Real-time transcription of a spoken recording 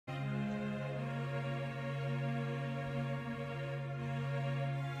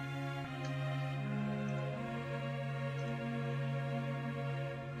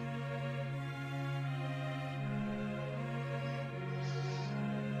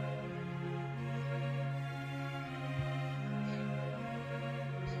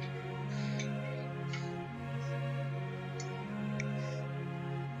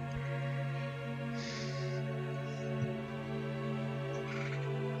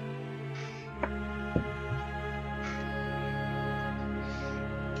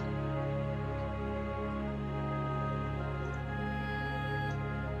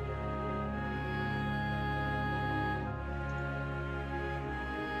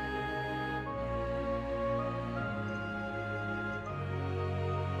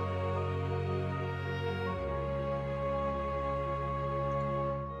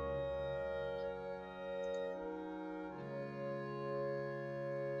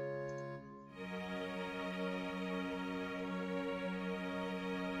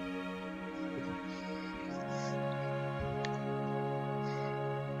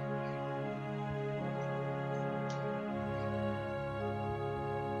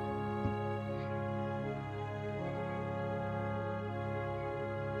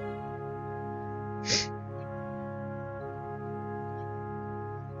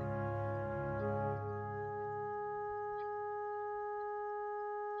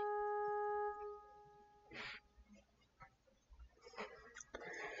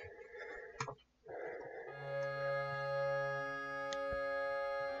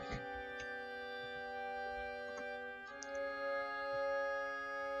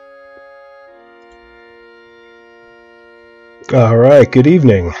All right, good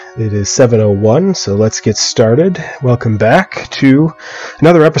evening. It is 7:01, so let's get started. Welcome back to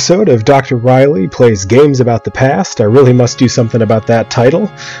another episode of Dr. Riley Plays Games About the Past. I really must do something about that title,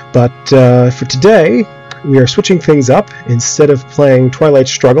 but for today, we are switching things up. Instead of playing Twilight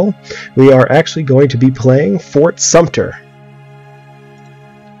Struggle, we are actually going to be playing Fort Sumter.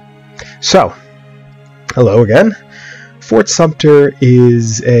 So, hello again. Fort Sumter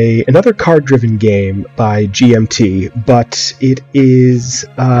is another card-driven game by GMT, but it is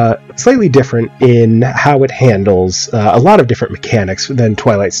slightly different in how it handles a lot of different mechanics than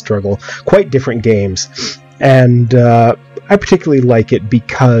Twilight Struggle. Quite different games, and I particularly like it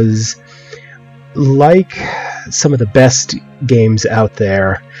because, like some of the best games out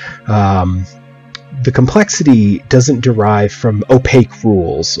there, the complexity doesn't derive from opaque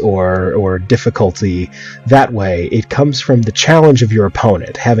rules or difficulty that way. It comes from the challenge of your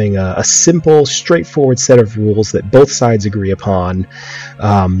opponent, having a simple, straightforward set of rules that both sides agree upon,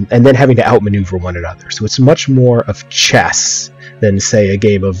 and then having to outmaneuver one another. So it's much more of chess than, say, a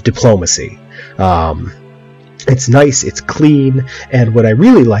game of diplomacy. It's nice, it's clean, and what I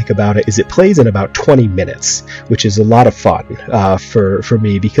really like about it is it plays in about 20 minutes, which is a lot of fun for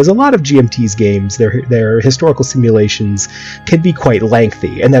me, because a lot of GMT's games, their historical simulations, can be quite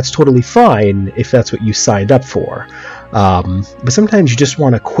lengthy, and that's totally fine if that's what you signed up for. But sometimes you just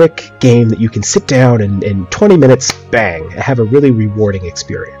want a quick game that you can sit down and in 20 minutes, bang, have a really rewarding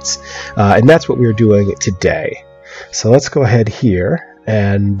experience. And that's what we're doing today. So let's go ahead here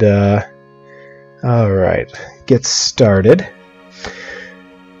and... Alright, get started.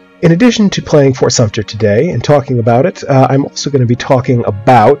 In addition to playing Fort Sumter today and talking about it, I'm also going to be talking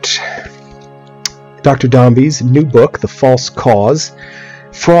about Dr. Domby's new book, The False Cause,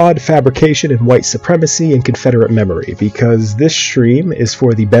 Fraud, Fabrication, and White Supremacy in Confederate Memory, because this stream is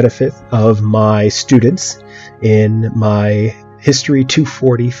for the benefit of my students in my History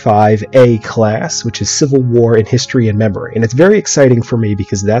 245A class, which is Civil War in History and Memory. And it's very exciting for me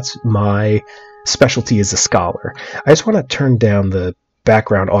because that's my specialty as a scholar. I just want to turn down the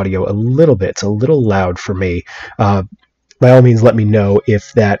background audio a little bit. It's a little loud for me. By all means, let me know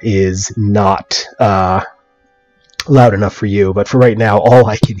if that is not loud enough for you. But for right now, all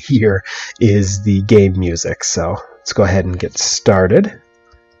I can hear is the game music. So let's go ahead and get started.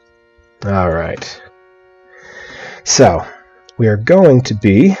 All right. So we are going to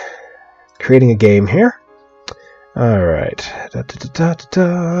be creating a game here. All right.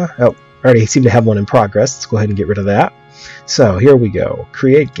 Oh. I already seem to have one in progress. Let's go ahead and get rid of that. So here we go.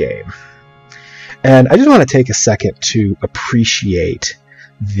 Create game. And I just want to take a second to appreciate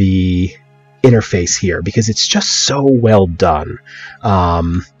the interface here because it's just so well done.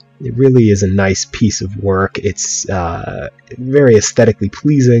 It really is a nice piece of work. It's very aesthetically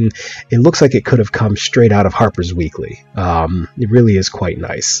pleasing. It looks like it could have come straight out of Harper's Weekly. It really is quite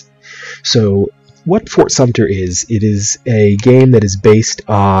nice. So what Fort Sumter is, it is a game that is based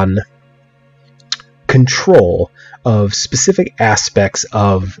on control of specific aspects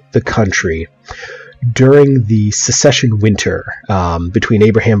of the country during the secession winter between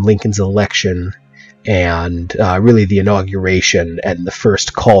Abraham Lincoln's election and really the inauguration and the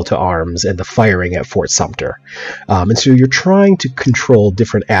first call to arms and the firing at Fort Sumter. And so you're trying to control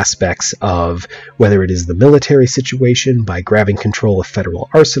different aspects of whether it is the military situation by grabbing control of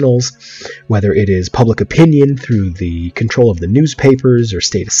federal arsenals, whether it is public opinion through the control of the newspapers or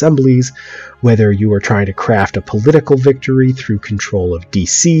state assemblies, whether you are trying to craft a political victory through control of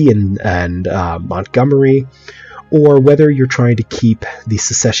D.C. and Montgomery, or whether you're trying to keep the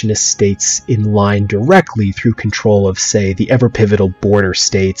secessionist states in line directly through control of, say, the ever-pivotal border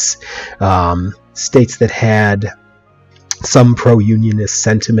states, states that had some pro-unionist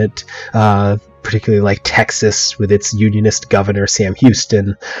sentiment, particularly like Texas with its unionist governor, Sam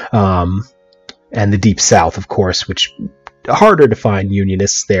Houston, and the Deep South, of course, which harder to find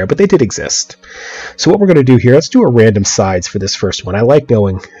unionists there, but they did exist. So what we're going to do here, let's do a random sides for this first one. I like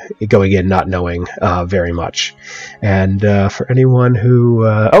going in not knowing very much. And for anyone who...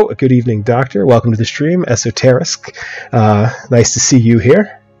 good evening, Doctor. Welcome to the stream, Esoterisk. Nice to see you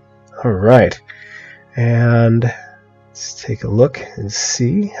here. All right. And let's take a look and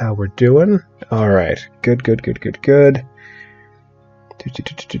see how we're doing. All right. Good.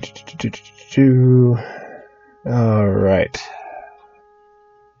 All right.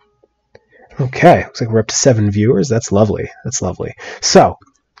 Okay, looks like we're up to 7 viewers. That's lovely. So,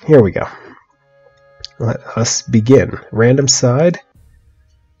 here we go. Let us begin. Random side.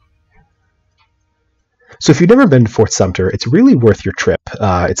 So if you've never been to Fort Sumter, it's really worth your trip.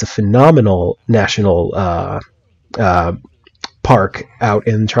 It's a phenomenal national park out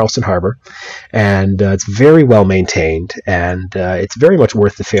in Charleston Harbor, and it's very well maintained, and it's very much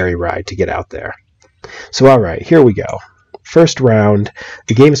worth the ferry ride to get out there. So all right, here we go. First round,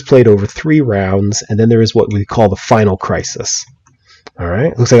 the game is played over 3 rounds, and then there is what we call the final crisis. All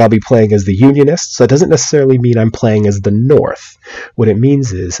right, looks like I'll be playing as the Unionists, so it doesn't necessarily mean I'm playing as the North. What it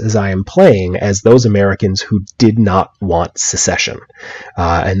means is I am playing as those Americans who did not want secession.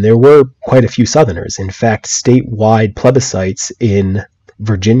 And there were quite a few Southerners. In fact, statewide plebiscites in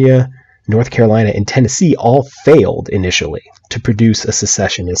Virginia, North Carolina, and Tennessee all failed initially to produce a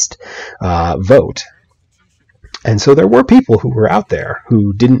secessionist vote. And so there were people who were out there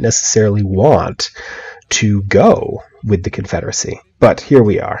who didn't necessarily want to go with the Confederacy. But here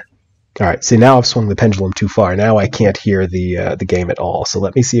we are. All right, so now I've swung the pendulum too far. Now I can't hear the game at all. So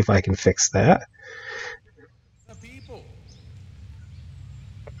let me see if I can fix that.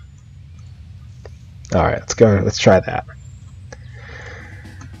 All right, let's go. Let's try that.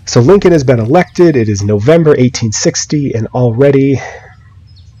 So Lincoln has been elected. It is November 1860, and already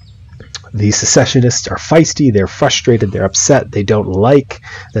the secessionists are feisty, they're frustrated, they're upset, they don't like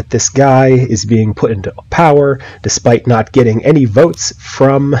that this guy is being put into power despite not getting any votes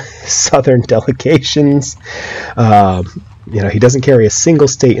from Southern delegations. He doesn't carry a single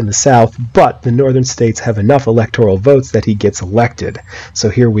state in the South, but the Northern states have enough electoral votes that he gets elected. So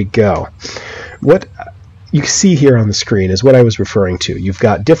here we go. What you see here on the screen is what I was referring to. You've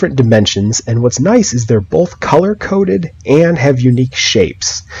got different dimensions, and what's nice is they're both color-coded and have unique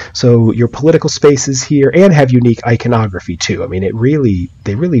shapes. So your political spaces here and have unique iconography too. I mean,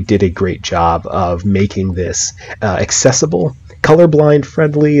 they really did a great job of making this accessible, colorblind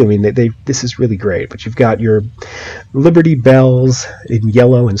friendly. I mean, this is really great. But you've got your Liberty Bells in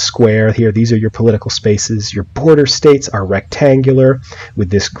yellow and square here. These are your political spaces. Your border states are rectangular with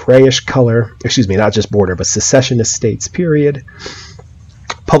this grayish color. Excuse me, not just border, but secessionist states, period.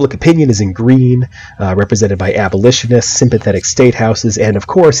 Public opinion is in green, represented by abolitionists, sympathetic state houses, and of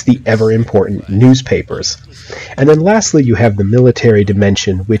course the ever-important newspapers. And then lastly, you have the military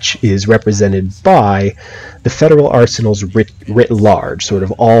dimension, which is represented by the federal arsenals writ large, sort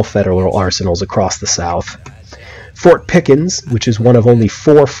of all federal arsenals across the South. Fort Pickens, which is one of only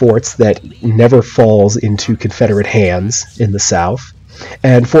 4 forts that never falls into Confederate hands in the South,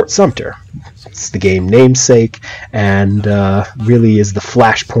 and Fort Sumter. It's the game namesake, and really is the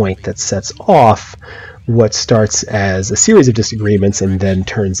flashpoint that sets off what starts as a series of disagreements and then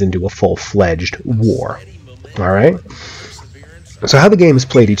turns into a full-fledged war. All right? So how the game is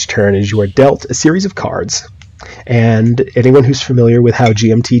played each turn is you are dealt a series of cards, and anyone who's familiar with how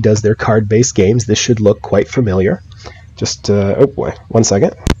GMT does their card-based games, this should look quite familiar. Just, oh boy, 1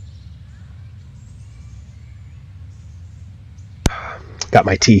 second. Got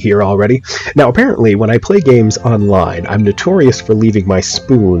my tea here already. Now, apparently, when I play games online, I'm notorious for leaving my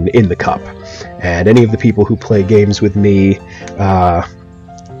spoon in the cup. And any of the people who play games with me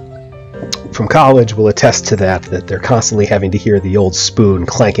from college will attest to that they're constantly having to hear the old spoon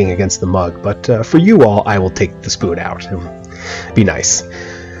clanking against the mug. But for you all, I will take the spoon out. It'll be nice.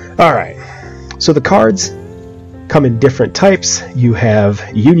 All right. So the cards come in different types. You have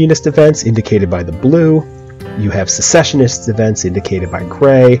Unionist events indicated by the blue. You have secessionist events indicated by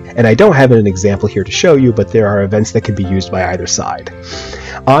gray, and I don't have an example here to show you, but there are events that can be used by either side.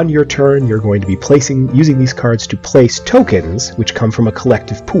 On your turn, you're going to be using these cards to place tokens, which come from a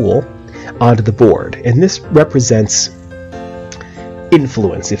collective pool, onto the board, and this represents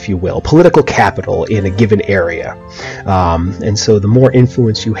influence, if you will, political capital in a given area. And so the more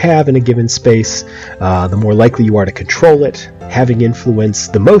influence you have in a given space, the more likely you are to control it. Having influence,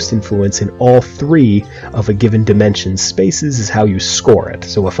 the most influence in all 3 of a given dimension's spaces is how you score it.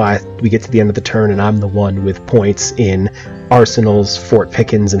 So if we get to the end of the turn and I'm the one with points in Arsenals, Fort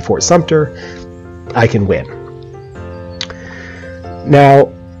Pickens, and Fort Sumter, I can win.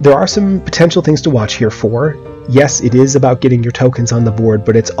 Now, there are some potential things to watch here for. Yes, it is about getting your tokens on the board,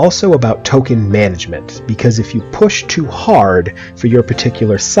 but it's also about token management, because if you push too hard for your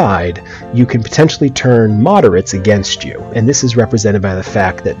particular side, you can potentially turn moderates against you, and this is represented by the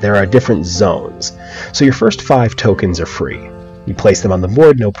fact that there are different zones. So your first 5 tokens are free. You place them on the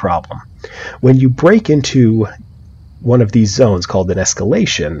board, no problem. When you break into one of these zones called an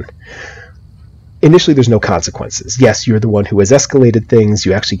escalation, initially there's no consequences. Yes, you're the one who has escalated things,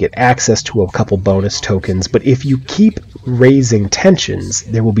 you actually get access to a couple bonus tokens, but if you keep raising tensions,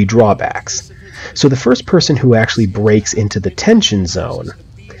 there will be drawbacks. So the first person who actually breaks into the tension zone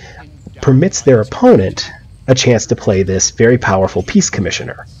permits their opponent a chance to play this very powerful Peace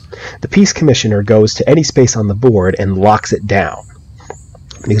Commissioner. The Peace Commissioner goes to any space on the board and locks it down.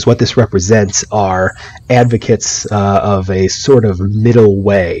 because what this represents are advocates of a sort of middle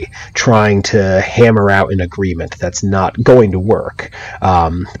way, trying to hammer out an agreement that's not going to work,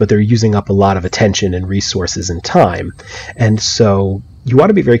 but they're using up a lot of attention and resources and time. And so you want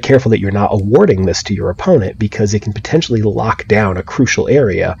to be very careful that you're not awarding this to your opponent, because it can potentially lock down a crucial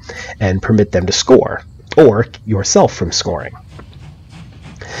area and permit them to score, or yourself from scoring.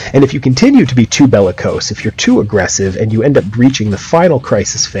 And if you continue to be too bellicose, if you're too aggressive, and you end up breaching the final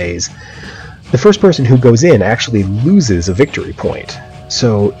crisis phase, the first person who goes in actually loses a victory point.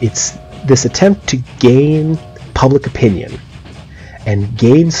 So it's this attempt to gain public opinion and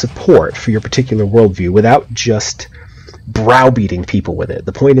gain support for your particular worldview without just browbeating people with it.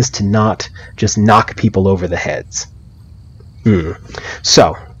 The point is to not just knock people over the heads.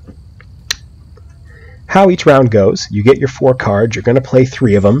 So, how each round goes: you get your 4 cards, you're going to play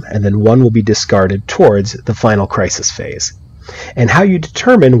 3 of them, and then 1 will be discarded towards the final crisis phase. And how you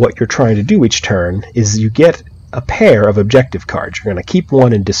determine what you're trying to do each turn is you get a pair of objective cards. You're going to keep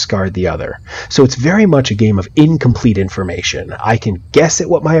one and discard the other. So it's very much a game of incomplete information. I can guess at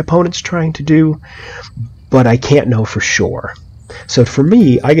what my opponent's trying to do, but I can't know for sure. So for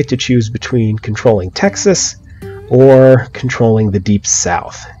me, I get to choose between controlling Texas or controlling the Deep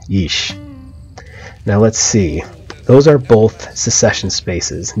South. Yeesh. Now let's see. Those are both secession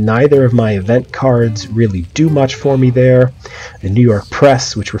spaces. Neither of my event cards really do much for me there. The New York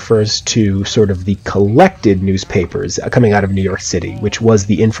Press, which refers to sort of the collected newspapers coming out of New York City, which was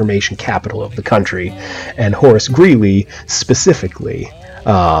the information capital of the country, and Horace Greeley specifically,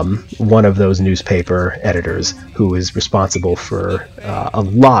 one of those newspaper editors who is responsible for a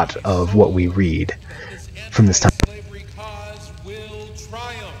lot of what we read from this time.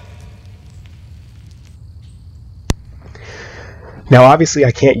 Now, obviously,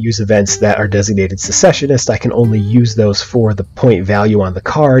 I can't use events that are designated secessionist. I can only use those for the point value on the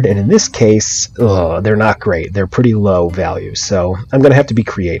card, and in this case, they're not great. They're pretty low value, so I'm going to have to be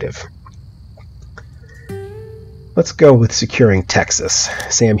creative. Let's go with securing Texas.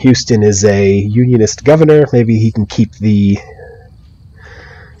 Sam Houston is a Unionist governor. Maybe he can keep the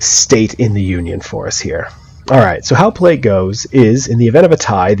state in the Union for us here. Alright, so how play goes is, in the event of a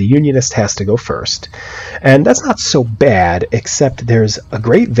tie, the Unionist has to go first. And that's not so bad, except there's a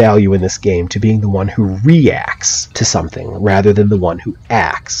great value in this game to being the one who reacts to something, rather than the one who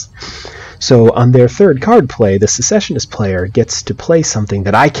acts. So on their third card play, the secessionist player gets to play something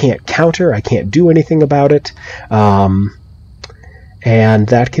that I can't counter, I can't do anything about it, and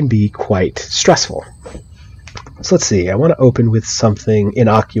that can be quite stressful. So let's see, I want to open with something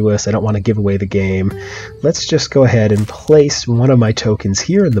innocuous. I don't want to give away the game. Let's just go ahead and place one of my tokens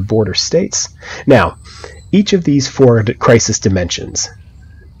here in the border states. Now, each of these 4 crisis dimensions,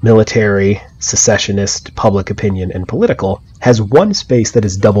 military, secessionist, public opinion, and political, has one space that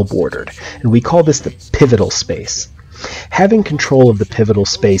is double bordered, and we call this the pivotal space. Having control of the pivotal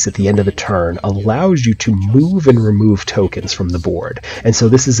space at the end of the turn allows you to move and remove tokens from the board. And so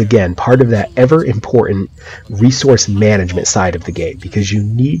this is, again, part of that ever-important resource management side of the game, because you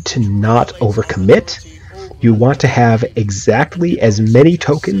need to not overcommit. You want to have exactly as many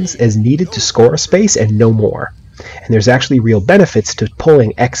tokens as needed to score a space and no more. And there's actually real benefits to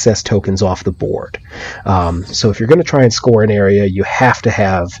pulling excess tokens off the board. So if you're going to try and score an area, you have to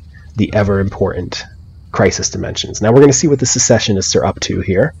have the ever-important crisis dimensions. Now we're going to see what the secessionists are up to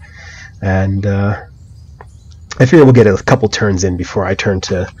here, and I figure we'll get a couple turns in before I turn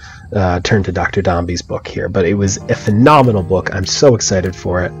to Dr. Domby's book here. But it was a phenomenal book. I'm so excited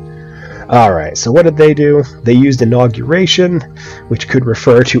for it. Alright, so what did they do? They used inauguration, which could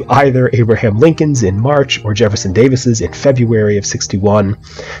refer to either Abraham Lincoln's in March or Jefferson Davis's in February of '61,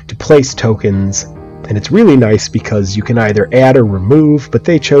 to place tokens. And it's really nice because you can either add or remove, but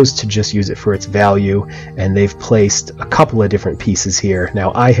they chose to just use it for its value, and they've placed a couple of different pieces here.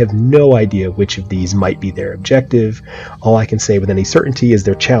 Now, I have no idea which of these might be their objective. All I can say with any certainty is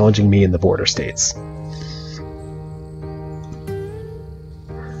they're challenging me in the border states.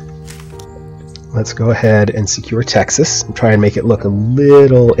 Let's go ahead and secure Texas and try and make it look a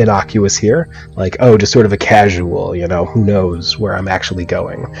little innocuous here. Like, oh, just sort of a casual, you know, who knows where I'm actually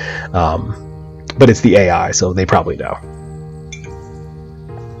going. But it's the AI, so they probably know.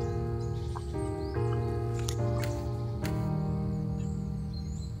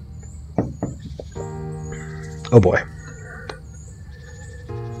 Oh boy.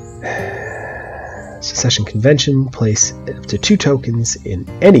 Secession Convention, place up to 2 tokens in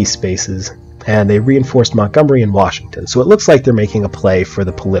any spaces, and they reinforced Montgomery and Washington. So it looks like they're making a play for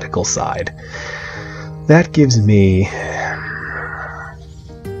the political side. That gives me...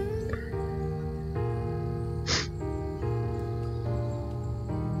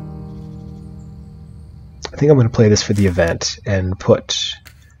 think I'm going to play this for the event and put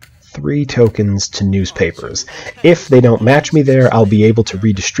 3 tokens to newspapers. If they don't match me there, I'll be able to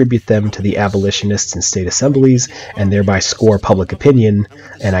redistribute them to the abolitionists and state assemblies and thereby score public opinion,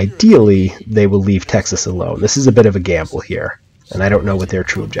 and ideally they will leave Texas alone. This is a bit of a gamble here, and I don't know what their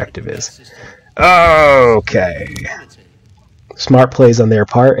true objective is. Okay. Smart plays on their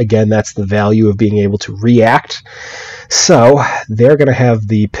part. Again, that's the value of being able to react. So they're going to have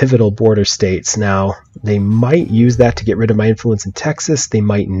the pivotal border states. Now, they might use that to get rid of my influence in Texas. They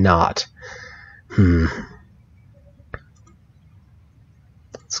might not. Let's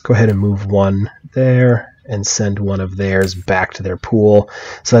go ahead and move 1 there and send 1 of theirs back to their pool.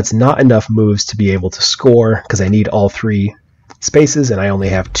 So that's not enough moves to be able to score because I need all 3 spaces and I only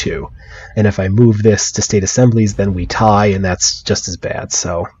have 2. And if I move this to state assemblies, then we tie, and that's just as bad.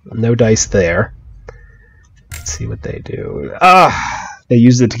 So no dice there. Let's see what they do. They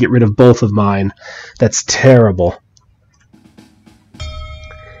used it to get rid of both of mine. That's terrible.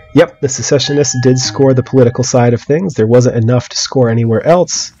 Yep, the secessionists did score the political side of things. There wasn't enough to score anywhere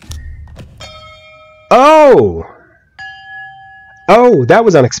else. Oh! Oh, that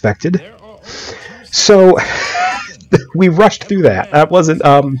was unexpected. So we rushed through that. That wasn't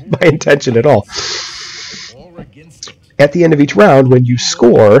my intention at all. At the end of each round, when you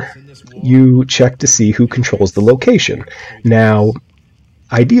score, you check to see who controls the location. Now,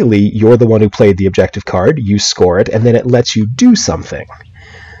 ideally, you're the one who played the objective card, you score it, and then it lets you do something.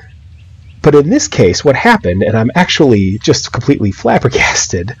 But in this case, what happened, and I'm actually just completely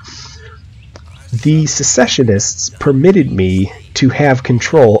flabbergasted, the secessionists permitted me to have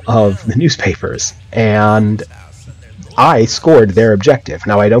control of the newspapers, and I scored their objective.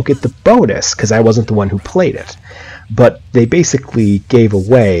 Now, I don't get the bonus because I wasn't the one who played it, but they basically gave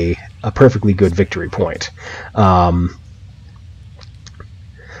away a perfectly good victory point.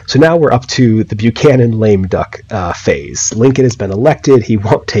 So now we're up to the Buchanan lame duck phase. Lincoln has been elected. He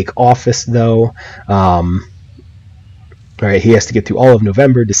won't take office, though. Right, he has to get through all of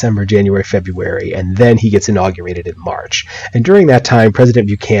November, December, January, February, and then he gets inaugurated in March. And during that time, President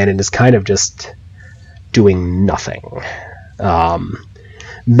Buchanan is kind of just doing nothing.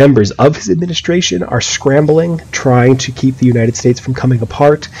 Members of his administration are scrambling, trying to keep the United States from coming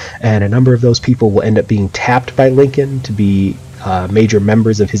apart, and a number of those people will end up being tapped by Lincoln to be major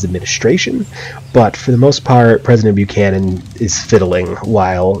members of his administration. But for the most part, President Buchanan is fiddling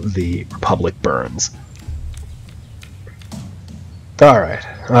while the Republic burns.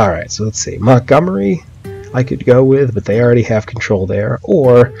 Alright, so let's see. Montgomery I could go with, but they already have control there.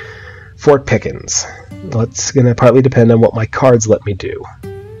 Or Fort Pickens. It's going to partly depend on what my cards let me do.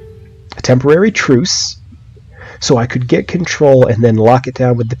 A temporary truce, so I could get control and then lock it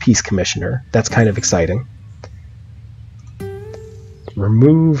down with the Peace Commissioner. That's kind of exciting.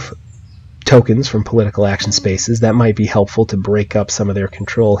 Remove tokens from political action spaces. That might be helpful to break up some of their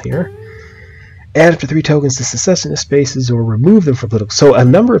control here. Add up to 3 tokens to secessionist spaces or remove them from political... So a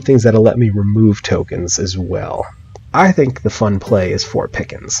number of things that'll let me remove tokens as well. I think the fun play is Fort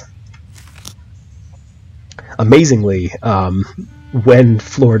Pickens. Amazingly, when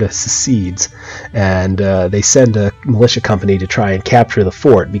Florida secedes and they send a militia company to try and capture the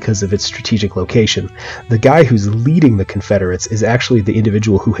fort because of its strategic location, the guy who's leading the Confederates is actually the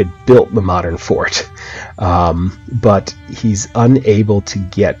individual who had built the modern fort. But he's unable to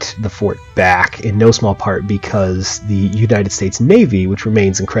get the fort back, in no small part because the United States Navy, which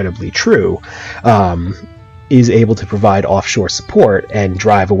remains incredibly true, is able to provide offshore support and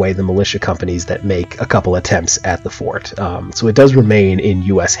drive away the militia companies that make a couple attempts at the fort. So it does remain in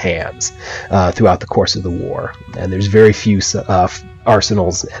U.S. hands throughout the course of the war, and there's very few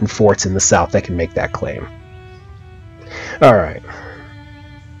arsenals and forts in the South that can make that claim. Alright.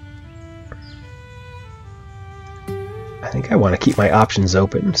 I think I want to keep my options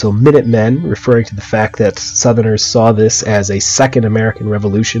open. So Minutemen, referring to the fact that Southerners saw this as a second American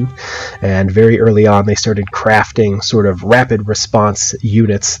Revolution, and very early on they started crafting sort of rapid response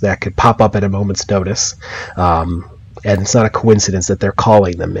units that could pop up at a moment's notice. And it's not a coincidence that they're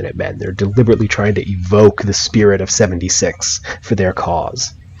calling them Minutemen. They're deliberately trying to evoke the spirit of '76 for their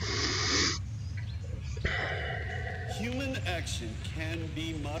cause. Human action can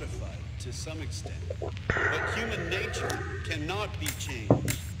be modified to some extent, but human nature cannot be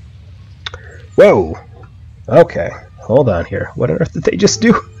changed. Whoa! Okay, hold on here. What on earth did they just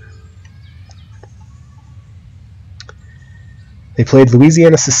do? They played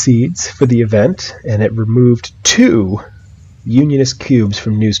Louisiana Secedes for the event, and it removed 2 Unionist cubes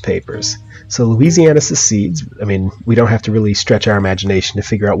from newspapers. So Louisiana Secedes, I mean, we don't have to really stretch our imagination to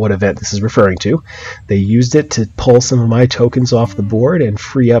figure out what event this is referring to. They used it to pull some of my tokens off the board and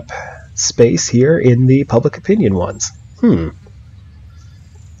free up space here in the public opinion ones. So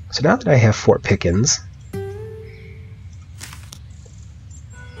now that I have Fort Pickens, I'm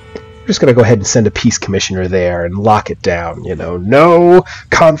just going to go ahead and send a peace commissioner there and lock it down. You know, no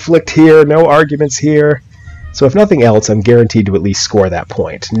conflict here, no arguments here. So if nothing else, I'm guaranteed to at least score that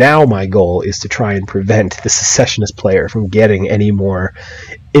point. Now my goal is to try and prevent the secessionist player from getting any more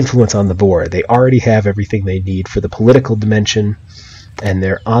influence on the board. They already have everything they need for the political dimension, and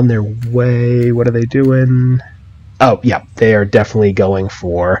they're on their way. What are they doing? Oh, yeah, they are definitely going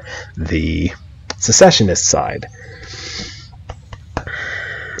for the secessionist side.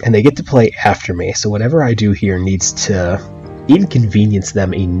 And they get to play after me, so whatever I do here needs to inconvenience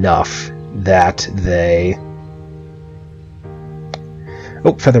them enough that they...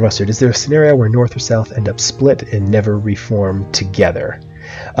 Oh, Feather Mustard, is there a scenario where North or South end up split and never reform together?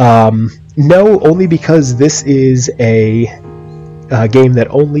 No, only because this is a game that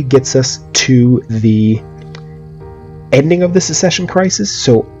only gets us to the ending of the secession crisis,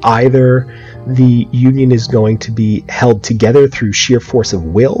 so either the Union is going to be held together through sheer force of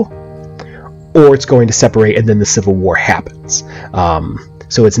will, or it's going to separate and then the Civil War happens.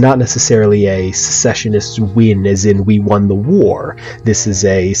 So it's not necessarily a secessionist win as in we won the war. This is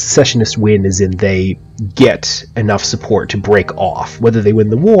a secessionist win as in they get enough support to break off. Whether they win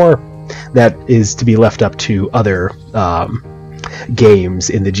the war, that is to be left up to other games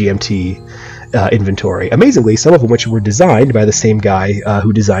in the GMT inventory. Amazingly, some of them which were designed by the same guy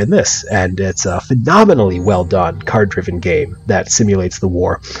who designed this, and it's a phenomenally well done card-driven game that simulates the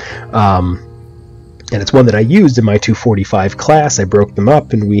war. And it's one that I used in my 245 class. I broke them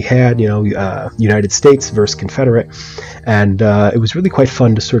up, and we had, you know, United States versus Confederate, and it was really quite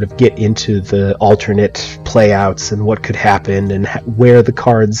fun to sort of get into the alternate playouts and what could happen, and where the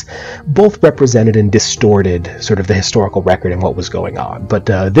cards both represented and distorted sort of the historical record and what was going on. But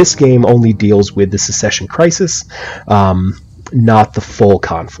this game only deals with the secession crisis, not the full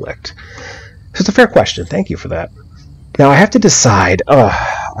conflict. So it's a fair question. Thank you for that. Now I have to decide.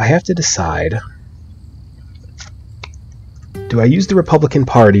 Do I use the Republican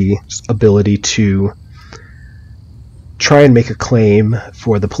Party's ability to try and make a claim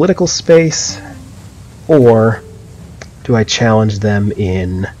for the political space, or do I challenge them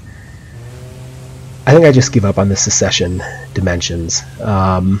in... I think I just give up on the secession dimensions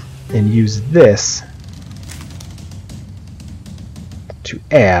and use this to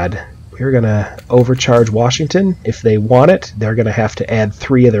add. We're going to overcharge Washington. If they want it, they're going to have to add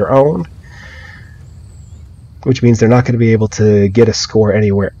 3 of their own, which means they're not going to be able to get a score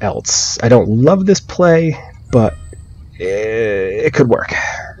anywhere else. I don't love this play, but it could work.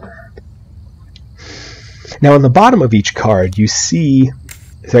 Now on the bottom of each card, you see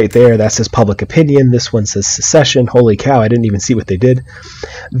right there, that says public opinion. This one says secession. Holy cow, I didn't even see what they did.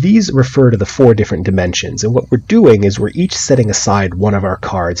 These refer to the 4 different dimensions, and what we're doing is we're each setting aside one of our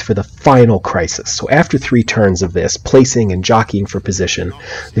cards for the final crisis. So after 3 turns of this, placing and jockeying for position,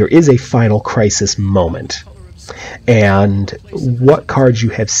 there is a final crisis moment. And what cards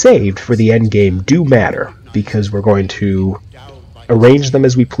you have saved for the end game do matter, because we're going to arrange them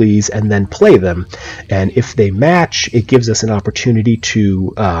as we please and then play them. And if they match, it gives us an opportunity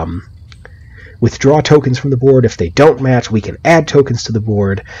to withdraw tokens from the board. If they don't match, we can add tokens to the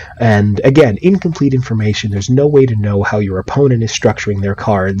board. And again, incomplete information. There's no way to know how your opponent is structuring their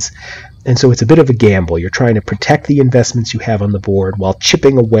cards. And so it's a bit of a gamble. You're trying to protect the investments you have on the board while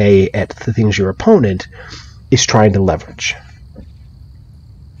chipping away at the things your opponent is trying to leverage.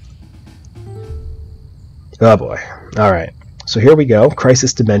 Oh boy. Alright. So here we go.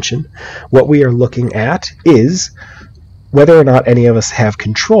 Crisis Dimension. What we are looking at is whether or not any of us have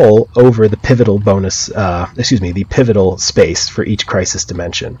control over the pivotal bonus, the pivotal space for each Crisis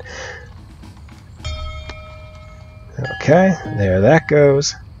Dimension. Okay, there that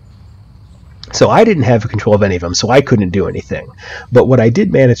goes. So I didn't have control of any of them, so I couldn't do anything. But what I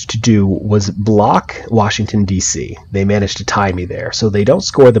did manage to do was block Washington, D.C. They managed to tie me there. So they don't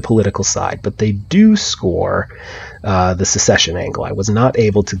score the political side, but they do score the secession angle. I was not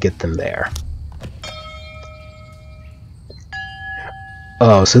able to get them there.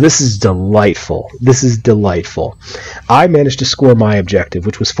 Oh, so this is delightful. This is delightful. I managed to score my objective,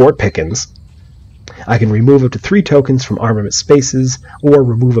 which was Fort Pickens. I can remove up to 3 tokens from armament spaces, or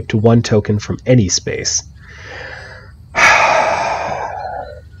remove up to 1 token from any space.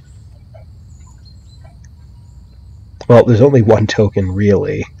 Well, there's only 1 token,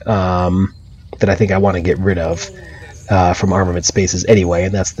 really, that I think I want to get rid of from armament spaces anyway,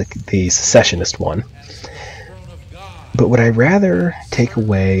 and that's the secessionist one. But would I rather take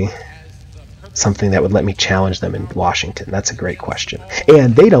away something that would let me challenge them in Washington? That's a great question.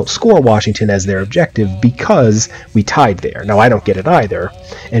 And they don't score Washington as their objective because we tied there. Now, I don't get it either,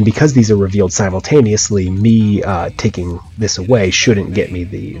 and because these are revealed simultaneously, me taking this away shouldn't get me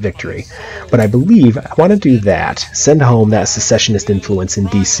the victory. But I believe I want to do that, send home that secessionist influence in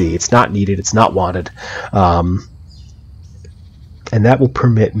D.C. It's not needed, it's not wanted. And that will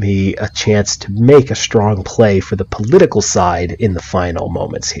permit me a chance to make a strong play for the political side in the final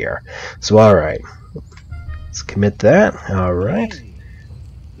moments here. So, all right. Let's commit that. All right.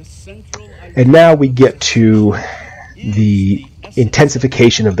 And now we get to the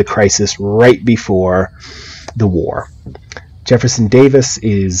intensification of the crisis right before the war. Jefferson Davis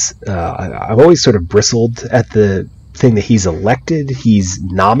is, I've always sort of bristled at the thing that he's elected. He's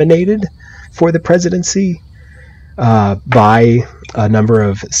nominated for the presidency by a number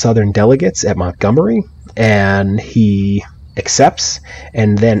of Southern delegates at Montgomery, and he accepts,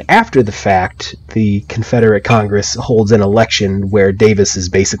 and then after the fact, the Confederate Congress holds an election where Davis is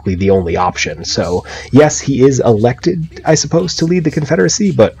basically the only option. So, yes, he is elected, I suppose, to lead the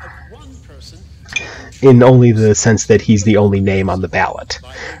Confederacy, but in only the sense that he's the only name on the ballot.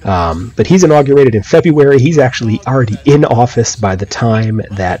 But he's inaugurated in February. He's actually already in office by the time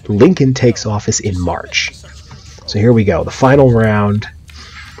that Lincoln takes office in March. So here we go, the final round.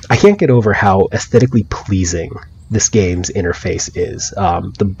 I can't get over how aesthetically pleasing this game's interface is.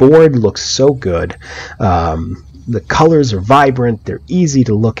 The board looks so good. The colors are vibrant. They're easy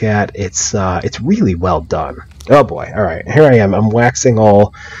to look at. It's really well done. Oh boy! All right, here I am. I'm waxing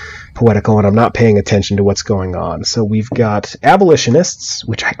all poetical, and I'm not paying attention to what's going on. So we've got abolitionists,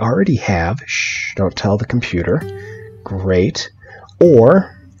 which I already have. Shh! Don't tell the computer. Great.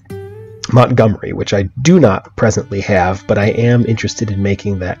 Or Montgomery, which I do not presently have, but I am interested in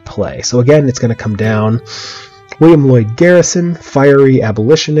making that play. So again, it's going to come down. William Lloyd Garrison, fiery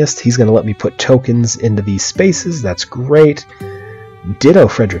abolitionist. He's going to let me put tokens into these spaces. That's great. Ditto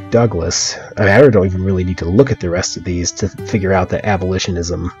Frederick Douglass. I mean, I don't even really need to look at the rest of these to figure out that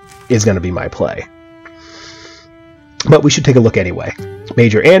abolitionism is going to be my play. But we should take a look anyway.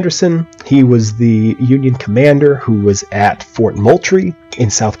 Major Anderson, he was the Union commander who was at Fort Moultrie in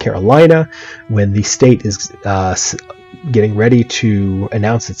South Carolina when the state is getting ready to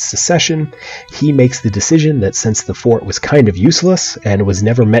announce its secession. He makes the decision that since the fort was kind of useless and was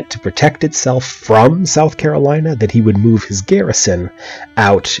never meant to protect itself from South Carolina, that he would move his garrison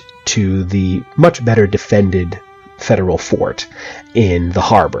out to the much better defended federal fort in the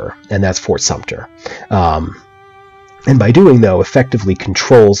harbor, and that's Fort Sumter. And by doing, though, effectively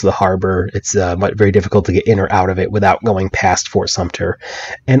controls the harbor. It's very difficult to get in or out of it without going past Fort Sumter.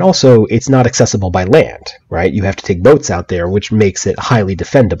 And also, it's not accessible by land, right? You have to take boats out there, which makes it highly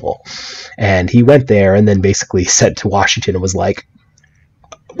defendable. And he went there and then basically said to Washington and was like,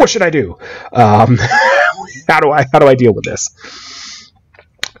 what should I do? How do I deal with this?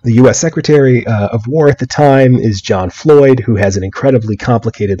 The U.S. Secretary of War at the time is John Floyd, who has an incredibly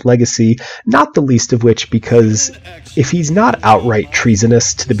complicated legacy, not the least of which because if he's not outright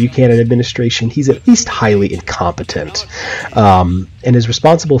treasonous to the Buchanan administration, he's at least highly incompetent, and is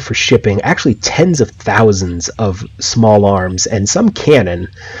responsible for shipping actually tens of thousands of small arms and some cannon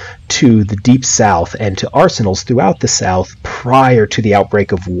to the Deep South and to arsenals throughout the South prior to the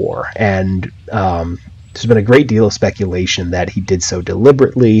outbreak of war. And there's been a great deal of speculation that he did so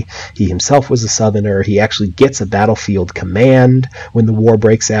deliberately. He himself was a Southerner. He actually gets a battlefield command when the war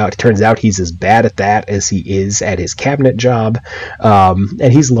breaks out. It turns out he's as bad at that as he is at his cabinet job,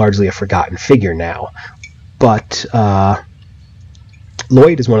 and he's largely a forgotten figure now. But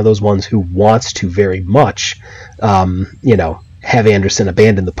Lloyd is one of those ones who wants to very much, have Anderson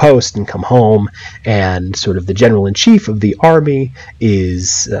abandon the post and come home, and sort of the general-in-chief of the army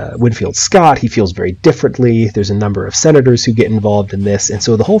is Winfield Scott. He feels very differently. There's a number of senators who get involved in this, and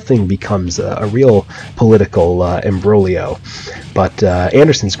so the whole thing becomes a real political imbroglio. But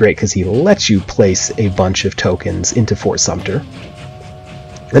Anderson's great because he lets you place a bunch of tokens into Fort Sumter.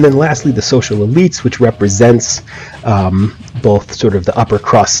 And then lastly, the social elites, which represents both sort of the upper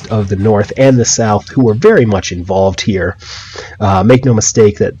crust of the North and the South, who are very much involved here. Make no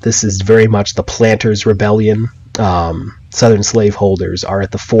mistake that this is very much the Planters' Rebellion. Southern slaveholders are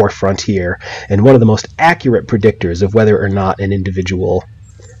at the forefront here, and one of the most accurate predictors of whether or not an individual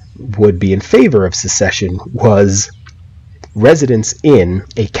would be in favor of secession was residents in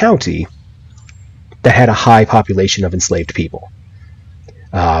a county that had a high population of enslaved people.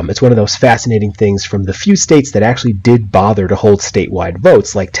 It's one of those fascinating things from the few states that actually did bother to hold statewide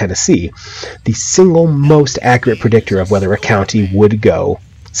votes, like Tennessee. The single most accurate predictor of whether a county would go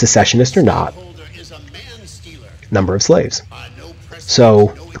secessionist or not, number of slaves. So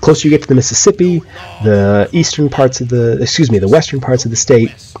the closer you get to the Mississippi, the the western parts of the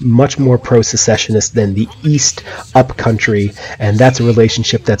state, much more pro-secessionist than the east upcountry, and that's a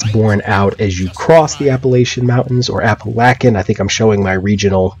relationship that's borne out as you cross the Appalachian Mountains, or Appalachian. I think I'm showing my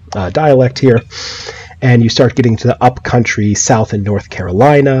regional dialect here. And you start getting to the upcountry South and North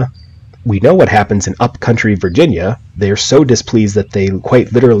Carolina. We know what happens in upcountry Virginia. They're so displeased that they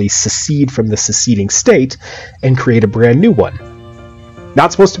quite literally secede from the seceding state and create a brand new one.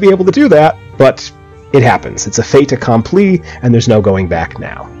 Not supposed to be able to do that, but it happens. It's a fait accompli, and there's no going back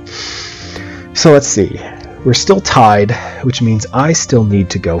now. So let's see. We're still tied, which means I still need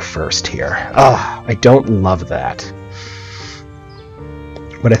to go first here. I don't love that.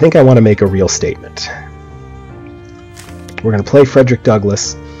 But I think I want to make a real statement. We're going to play Frederick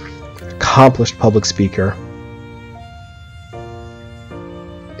Douglass, accomplished public speaker.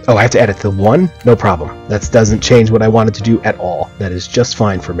 Oh, I have to edit the 1? No problem. That doesn't change what I wanted to do at all. That is just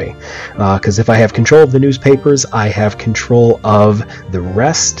fine for me. Because if I have control of the newspapers, I have control of the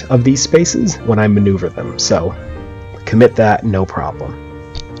rest of these spaces when I maneuver them. So, commit that, no problem.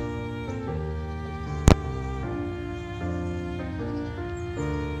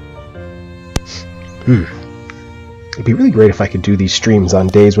 It'd be really great if I could do these streams on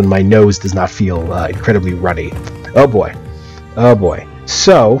days when my nose does not feel incredibly runny. Oh boy. Oh boy.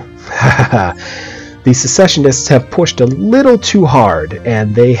 So, the secessionists have pushed a little too hard,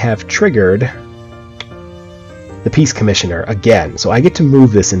 and they have triggered the Peace Commissioner again. So I get to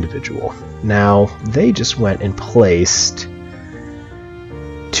move this individual. Now, they just went and placed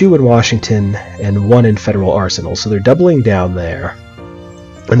 2 in Washington and 1 in Federal Arsenal. So they're doubling down there,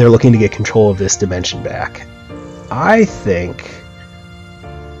 and they're looking to get control of this dimension back. I think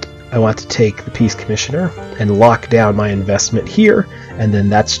I want to take the Peace Commissioner and lock down my investment here, and then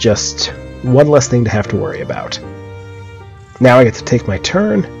that's just one less thing to have to worry about. Now I get to take my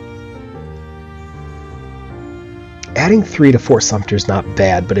turn. Adding 3 to Fort Sumter is not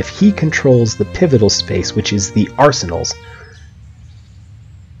bad, but if he controls the pivotal space, which is the arsenals...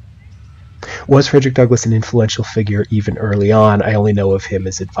 Was Frederick Douglass an influential figure even early on? I only know of him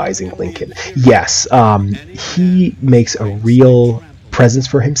as advising Lincoln. Yes, he makes a real presence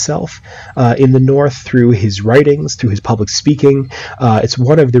for himself in the North through his writings, through his public speaking. It's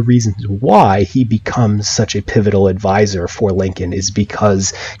one of the reasons why he becomes such a pivotal advisor for Lincoln, is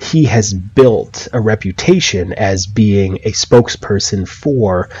because he has built a reputation as being a spokesperson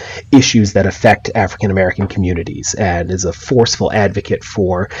for issues that affect African American communities, and is a forceful advocate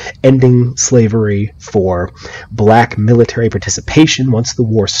for ending slavery, for black military participation once the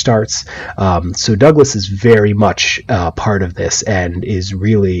war starts. So Douglass is very much part of this, and is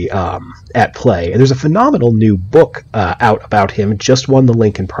really at play. And there's a phenomenal new book out about him. It just won the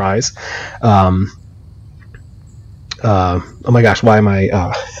Lincoln Prize. Oh my gosh, why am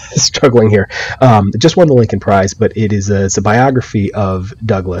I struggling here? It just won the Lincoln Prize, but it's a biography of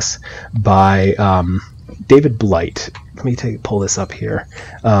Douglass by David Blight. Let me pull this up here.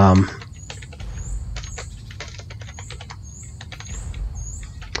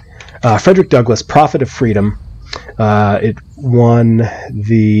 Frederick Douglass, Prophet of Freedom. It won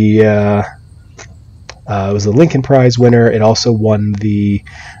the it was a Lincoln Prize winner. It also won the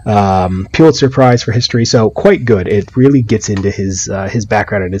Pulitzer Prize for history. So quite good. It really gets into his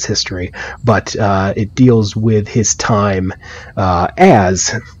background and his history, but it deals with his time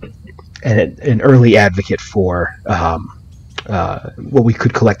as an early advocate for what we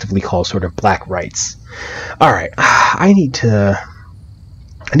could collectively call sort of black rights. All right, I need to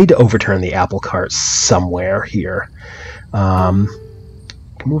overturn the apple cart somewhere here.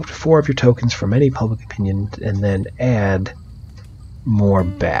 Move to 4 of your tokens from any public opinion, and then add more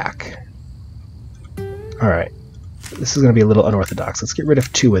back. Alright. This is going to be a little unorthodox. Let's get rid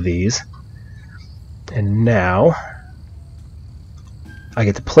of 2 of these. And now I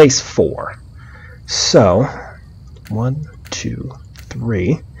get to place 4. So 1, 2,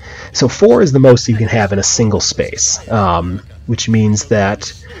 3. So 4 is the most you can have in a single space, which means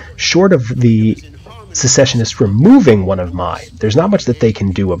that short of the secessionists removing one of mine, there's not much that they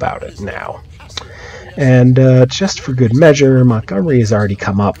can do about it now. And just for good measure, Montgomery has already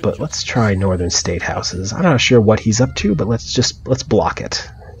come up, but let's try Northern State Houses. I'm not sure what he's up to, but let's block it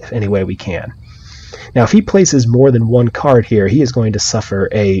if any way we can. Now, if he places more than 1 card here, he is going to suffer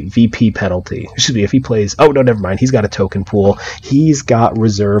a VP penalty. Excuse me, if he plays... Oh, no, never mind. He's got a token pool. He's got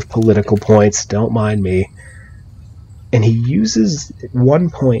reserve political points. Don't mind me. And he uses 1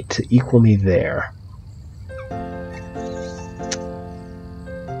 point to equal me there.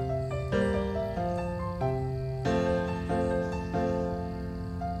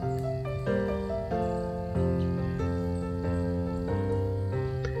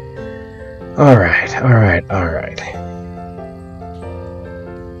 Alright, alright, alright.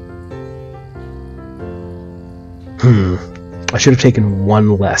 I should have taken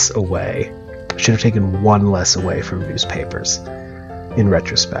one less away. I should have taken one less away from newspapers, in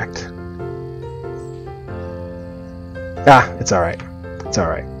retrospect. Ah, it's alright. It's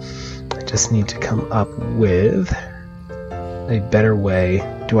alright. I just need to come up with a better way.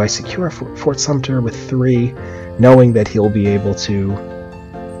 Do I secure Fort Sumter with 3, knowing that he'll be able to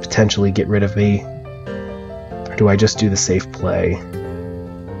potentially get rid of me? Or do I just do the safe play?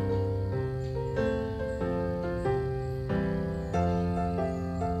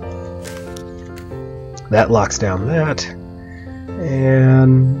 That locks down that.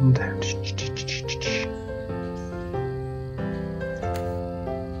 And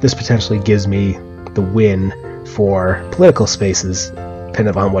this potentially gives me the win for political spaces,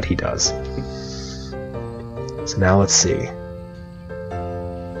 depending on what he does. So now let's see.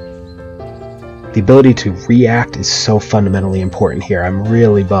 The ability to react is so fundamentally important here. I'm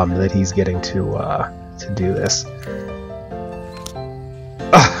really bummed that he's getting to do this.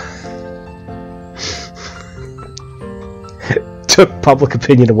 Took public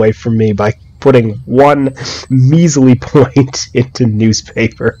opinion away from me by putting one measly point into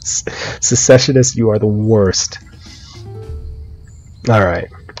newspapers. Secessionists, you are the worst. Alright,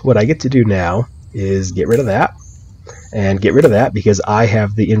 what I get to do now is get rid of that, and get rid of that because I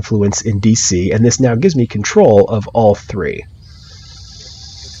have the influence in DC, and this now gives me control of all 3.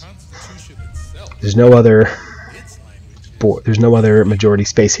 There's no other majority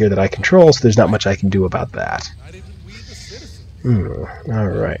space here that I control, so there's not much I can do about that.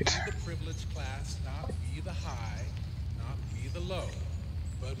 Alright.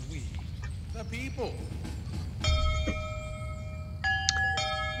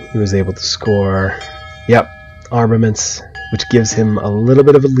 He was able to score, yep, armaments, which gives him a little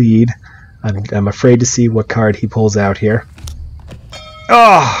bit of a lead. I'm afraid to see what card he pulls out here.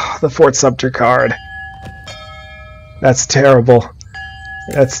 Oh, the Fort Sumter card. That's terrible.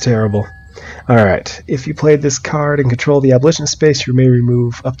 That's terrible. Alright, if you played this card and control the abolitionist space, you may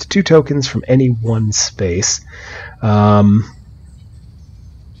remove up to 2 tokens from any one space. I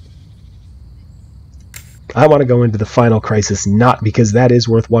want to go into the final crisis, not because that is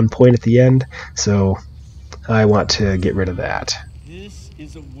worth 1 point at the end, so I want to get rid of that. This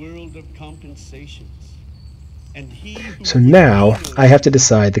is a world of compensations. And so now I have to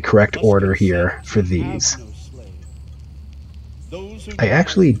decide the correct order here for these.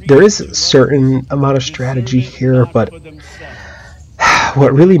 There is a certain amount of strategy here, but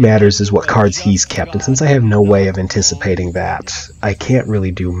what really matters is what cards he's kept, and since I have no way of anticipating that, I can't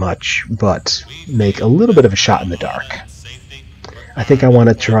really do much but make a little bit of a shot in the dark. I think I want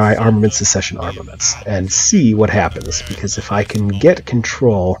to try Armament Secession Armaments and see what happens, because if I can get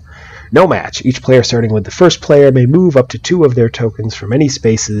control, no match. Each player starting with the first player may move up to 2 of their tokens from any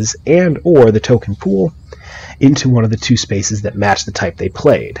spaces and or the token pool into one of the 2 spaces that match the type they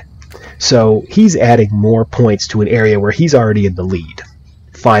played. So he's adding more points to an area where he's already in the lead.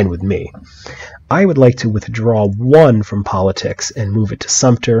 Fine with me. I would like to withdraw 1 from politics and move it to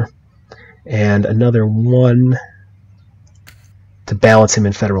Sumter, and another 1 to balance him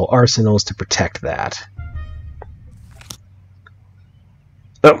in federal arsenals to protect that.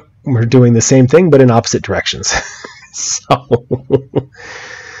 Oh, we're doing the same thing but in opposite directions. So,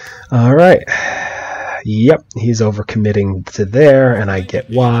 alright. Yep, he's overcommitting to there, and I get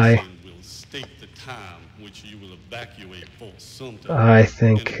why. I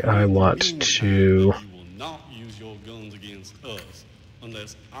think I want to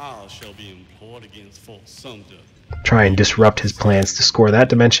try and disrupt his plans to score that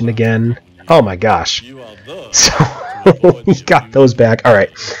dimension again. Oh my gosh. So he got those back.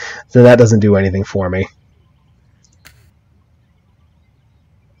 Alright, so that doesn't do anything for me.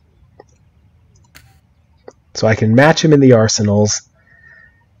 So I can match him in the arsenals.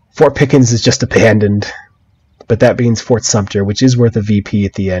 Fort Pickens is just abandoned. But that means Fort Sumter, which is worth a VP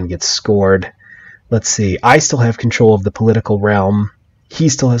at the end, gets scored. Let's see. I still have control of the political realm. He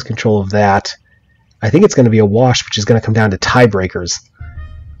still has control of that. I think it's going to be a wash, which is going to come down to tiebreakers.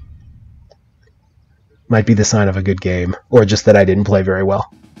 Might be the sign of a good game. Or just that I didn't play very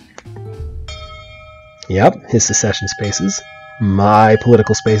well. Yep, his secession spaces. My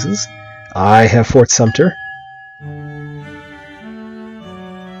political spaces. I have Fort Sumter.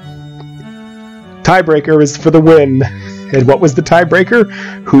 Tiebreaker is for the win. And what was the tiebreaker?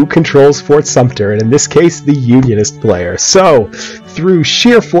 Who controls Fort Sumter? And in this case, the Unionist player. So, through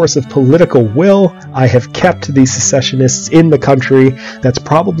sheer force of political will, I have kept the secessionists in the country. That's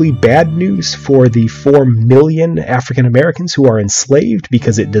probably bad news for the 4 million African Americans who are enslaved,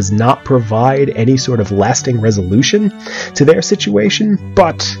 because it does not provide any sort of lasting resolution to their situation.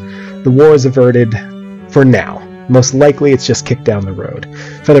 But the war is averted for now. Most likely, it's just kicked down the road.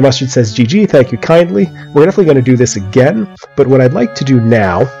 Feather Mustard says, GG, thank you kindly. We're definitely going to do this again, but what I'd like to do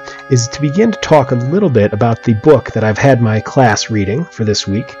now is to begin to talk a little bit about the book that I've had my class reading for this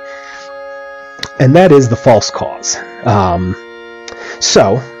week, and that is The False Cause.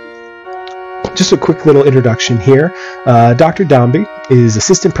 So, just a quick little introduction here. Dr. Domby is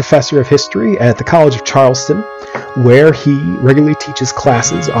assistant professor of history at the College of Charleston, where he regularly teaches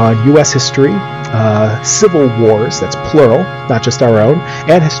classes on U.S. history, civil wars, that's plural, not just our own,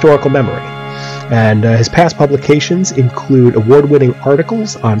 and historical memory. And his past publications include award-winning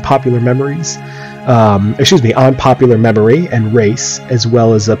articles on popular on popular memory and race, as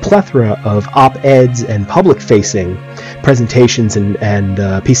well as a plethora of op-eds and public-facing presentations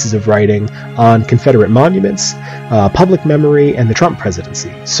and pieces of writing on Confederate monuments, public memory, and the Trump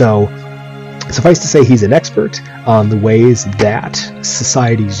presidency. So, suffice to say, he's an expert on the ways that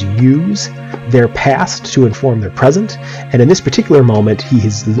societies use their past to inform their present, and in this particular moment, he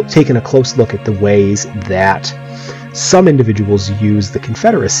has taken a close look at the ways that some individuals use the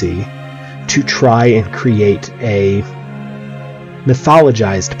Confederacy to try and create a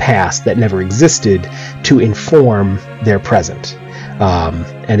mythologized past that never existed to inform their present.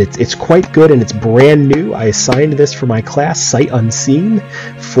 And it's quite good, and it's brand new. I assigned this for my class, Sight Unseen,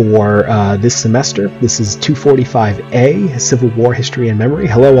 for this semester. This is 245A, Civil War History and Memory.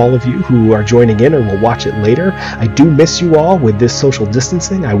 Hello, all of you who are joining in or will watch it later. I do miss you all with this social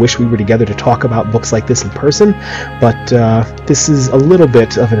distancing. I wish we were together to talk about books like this in person, but this is a little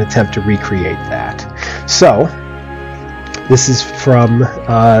bit of an attempt to recreate that. So, this is from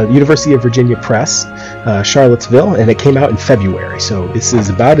University of Virginia Press, Charlottesville, and it came out in February, so this is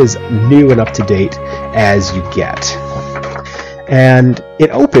about as new and up-to-date as you get. And it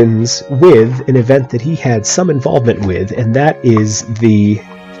opens with an event that he had some involvement with, and that is the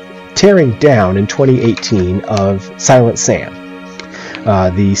tearing down in 2018 of Silent Sam,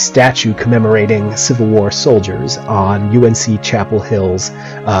 the statue commemorating Civil War soldiers on UNC Chapel Hill's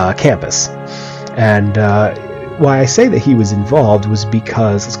campus. And why I say that he was involved was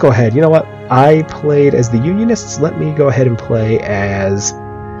because, let's go ahead, you know what, I played as the Unionists, let me go ahead and play as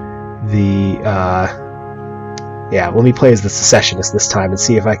the, let me play as the Secessionists this time and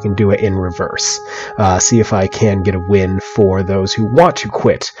see if I can do it in reverse. See if I can get a win for those who want to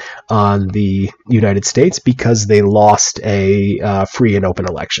quit on the United States because they lost a free and open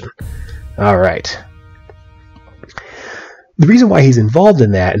election. Alright. The reason why he's involved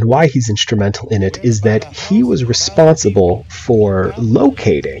in that and why he's instrumental in it is that he was responsible for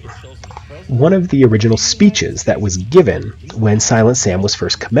locating one of the original speeches that was given when Silent Sam was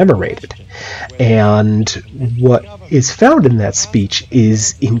first commemorated. And what is found in that speech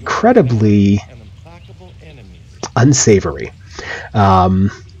is incredibly unsavory.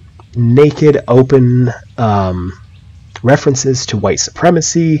 Naked, open references to white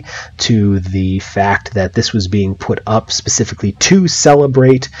supremacy, to the fact that this was being put up specifically to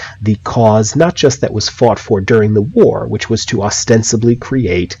celebrate the cause, not just that was fought for during the war, which was to ostensibly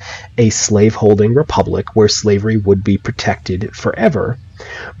create a slaveholding republic where slavery would be protected forever,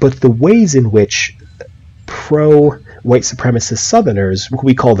 but the ways in which pro-white supremacist Southerners, what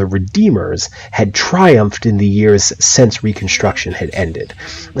we call the Redeemers, had triumphed in the years since Reconstruction had ended.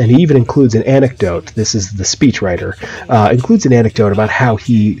 And he even includes an anecdote, this is the speechwriter, includes an anecdote about how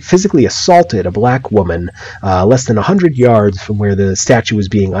he physically assaulted a black woman less than 100 yards from where the statue was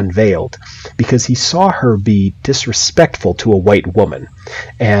being unveiled because he saw her be disrespectful to a white woman.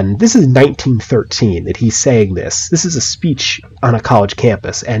 And this is 1913 that he's saying this. This is a speech on a college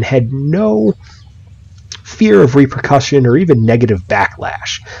campus and had no fear of repercussion or even negative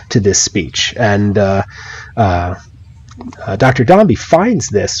backlash to this speech. And Dr. Domby finds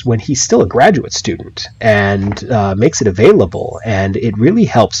this when he's still a graduate student and makes it available, and it really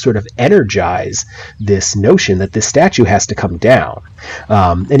helps sort of energize this notion that this statue has to come down.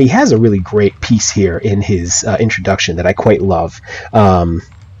 And he has a really great piece here in his introduction that I quite love.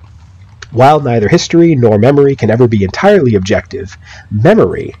 While neither history nor memory can ever be entirely objective,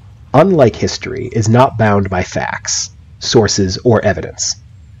 memory, unlike history, is not bound by facts, sources, or evidence.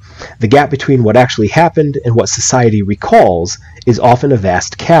 The gap between what actually happened and what society recalls is often a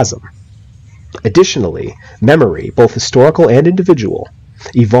vast chasm. Additionally, memory, both historical and individual,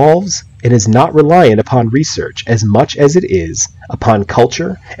 evolves and is not reliant upon research as much as it is upon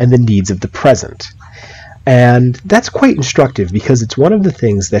culture and the needs of the present. And that's quite instructive, because it's one of the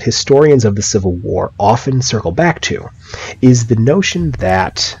things that historians of the Civil War often circle back to, is the notion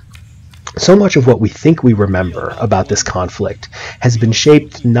that so much of what we think we remember about this conflict has been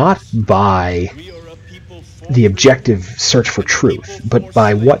shaped not by the objective search for truth, but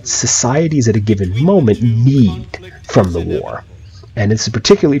by what societies at a given moment need from the war. And this is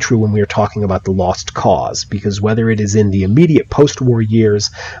particularly true when we are talking about the lost cause, because whether it is in the immediate post-war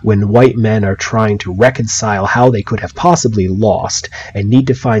years when white men are trying to reconcile how they could have possibly lost and need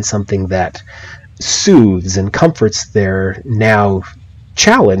to find something that soothes and comforts their now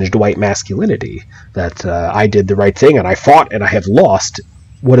challenged white masculinity, that I did the right thing and I fought and I have lost,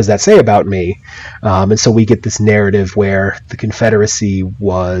 what does that say about me? And so we get this narrative where the Confederacy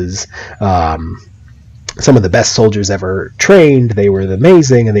was some of the best soldiers ever trained, they were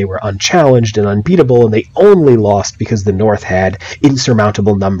amazing, and they were unchallenged and unbeatable, and they only lost because the North had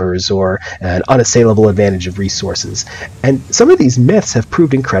insurmountable numbers or an unassailable advantage of resources. And some of these myths have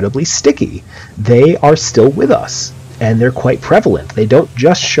proved incredibly sticky. They are still with us, and they're quite prevalent. They don't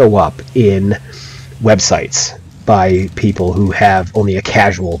just show up in websites by people who have only a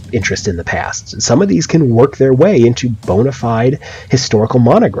casual interest in the past. Some of these can work their way into bona fide historical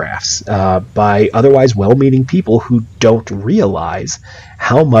monographs by otherwise well-meaning people who don't realize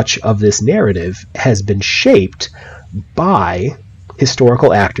how much of this narrative has been shaped by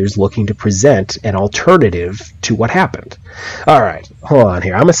historical actors looking to present an alternative to what happened. All right, hold on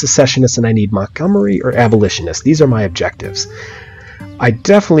here. I'm a secessionist and I need Montgomery or abolitionist. These are my objectives. I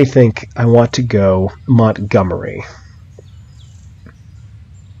definitely think I want to go Montgomery,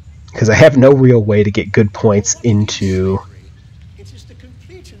 because I have no real way to get good points into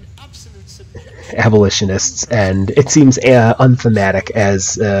abolitionists, and it seems unthematic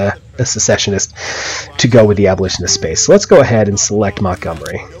as a secessionist to go with the abolitionist space. So let's go ahead and select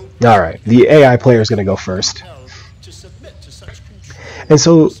Montgomery. Alright, the AI player is going to go first. And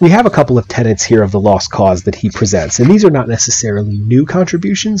so we have a couple of tenets here of the lost cause that he presents, and these are not necessarily new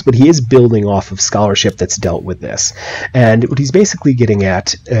contributions, but he is building off of scholarship that's dealt with this. And what he's basically getting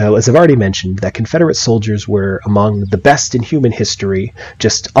at, as I've already mentioned, that Confederate soldiers were among the best in human history,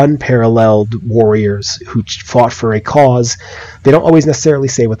 just unparalleled warriors who fought for a cause. They don't always necessarily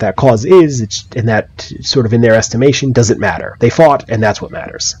say what that cause is, and that sort of in their estimation doesn't matter. They fought, and that's what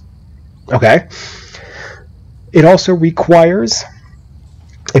matters. Okay? It also requires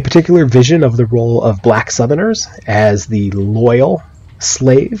a particular vision of the role of black Southerners as the loyal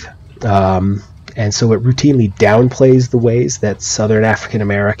slave, and so it routinely downplays the ways that Southern African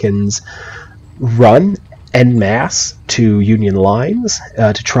Americans run en masse to Union lines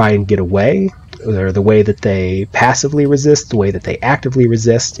to try and get away, or the way that they passively resist, the way that they actively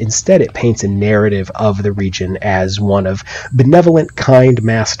resist. Instead, it paints a narrative of the region as one of benevolent, kind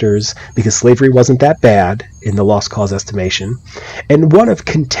masters, because slavery wasn't that bad in the lost cause estimation, and one of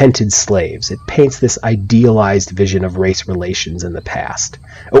contented slaves. It paints this idealized vision of race relations in the past.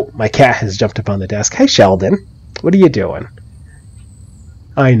 Oh, my cat has jumped up on the desk. Hey, Sheldon. What are you doing?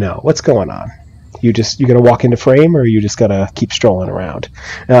 I know. What's going on? You gonna walk into frame, or are you just gonna keep strolling around?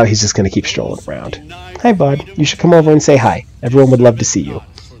 Oh, he's just gonna keep strolling around. Hi, bud. You should come over and say hi. Everyone would love to see you.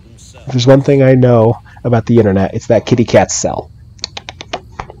 If there's one thing I know about the internet, it's that kitty cats sell.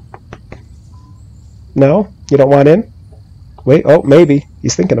 No? You don't want in? Wait, oh, maybe.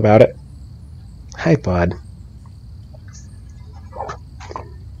 He's thinking about it. Hi, bud.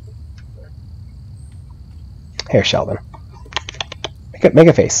 Here, Sheldon. Make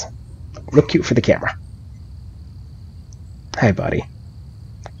a face. Look cute for the camera. Hi, buddy.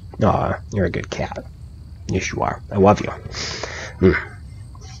 Aw, you're a good cat. Yes, you are. I love you.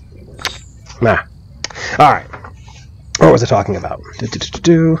 Nah. Alright. What was I talking about?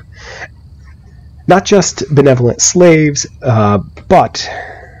 Not just benevolent slaves, but...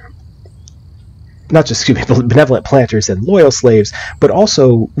 not just, benevolent planters and loyal slaves, but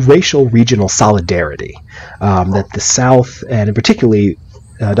also racial regional solidarity. That the South, and particularly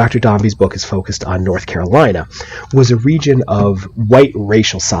Dr. Domby's book is focused on North Carolina, was a region of white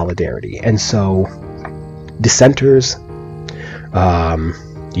racial solidarity. And so dissenters,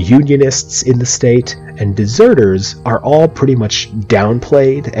 unionists in the state, and deserters are all pretty much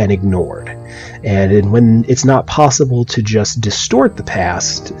downplayed and ignored. And when it's not possible to just distort the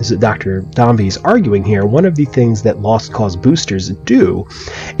past, as Dr. Domby is arguing here, one of the things that lost cause boosters do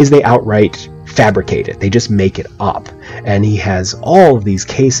is they outright fabricate it. They just make it up. And he has all of these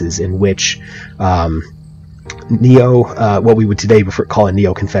cases in which what we would today call a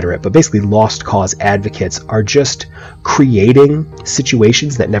neo-Confederate, but basically lost cause advocates are just creating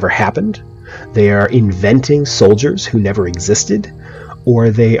situations that never happened. They are inventing soldiers who never existed,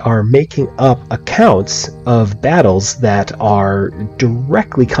 or they are making up accounts of battles that are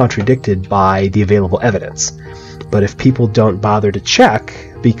directly contradicted by the available evidence. But if people don't bother to check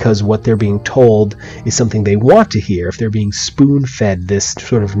because what they're being told is something they want to hear, if they're being spoon-fed this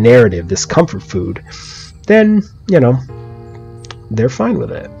sort of narrative, this comfort food, then, they're fine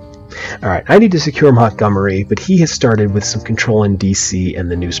with it. All right, I need to secure Montgomery, but he has started with some control in D.C. and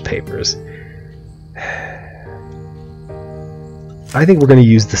the newspapers. I think we're going to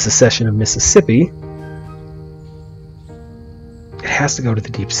use the secession of Mississippi. It has to go to the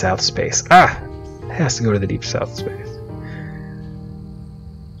Deep South space. It has to go to the Deep South space.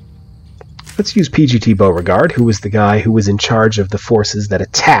 Let's use PGT Beauregard, who was the guy who was in charge of the forces that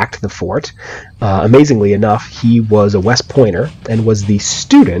attacked the fort. Amazingly enough, he was a West Pointer and was the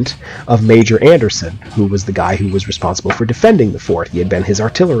student of Major Anderson, who was the guy who was responsible for defending the fort. He had been his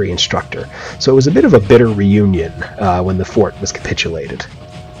artillery instructor. So it was a bit of a bitter reunion when the fort was capitulated.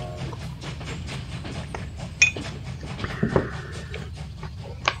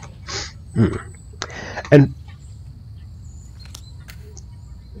 And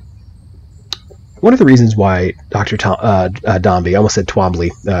one of the reasons why Dr. Domby, I almost said Twombly,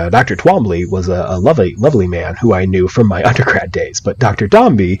 Dr. Twombly was a lovely, lovely man who I knew from my undergrad days, but Dr.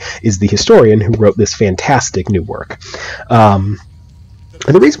 Domby is the historian who wrote this fantastic new work. And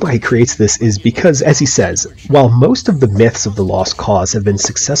the reason why he creates this is because, as he says, while most of the myths of the lost cause have been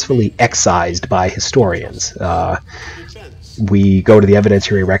successfully excised by historians, we go to the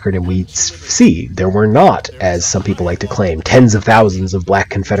evidentiary record and we see there were not, as some people like to claim, tens of thousands of black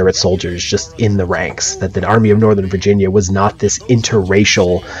Confederate soldiers just in the ranks, that the Army of Northern Virginia was not this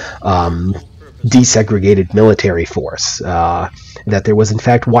interracial, desegregated military force, that there was in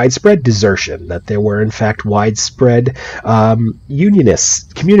fact widespread desertion, that there were in fact widespread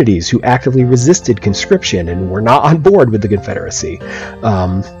unionist communities who actively resisted conscription and were not on board with the Confederacy.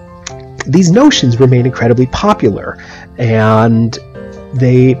 These notions remain incredibly popular, and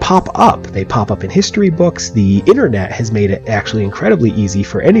they pop up. They pop up in history books. The internet has made it actually incredibly easy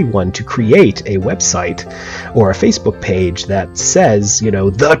for anyone to create a website or a Facebook page that says,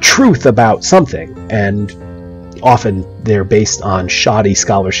 the truth about something, and often they're based on shoddy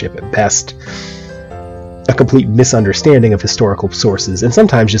scholarship at best, a complete misunderstanding of historical sources, and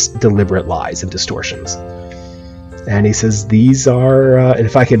sometimes just deliberate lies and distortions. And he says these are, and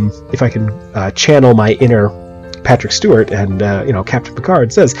if I can channel my inner Patrick Stewart and Captain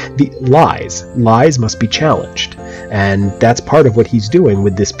Picard, says the lies must be challenged, and that's part of what he's doing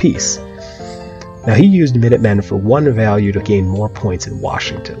with this piece. Now, he used Minutemen for one value to gain more points in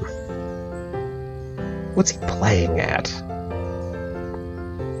Washington. What's he playing at?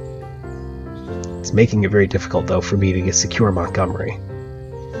 It's making it very difficult, though, for me to secure Montgomery.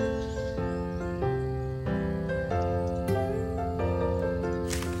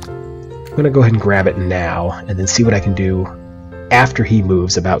 I'm going to go ahead and grab it now, and then see what I can do after he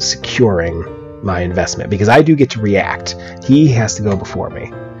moves about securing my investment, because I do get to react. He has to go before me.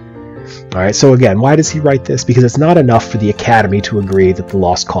 Alright, so again, why does he write this? Because it's not enough for the Academy to agree that the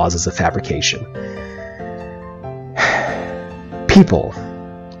lost cause is a fabrication. People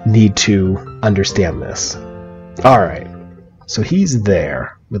need to understand this. Alright, so he's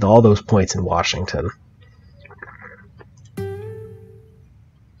there with all those points in Washington.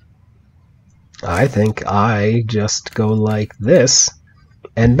 I think I just go like this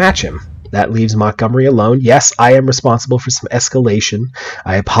and match him. That leaves Montgomery alone. Yes, I am responsible for some escalation.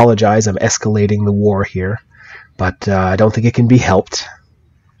 I apologize, I'm escalating the war here. But I don't think it can be helped.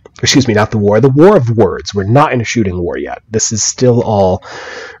 Excuse me, not the war of words. We're not in a shooting war yet. This is still all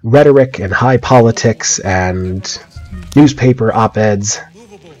rhetoric and high politics and newspaper op-eds.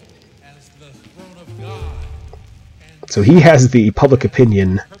 So he has the public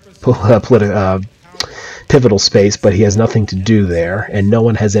opinion pivotal space, but he has nothing to do there, and no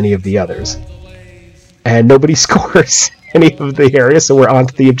one has any of the others. And nobody scores any of the areas, so we're on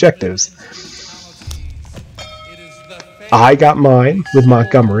to the objectives. I got mine with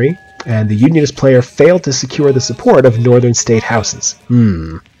Montgomery, and the Unionist player failed to secure the support of Northern state houses.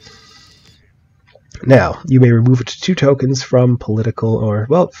 Now, you may remove it to 2 tokens from political, or,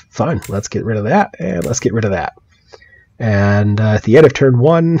 well, fine, let's get rid of that, and let's get rid of that. And at the end of turn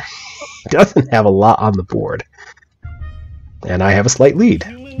 1, he doesn't have a lot on the board. And I have a slight lead.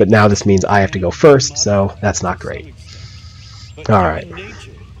 But now this means I have to go first, so that's not great. Alright.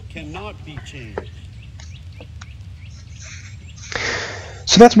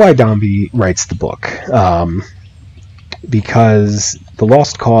 So that's why Domby writes the book, because the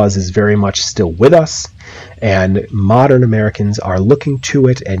lost cause is very much still with us, and modern Americans are looking to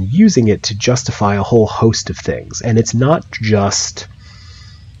it and using it to justify a whole host of things. And it's not just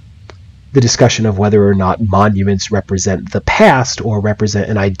the discussion of whether or not monuments represent the past or represent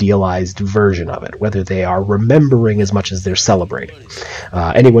an idealized version of it, whether they are remembering as much as they're celebrating.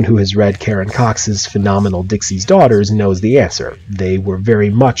 Anyone who has read Karen Cox's phenomenal Dixie's Daughters knows the answer. They were very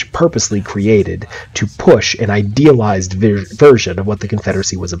much purposely created to push an idealized version of what the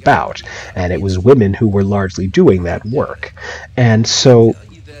Confederacy was about, and it was women who were largely doing that work. And so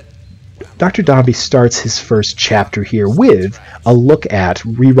Dr. Domby starts his first chapter here with a look at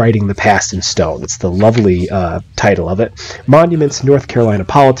rewriting the past in stone. It's the lovely title of it, Monuments, North Carolina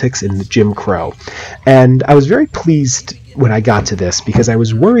Politics, and Jim Crow. And I was very pleased when I got to this because I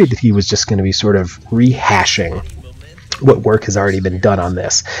was worried that he was just going to be sort of rehashing what work has already been done on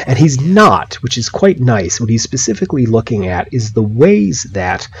this. And he's not, which is quite nice. What he's specifically looking at is the ways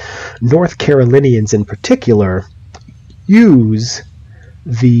that North Carolinians in particular use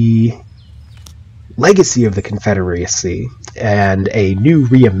the legacy of the Confederacy and a new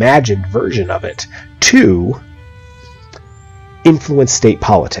reimagined version of it to influence state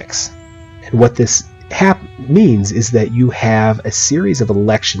politics. And what this means is that you have a series of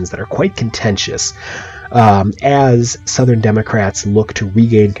elections that are quite contentious as Southern Democrats look to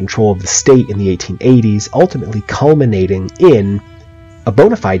regain control of the state in the 1880s, ultimately culminating in a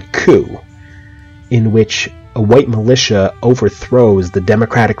bona fide coup in which a white militia overthrows the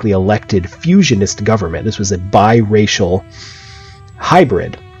democratically elected fusionist government. This was a biracial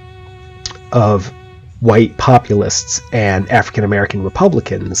hybrid of white populists and African-American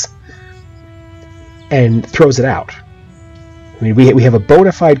Republicans, and throws it out. I mean, we have a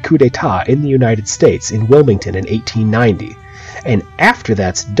bona fide coup d'etat in the United States in Wilmington in 1890, and after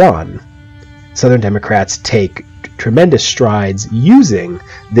that's done, Southern Democrats take tremendous strides using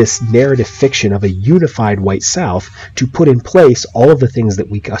this narrative fiction of a unified white South to put in place all of the things that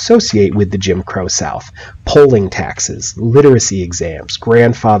we associate with the Jim Crow South. Polling taxes, literacy exams,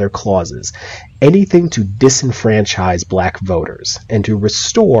 grandfather clauses, anything to disenfranchise black voters and to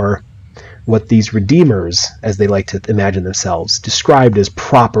restore what these redeemers, as they like to imagine themselves, described as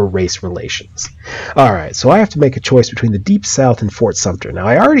proper race relations. Alright, so I have to make a choice between the Deep South and Fort Sumter. Now,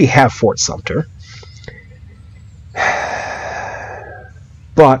 I already have Fort Sumter,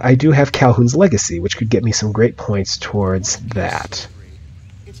 but I do have Calhoun's Legacy, which could get me some great points towards that.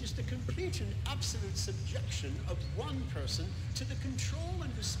 It is the complete and absolute subjection of one person to the control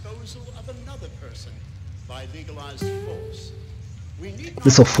and disposal of another person by legalized force.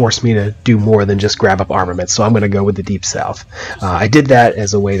 This will force me to do more than just grab up armaments, so I'm going to go with the Deep South. I did that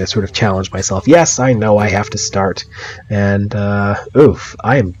as a way to sort of challenge myself. Yes, I know I have to start, and oof,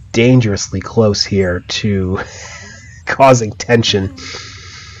 I am dangerously close here to causing tension.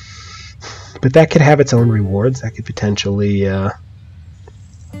 But that could have its own rewards. That could potentially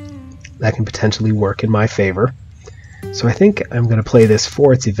work in my favor. So I think I'm going to play this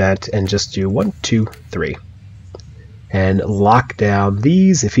for its event and just do 1, 2, 3. And lock down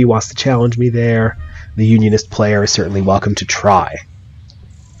these. If he wants to challenge me there, the Unionist player is certainly welcome to try.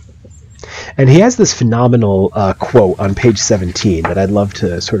 And he has this phenomenal quote on page 17 that I'd love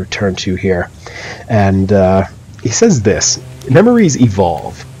to sort of turn to here. And he says this: "Memories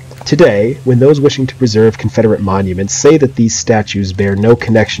evolve. Today, when those wishing to preserve Confederate monuments say that these statues bear no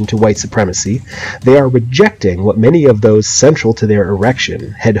connection to white supremacy, they are rejecting what many of those central to their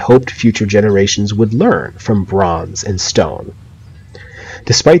erection had hoped future generations would learn from bronze and stone.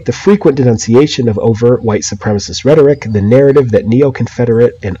 Despite the frequent denunciation of overt white supremacist rhetoric, the narrative that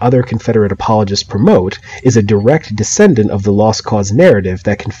neo-Confederate and other Confederate apologists promote is a direct descendant of the lost cause narrative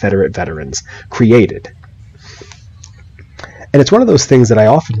that Confederate veterans created." And it's one of those things that I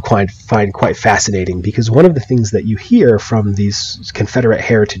often find quite fascinating, because one of the things that you hear from these Confederate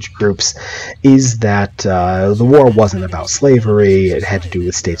heritage groups is that the war wasn't about slavery, it had to do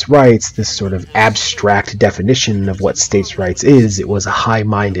with states' rights, this sort of abstract definition of what states' rights is. It was a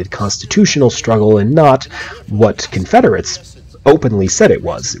high-minded constitutional struggle and not what Confederates openly said it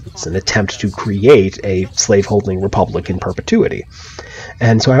was. It was an attempt to create a slaveholding republic in perpetuity.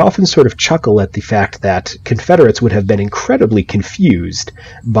 And so I often sort of chuckle at the fact that Confederates would have been incredibly confused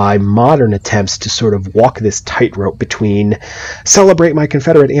by modern attempts to sort of walk this tightrope between celebrate my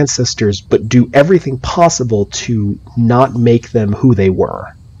Confederate ancestors, but do everything possible to not make them who they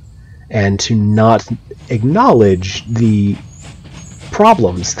were, and to not acknowledge the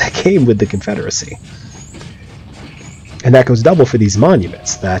problems that came with the Confederacy. And that goes double for these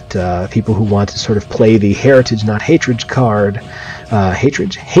monuments, that people who want to sort of play the heritage not hatred card,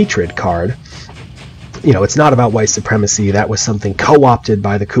 hatred card. You know, it's not about white supremacy. That was something co-opted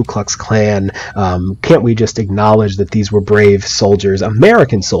by the Ku Klux Klan. Can't we just acknowledge that these were brave soldiers,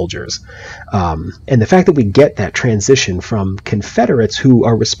 American soldiers? And the fact that we get that transition from Confederates who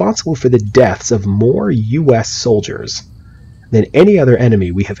are responsible for the deaths of more U.S. soldiers than any other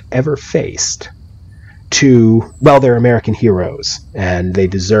enemy we have ever faced to, well, they're American heroes, and they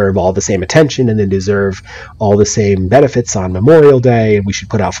deserve all the same attention, and they deserve all the same benefits on Memorial Day, and we should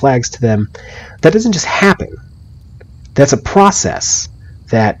put out flags to them. That doesn't just happen. That's a process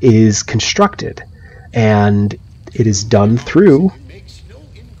that is constructed, and it is done through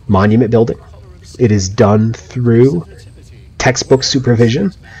monument building. It is done through textbook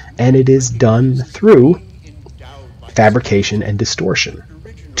supervision, and it is done through fabrication and distortion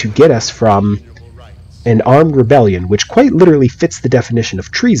to get us from an armed rebellion, which quite literally fits the definition of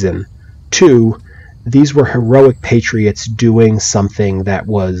treason, to these were heroic patriots doing something that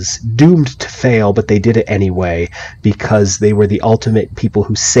was doomed to fail, but they did it anyway because they were the ultimate people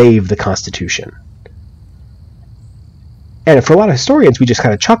who saved the Constitution. And for a lot of historians, we just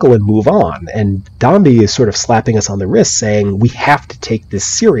kind of chuckle and move on, and Domby is sort of slapping us on the wrist saying we have to take this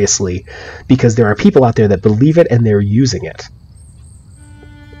seriously because there are people out there that believe it and they're using it.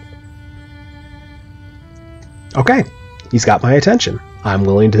 Okay, he's got my attention. I'm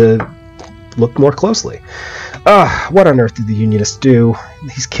willing to look more closely. What on earth did the Unionists do?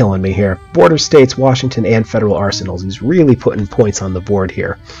 He's killing me here. Border states, Washington, and federal arsenals. He's really putting points on the board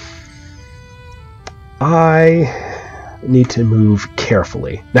here. I need to move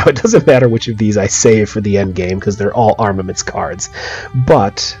carefully. Now, it doesn't matter which of these I save for the end game because they're all armaments cards.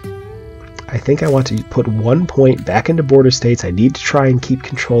 But I think I want to put 1 point back into border states. I need to try and keep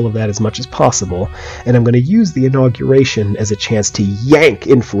control of that as much as possible, and I'm going to use the inauguration as a chance to yank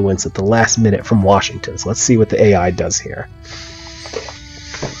influence at the last minute from Washington. So let's see what the AI does here.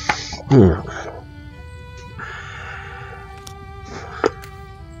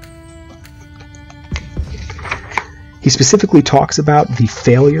 He specifically talks about the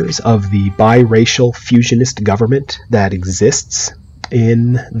failures of the biracial fusionist government that exists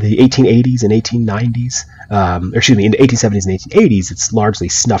in the 1880s and 1890s, in the 1870s and 1880s. It's largely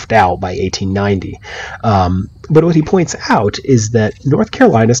snuffed out by 1890. But what he points out is that North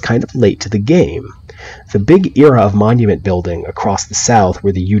Carolina is kind of late to the game. The big era of monument building across the South,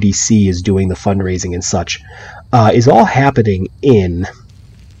 where the UDC is doing the fundraising and such, is all happening in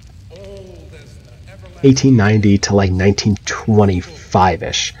 1890 to like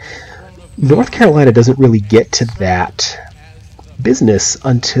 1925-ish. North Carolina doesn't really get to that business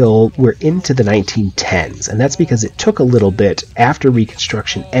until we're into the 1910s, and that's because it took a little bit after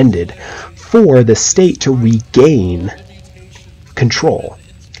Reconstruction ended for the state to regain control.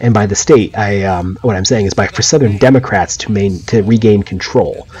 And by the state, what I'm saying is for Southern Democrats to regain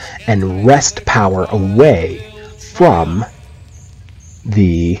control and wrest power away from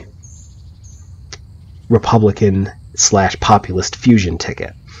the Republican/populist fusion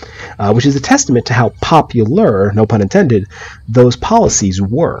ticket. Which is a testament to how popular, no pun intended, those policies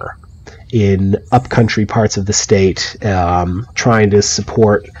were in upcountry parts of the state, trying to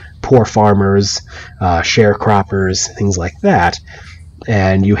support poor farmers, sharecroppers, things like that.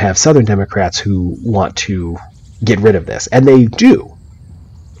 And you have Southern Democrats who want to get rid of this, and they do.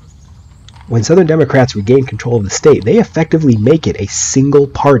 When Southern Democrats regain control of the state, they effectively make it a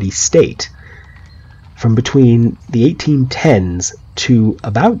single-party state. From between the 1810s to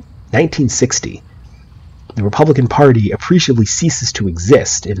about 1960, the Republican Party appreciably ceases to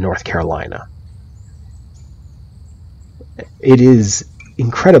exist in North Carolina. It is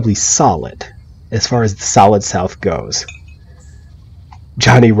incredibly solid as far as the solid South goes.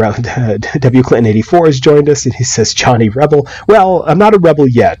 W. Clinton 84 has joined us, and he says, Johnny Rebel. Well, I'm not a rebel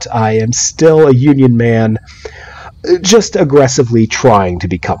yet. I am still a Union man, just aggressively trying to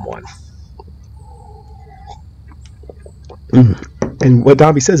become one. And what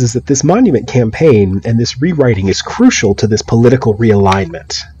Domby says is that this monument campaign and this rewriting is crucial to this political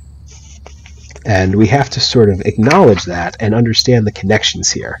realignment. And we have to sort of acknowledge that and understand the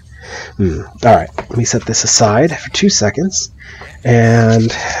connections here. Alright, let me set this aside for 2 seconds and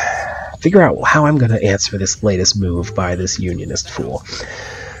figure out how I'm going to answer this latest move by this Unionist fool.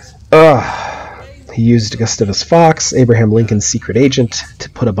 He used Gustavus Fox, Abraham Lincoln's secret agent, to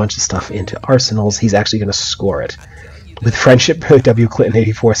put a bunch of stuff into arsenals. He's actually going to score it. With friendship, W. Clinton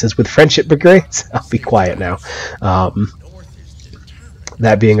 84 says, with friendship brigades? I'll be quiet now.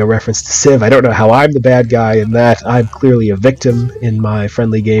 That being a reference to Civ. I don't know how I'm the bad guy in that. I'm clearly a victim in my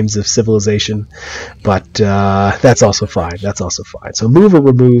friendly games of Civilization, but that's also fine. That's also fine. So move or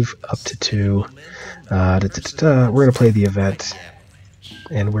remove up to 2. We're going to play the event,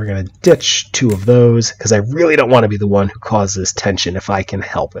 and we're going to ditch 2 of those, because I really don't want to be the one who causes tension if I can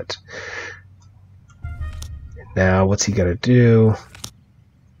help it. Now, what's he going to do?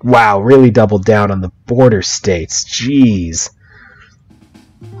 Wow, really doubled down on the border states. Jeez.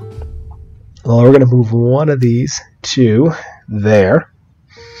 Well, we're going to move one of these to there.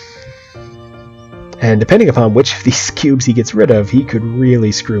 And depending upon which of these cubes he gets rid of, he could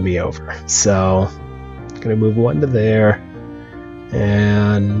really screw me over. So, I'm going to move one to there,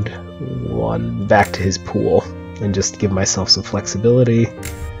 and one back to his pool, and just give myself some flexibility.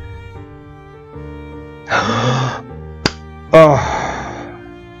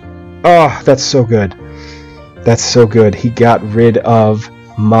 Oh, that's so good. That's so good. He got rid of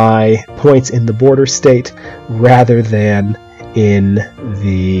my points in the border state rather than in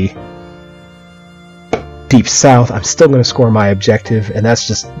the Deep South. I'm still going to score my objective, and that's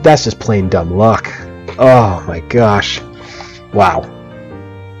just plain dumb luck. Oh my gosh. Wow.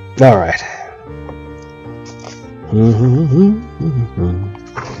 All right.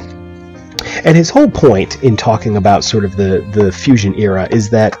 And his whole point in talking about sort of the fusion era is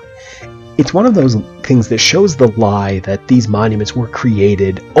that it's one of those things that shows the lie that these monuments were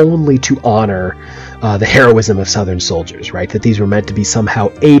created only to honor the heroism of Southern soldiers, right? That these were meant to be somehow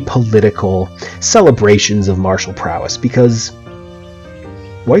apolitical celebrations of martial prowess, because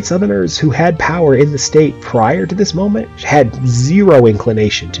white Southerners who had power in the state prior to this moment had zero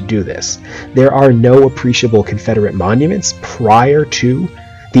inclination to do this. There are no appreciable Confederate monuments prior to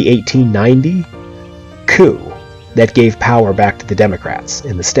the 1890 coup that gave power back to the Democrats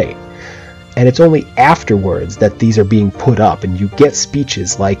in the state. And it's only afterwards that these are being put up, and you get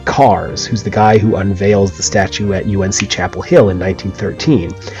speeches like Carr's, who's the guy who unveils the statue at UNC Chapel Hill in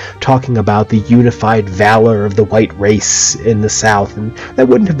 1913, talking about the unified valor of the white race in the South, and that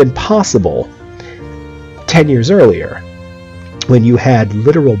wouldn't have been possible 10 years earlier, when you had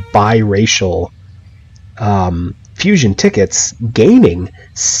literal biracial fusion tickets gaining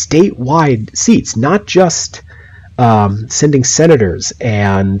statewide seats, not just sending senators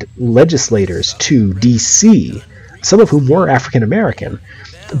and legislators to D.C., some of whom were African American,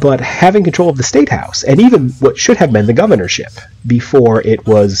 but having control of the State House, and even what should have been the governorship before it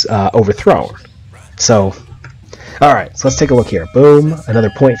was overthrown. So, alright, so let's take a look here. Boom, another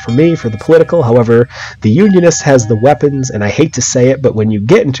point for me for the political. However, the Unionist has the weapons, and I hate to say it, but when you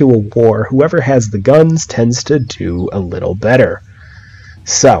get into a war, whoever has the guns tends to do a little better.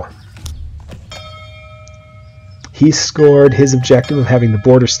 So, he scored his objective of having the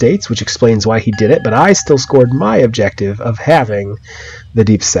border states, which explains why he did it, but I still scored my objective of having the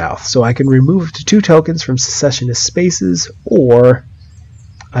Deep South. So I can remove 2 tokens from secessionist spaces, or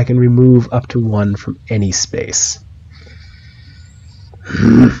I can remove up to 1 from any space.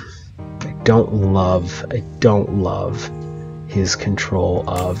 I don't love his control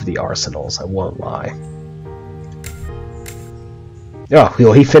of the arsenals, I won't lie. Oh,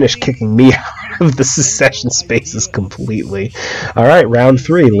 well, he finished kicking me out of the secession spaces completely. Alright, round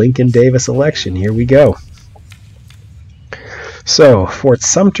 3, Lincoln Davis election. Here we go. So, Fort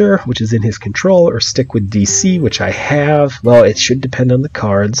Sumter, which is in his control, or stick with D.C., which I have. Well, it should depend on the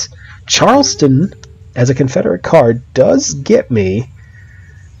cards. Charleston, as a Confederate card, does get me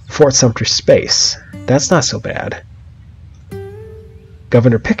Fort Sumter space. That's not so bad.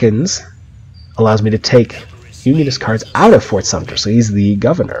 Governor Pickens allows me to take Unionist cards out of Fort Sumter, so he's the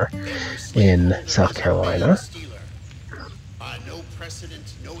governor in South Carolina.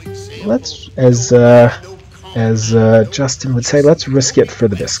 Let's, as Justin would say, let's risk it for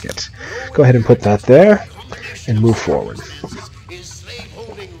the biscuit. Go ahead and put that there, and move forward.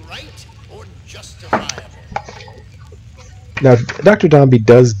 Now, Dr. Domby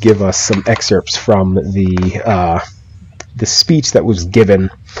does give us some excerpts from the speech that was given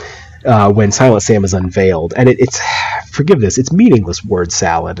when Silent Sam is unveiled, and it's forgive this, it's meaningless word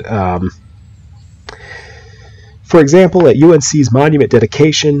salad. For example, at UNC's monument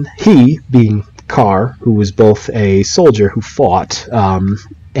dedication, he, being Carr, who was both a soldier who fought,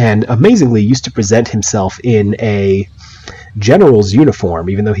 and amazingly used to present himself in a general's uniform,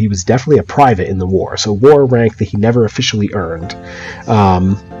 even though he was definitely a private in the war, so war rank that he never officially earned,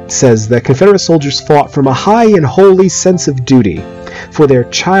 says that Confederate soldiers fought from a high and holy sense of duty for their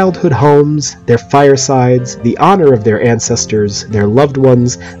childhood homes, their firesides, the honor of their ancestors, their loved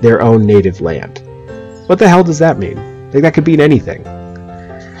ones, their own native land. What the hell does that mean? Like, that could mean anything.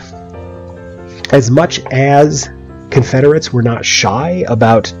 As much as Confederates were not shy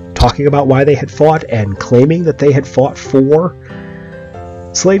about talking about why they had fought and claiming that they had fought for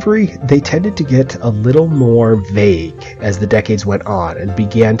slavery, they tended to get a little more vague as the decades went on and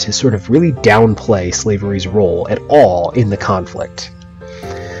began to sort of really downplay slavery's role at all in the conflict.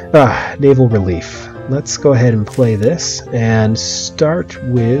 Naval relief. Let's go ahead and play this and start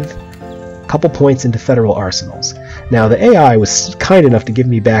with a couple points into federal arsenals. Now, the AI was kind enough to give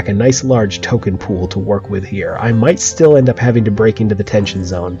me back a nice large token pool to work with here. I might still end up having to break into the tension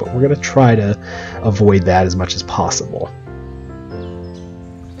zone, but we're going to try to avoid that as much as possible.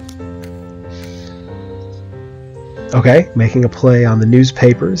 Okay, making a play on the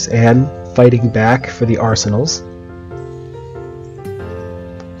newspapers and fighting back for the arsenals.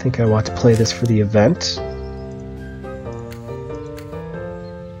 I think I want to play this for the event.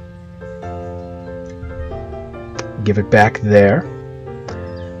 Give it back there.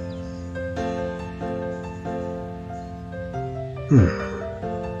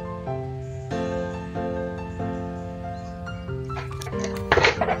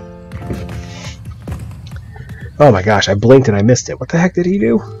 Oh my gosh, I blinked and I missed it. What the heck did he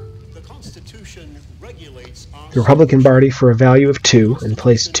do? The Constitution regulates The Republican Party for a value of 2 and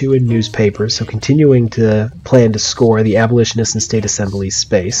placed 2 in newspapers, so continuing to plan to score the abolitionist and state assemblies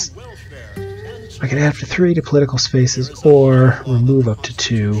space. I can add up to 3 to political spaces or remove up to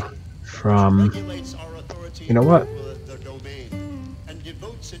 2 from... You know what?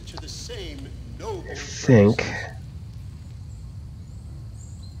 I think...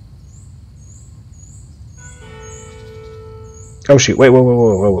 Oh shoot, wait.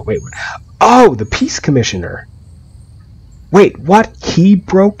 Oh, the Peace Commissioner. Wait, what? He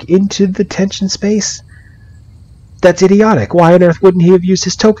broke into the tension space? That's idiotic. Why on earth wouldn't he have used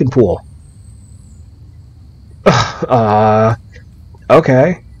his token pool?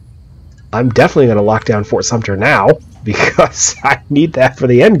 Okay. I'm definitely going to lock down Fort Sumter now, because I need that for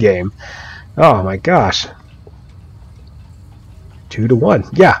the endgame. Oh my gosh. 2 to 1.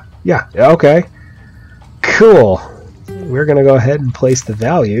 Yeah, okay. Cool. We're going to go ahead and place the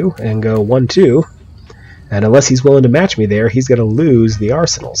value and go 1-2. And unless he's willing to match me there, he's going to lose the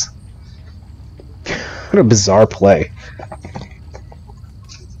arsenals. What a bizarre play.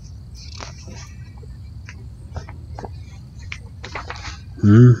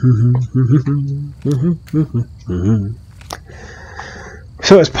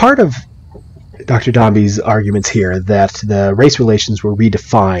 So as part of Dr. Domby's arguments here that the race relations were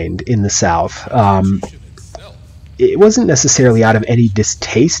redefined in the South, it wasn't necessarily out of any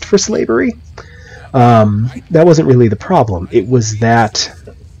distaste for slavery. That wasn't really the problem. It was that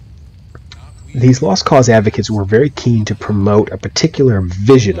these lost cause advocates were very keen to promote a particular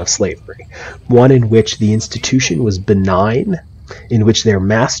vision of slavery, one in which the institution was benign, in which their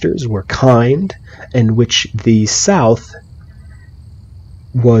masters were kind, in which the South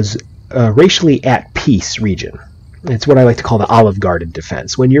was a racially at peace region. It's what I like to call the Olive Garden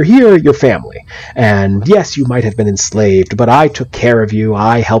defense. When you're here, you're family. And yes, you might have been enslaved, but I took care of you,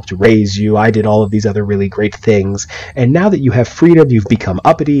 I helped raise you, I did all of these other really great things. And now that you have freedom, you've become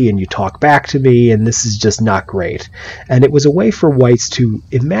uppity and you talk back to me, and this is just not great. And it was a way for whites to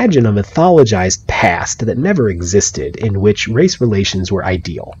imagine a mythologized past that never existed, in which race relations were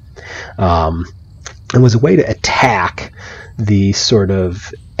ideal. It was a way to attack the sort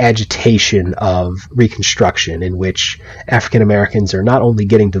of agitation of Reconstruction, in which African Americans are not only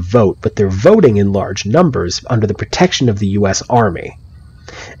getting to vote, but they're voting in large numbers under the protection of the U.S. Army.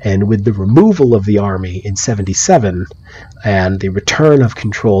 And with the removal of the Army in '77 and the return of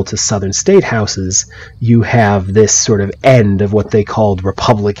control to Southern state houses, you have this sort of end of what they called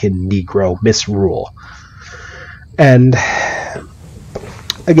Republican Negro misrule. And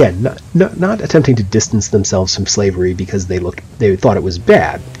again, not attempting to distance themselves from slavery because they thought it was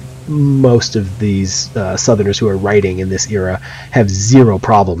bad. Most of these Southerners who are writing in this era have zero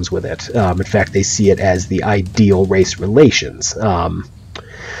problems with it. In fact, they see it as the ideal race relations.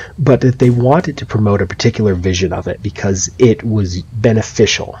 But that they wanted to promote a particular vision of it because it was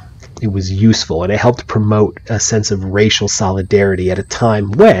beneficial. It was useful, and it helped promote a sense of racial solidarity at a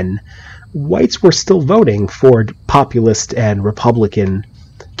time when whites were still voting for populist and Republican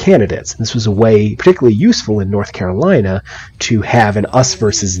candidates. This was a way particularly useful in North Carolina to have an us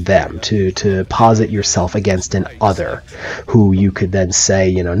versus them, to posit yourself against an other who you could then say,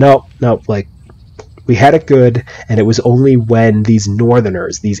 you know, no, like, we had it good, and it was only when these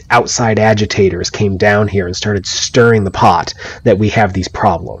Northerners, these outside agitators, came down here and started stirring the pot that we have these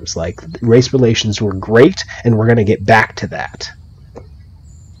problems. Like, race relations were great, and we're going to get back to that.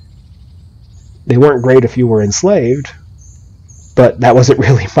 They weren't great if you were enslaved, but that wasn't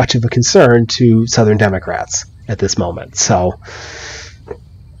really much of a concern to Southern Democrats. at this moment. So,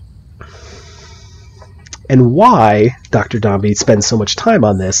 and why Dr. Domby spends so much time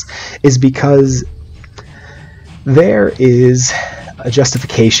on this is because there is a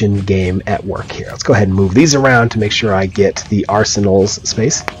justification game at work here. Let's go ahead and move these around to make sure I get the arsenal's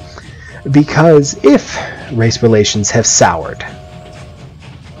space. Because if race relations have soured,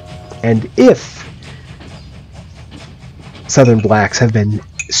 and if Southern blacks have been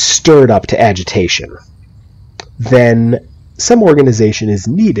stirred up to agitation, then some organization is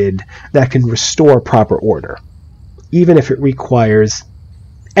needed that can restore proper order, even if it requires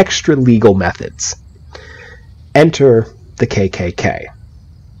extra legal methods. Enter the KKK.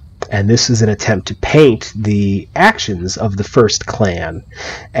 And this is an attempt to paint the actions of the first Klan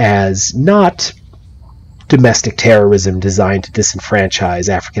as not domestic terrorism designed to disenfranchise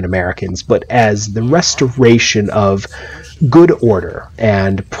African Americans, but as the restoration of good order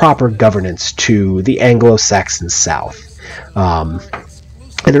and proper governance to the Anglo-Saxon South.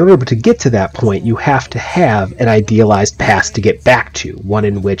 And in order to get to that point, you have to have an idealized past to get back to, one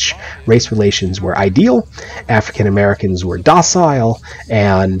in which race relations were ideal, African Americans were docile,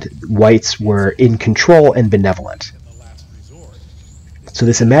 and whites were in control and benevolent. So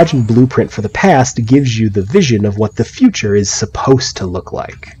this imagined blueprint for the past gives you the vision of what the future is supposed to look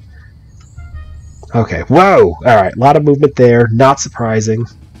like. Okay, whoa! Alright, a lot of movement there, not surprising.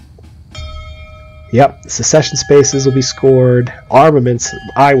 Yep, secession spaces will be scored. Armaments,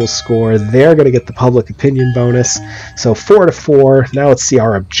 I will score. They're going to get the public opinion bonus. So 4-4. Now let's see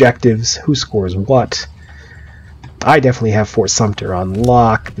our objectives. Who scores what? I definitely have Fort Sumter on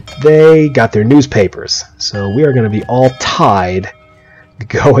lock, but they got their newspapers. So we are going to be all tied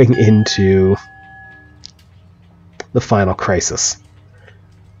going into the final crisis.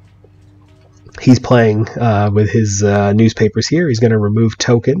 He's playing with his newspapers here. He's going to remove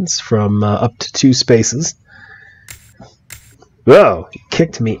tokens from up to 2 spaces. Whoa! He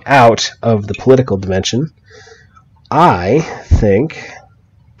kicked me out of the political dimension. I think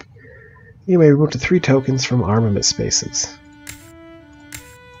you may remove to 3 tokens from armament spaces.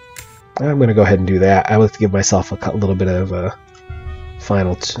 I'm going to go ahead and do that. I like to give myself a little bit of a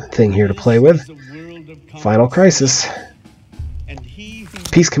final thing here to play with. Final crisis.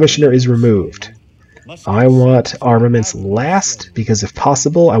 Peace Commissioner is removed. I want armaments last because if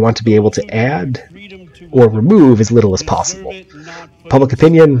possible I want to be able to add or remove as little as possible. Public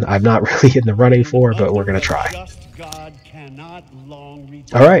opinion I'm not really in the running for, but we're going to try.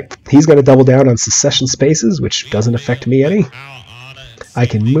 Alright, he's going to double down on secession spaces, which doesn't affect me any. I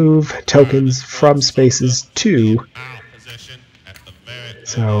can move tokens from spaces to...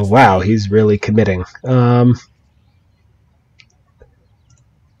 So, wow, he's really committing. Let's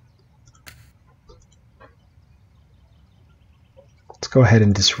go ahead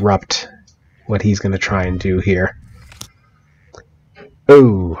and disrupt what he's going to try and do here.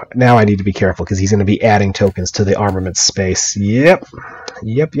 Oh, now I need to be careful because he's going to be adding tokens to the armament space. Yep.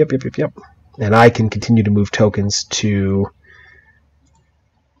 And I can continue to move tokens to...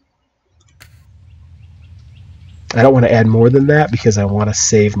 I don't want to add more than that because I want to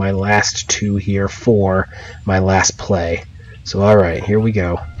save my last 2 here for my last play. So, alright, here we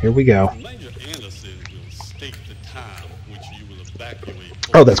go. Here we go.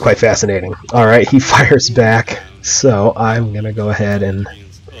 Oh, that's quite fascinating. Alright, he fires back. So, I'm going to go ahead and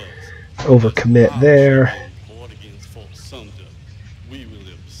overcommit there.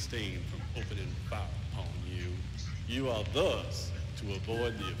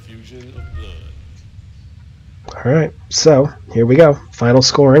 Alright, so here we go. Final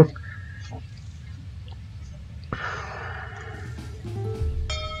scoring.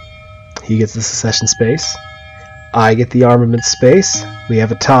 He gets the secession space. I get the armament space. We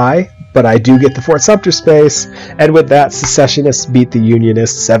have a tie, but I do get the Fort Sumter space. And with that, secessionists beat the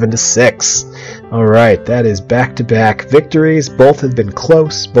Unionists 7-6. Alright, that is back-to-back victories. Both have been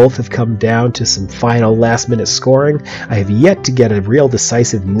close. Both have come down to some final last-minute scoring. I have yet to get a real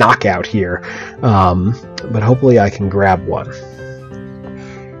decisive knockout here. But hopefully I can grab one.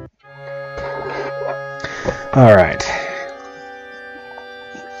 Alright.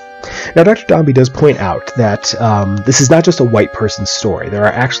 Now, Dr. Domby does point out that this is not just a white person's story. There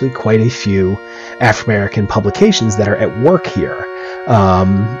are actually quite a few Afro-American publications that are at work here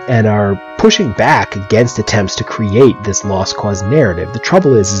and are pushing back against attempts to create this lost cause narrative. The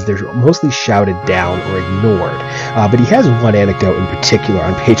trouble is they're mostly shouted down or ignored. But he has one anecdote in particular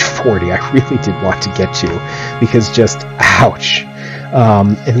on page 40 I really did want to get to because just ouch.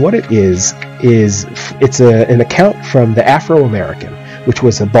 And what it is it's an account from the Afro-American which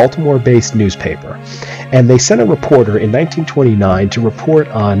was a Baltimore-based newspaper. And they sent a reporter in 1929 to report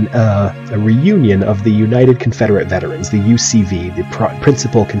on a reunion of the United Confederate Veterans, the UCV, the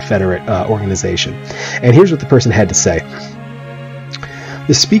principal Confederate organization. And here's what the person had to say.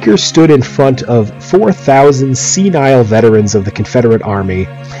 The speaker stood in front of 4,000 senile veterans of the Confederate Army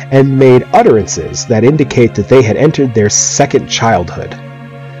and made utterances that indicate that they had entered their second childhood.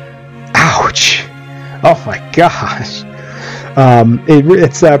 Ouch! Oh my gosh!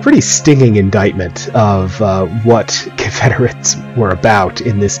 It's a pretty stinging indictment of what Confederates were about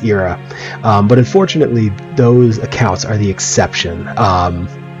in this era. But unfortunately, those accounts are the exception.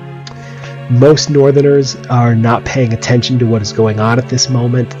 Most Northerners are not paying attention to what is going on at this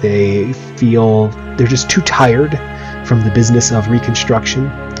moment. They feel they're just too tired from the business of Reconstruction,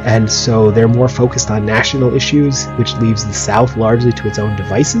 and so they're more focused on national issues, which leaves the South largely to its own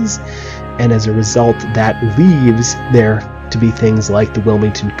devices. And as a result, that leaves there to be things like the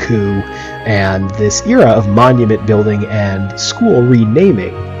Wilmington coup and this era of monument building and school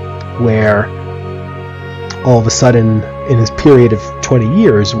renaming, where all of a sudden, in this period of 20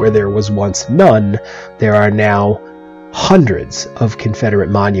 years where there was once none, there are now hundreds of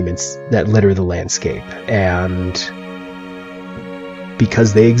Confederate monuments that litter the landscape. And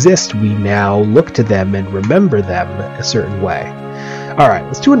because they exist, we now look to them and remember them a certain way. Alright,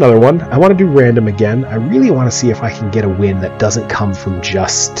 let's do another one. I want to do random again. I really want to see if I can get a win that doesn't come from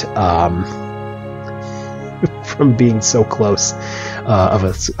just from being so close of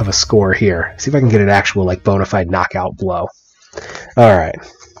a score here. See if I can get an actual like bona fide knockout blow. Alright.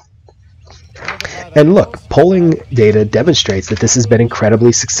 And look, polling data demonstrates that this has been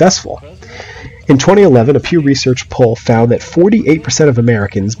incredibly successful. In 2011, a Pew Research poll found that 48% of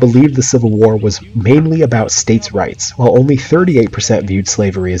Americans believed the Civil War was mainly about states' rights, while only 38% viewed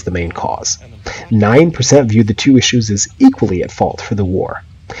slavery as the main cause. 9% viewed the two issues as equally at fault for the war.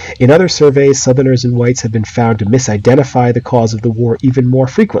 In other surveys, Southerners and whites have been found to misidentify the cause of the war even more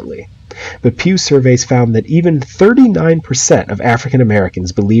frequently. But Pew surveys found that even 39% of African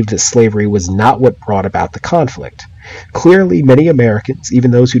Americans believed that slavery was not what brought about the conflict. Clearly, many Americans,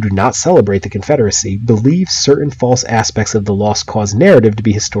 even those who do not celebrate the Confederacy, believe certain false aspects of the lost cause narrative to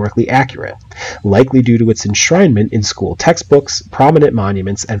be historically accurate, likely due to its enshrinement in school textbooks, prominent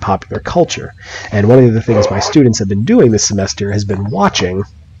monuments, and popular culture. And one of the things my students have been doing this semester has been watching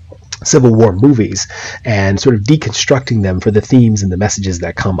Civil War movies and sort of deconstructing them for the themes and the messages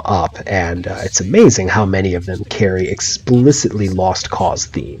that come up, and it's amazing how many of them carry explicitly lost cause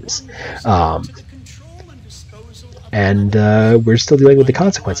themes. And we're still dealing with the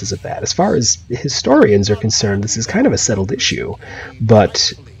consequences of that. As far as historians are concerned, this is kind of a settled issue,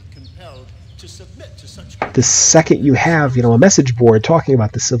 but the second you have, a message board talking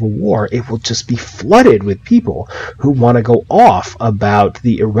about the Civil War, it will just be flooded with people who want to go off about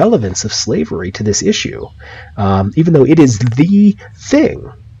the irrelevance of slavery to this issue, even though it is the thing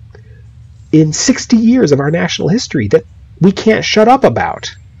in 60 years of our national history that we can't shut up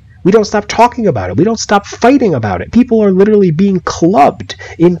about. We don't stop talking about it. We don't stop fighting about it. People are literally being clubbed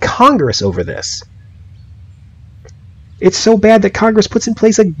in Congress over this. It's so bad that Congress puts in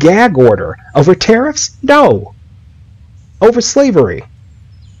place a gag order. Over tariffs? No. Over slavery.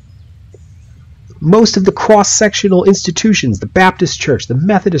 Most of the cross-sectional institutions, the Baptist Church, the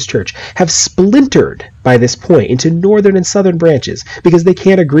Methodist Church, have splintered by this point into northern and southern branches because they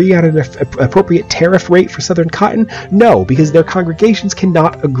can't agree on an appropriate tariff rate for southern cotton? No, because their congregations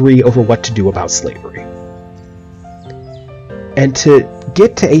cannot agree over what to do about slavery. And to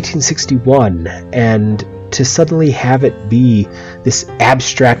get to 1861 and to suddenly have it be this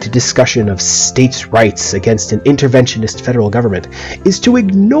abstract discussion of states' rights against an interventionist federal government is to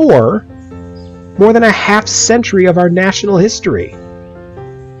ignore more than a half century of our national history.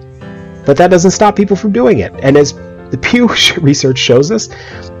 But that doesn't stop people from doing it. And as the Pew research shows us,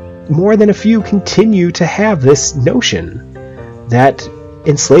 more than a few continue to have this notion that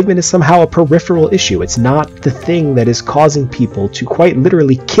enslavement is somehow a peripheral issue. It's not the thing that is causing people to quite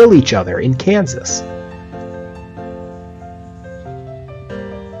literally kill each other in Kansas.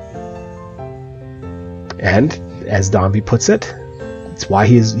 And, as Domby puts it, it's why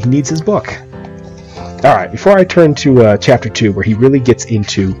he needs his book. Alright, before I turn to Chapter 2, where he really gets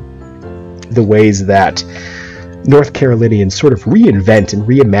into the ways that North Carolinians sort of reinvent and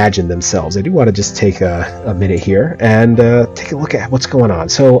reimagine themselves, I do want to just take a minute here and take a look at what's going on.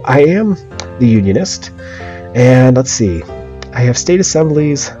 So, I am the Unionist, and let's see, I have state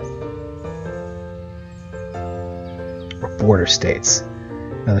assemblies or border states.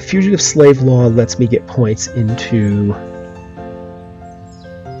 Now, the fugitive slave law lets me get points into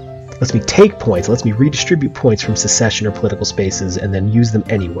lets me take points, lets me redistribute points from secession or political spaces and then use them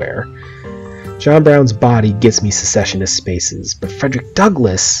anywhere. John Brown's body gets me secessionist spaces, but Frederick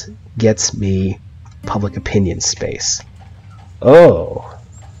Douglass gets me public opinion space. Oh.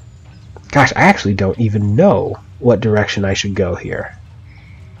 Gosh, I actually don't even know what direction I should go here.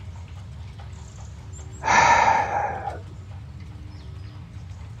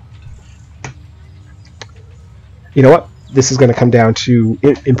 You know what? This is going to come down to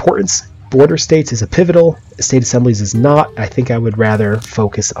importance. Border states is a pivotal. State assemblies is not. I think I would rather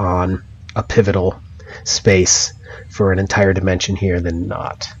focus on a pivotal space for an entire dimension here than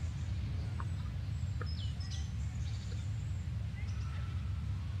not.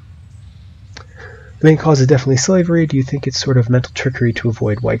 The main cause is definitely slavery. Do you think it's sort of mental trickery to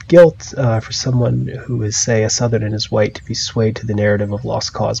avoid white guilt for someone who is, say, a Southern and is white to be swayed to the narrative of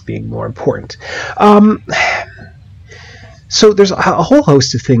lost cause being more important? So there's a whole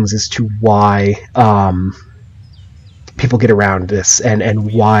host of things as to why people get around this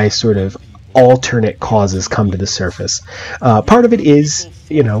and why sort of alternate causes come to the surface. Part of it is,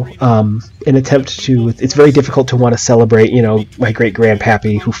 you know, an attempt to, it's very difficult to want to celebrate, you know, my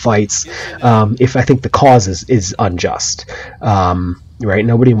great-grandpappy who fights if I think the cause is unjust. Right?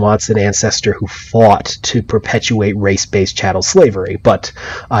 Nobody wants an ancestor who fought to perpetuate race-based chattel slavery, but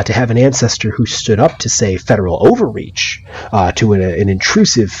to have an ancestor who stood up to, say, federal overreach to an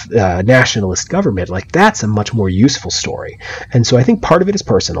intrusive nationalist government, like, that's a much more useful story. And so I think part of it is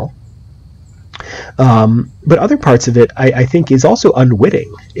personal. But other parts of it, I think, is also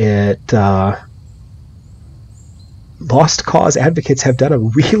unwitting. Lost cause advocates have done a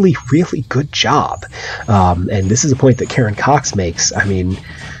really, really good job. And this is a point that Karen Cox makes. I mean,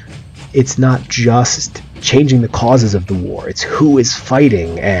 it's not just changing the causes of the war. It's who is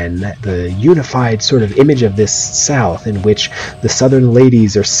fighting, and the unified sort of image of this South in which the Southern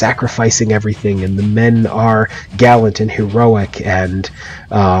ladies are sacrificing everything and the men are gallant and heroic, and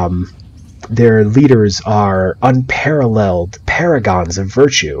their leaders are unparalleled paragons of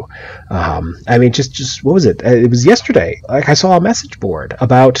virtue. I mean, just what was it? It was yesterday. Like, I saw a message board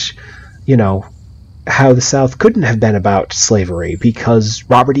about, you know, how the South couldn't have been about slavery because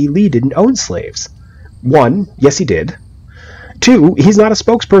Robert E. Lee didn't own slaves. One, yes, he did. Two, he's not a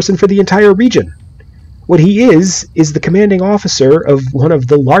spokesperson for the entire region. What he is the commanding officer of one of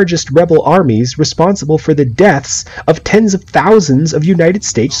the largest rebel armies responsible for the deaths of tens of thousands of United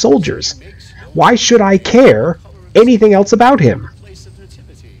States soldiers. Why should I care anything else about him?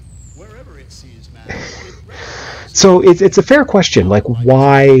 So it's a fair question, like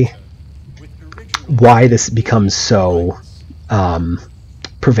why this becomes so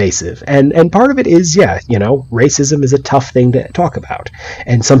pervasive, and part of it is, yeah, you know, racism is a tough thing to talk about,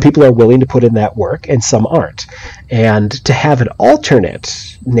 and some people are willing to put in that work and some aren't, and to have an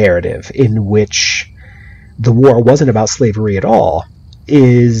alternate narrative in which the war wasn't about slavery at all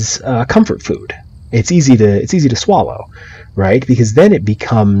is comfort food. It's easy to swallow, right? Because then it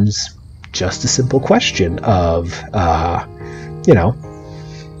becomes just a simple question of you know,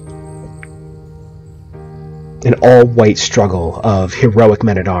 an all-white struggle of heroic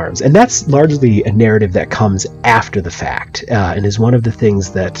men-at-arms. And that's largely a narrative that comes after the fact, and is one of the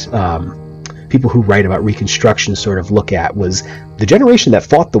things that people who write about Reconstruction sort of look at, was the generation that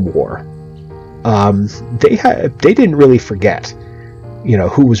fought the war. They didn't really forget, you know,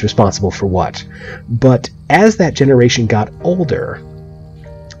 who was responsible for what. But as that generation got older,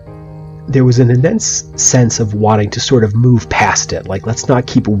 there was an immense sense of wanting to sort of move past it. Like, let's not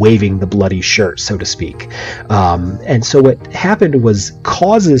keep waving the bloody shirt, so to speak. And so what happened was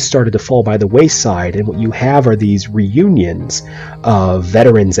causes started to fall by the wayside, and what you have are these reunions of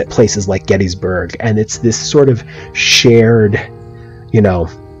veterans at places like Gettysburg, and it's this sort of shared, you know,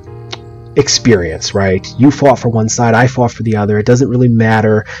 experience, right? You fought for one side, I fought for the other. It doesn't really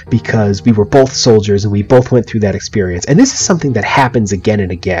matter because we were both soldiers and we both went through that experience. And this is something that happens again and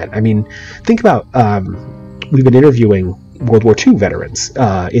again. I mean, think about, we've been interviewing World War II veterans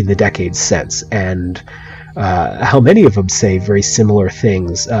in the decades since, and how many of them say very similar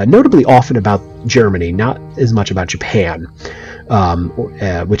things, notably often about Germany, not as much about Japan.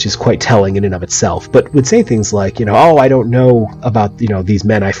 Which is quite telling in and of itself, but would say things like, you know, oh, I don't know about, you know, these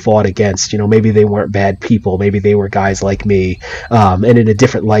men I fought against, you know, maybe they weren't bad people, maybe they were guys like me, and in a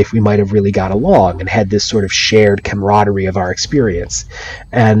different life we might have really got along and had this sort of shared camaraderie of our experience.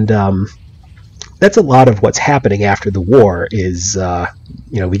 And that's a lot of what's happening after the war is,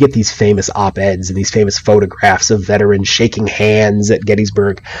 you know, we get these famous op-eds and these famous photographs of veterans shaking hands at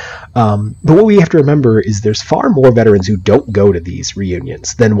Gettysburg. But what we have to remember is there's far more veterans who don't go to these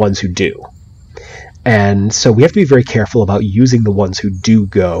reunions than ones who do. And so we have to be very careful about using the ones who do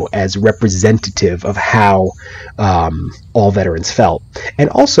go as representative of how all veterans felt. And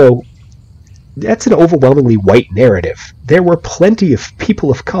also, that's an overwhelmingly white narrative. There were plenty of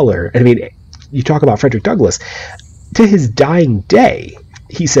people of color. I mean, you talk about Frederick Douglass. To his dying day,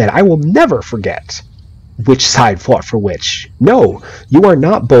 he said, "I will never forget which side fought for which. No, you are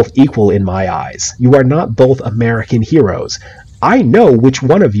not both equal in my eyes. You are not both American heroes. I know which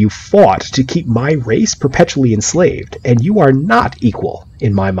one of you fought to keep my race perpetually enslaved, and you are not equal,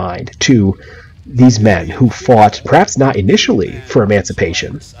 in my mind, to these men who fought, perhaps not initially for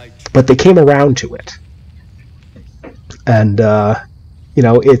emancipation, but they came around to it." And,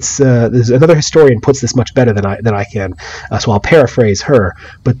 it's there's another historian puts this much better than I can, so I'll paraphrase her.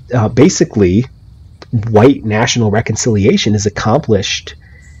 But basically, white national reconciliation is accomplished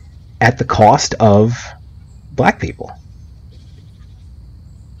at the cost of black people.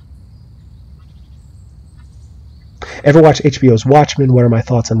 Ever watch HBO's Watchmen? What are my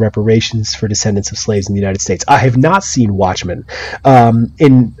thoughts on reparations for descendants of slaves in the United States? I have not seen Watchmen,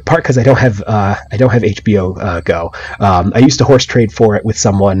 in part because I don't have HBO Go. I used to horse trade for it with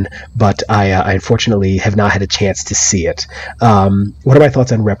someone, but I unfortunately have not had a chance to see it. What are my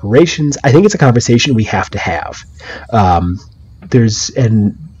thoughts on reparations? I think it's a conversation we have to have.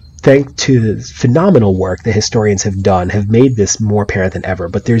 Thanks to the phenomenal work that historians have done, have made this more apparent than ever,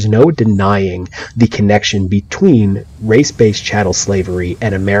 but there's no denying the connection between race-based chattel slavery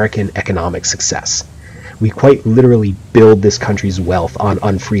and American economic success. We quite literally build this country's wealth on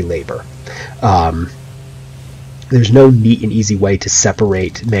unfree labor. There's no neat and easy way to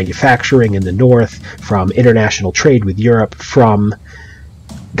separate manufacturing in the North from international trade with Europe from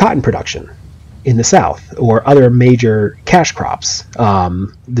cotton production in the South or other major cash crops.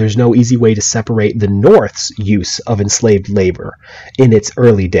 There's no easy way to separate the North's use of enslaved labor in its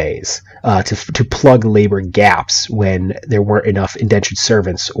early days to plug labor gaps when there weren't enough indentured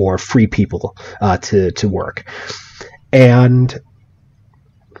servants or free people to work. And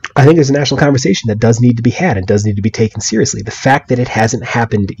I think there's a national conversation that does need to be had and does need to be taken seriously. The fact that it hasn't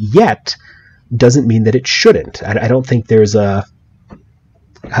happened yet doesn't mean that it shouldn't. I don't think there's a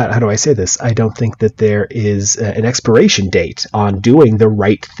how do I say this? I don't think that there is an expiration date on doing the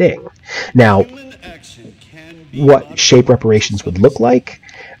right thing. Now, what shape reparations would look like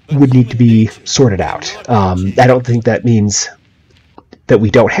would need to be sorted out. I don't think that means that we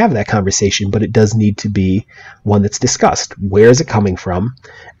don't have that conversation, but it does need to be one that's discussed. Where is it coming from,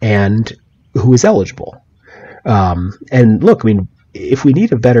 and who is eligible? And look, I mean, if we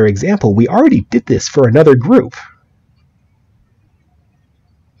need a better example, we already did this for another group.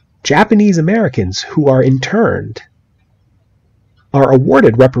 Japanese Americans who are interned are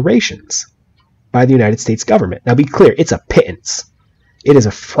awarded reparations by the United States government. Now, be clear, it's a pittance. It is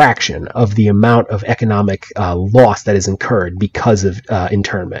a fraction of the amount of economic loss that is incurred because of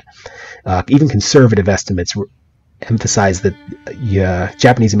internment. Even conservative estimates emphasize that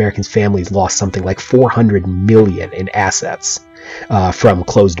Japanese Americans' families lost something like $400 million in assets from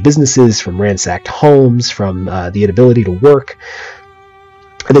closed businesses, from ransacked homes, from the inability to work.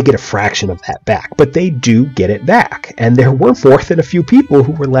 They get a fraction of that back, but they do get it back. And there were more than a few people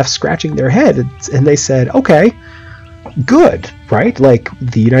who were left scratching their heads, and they said, okay, good, right? Like,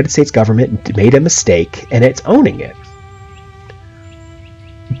 the United States government made a mistake, and it's owning it.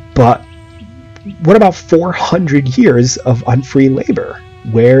 But what about 400 years of unfree labor?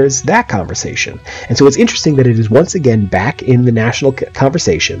 Where's that conversation? And so it's interesting that it is once again back in the national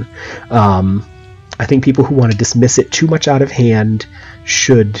conversation. I think people who want to dismiss it too much out of hand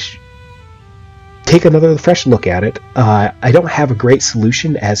should take another fresh look at it. I don't have a great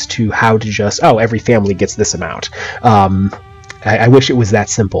solution as to how to just, every family gets this amount. I wish it was that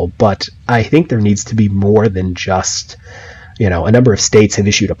simple, but I think there needs to be more than just, a number of states have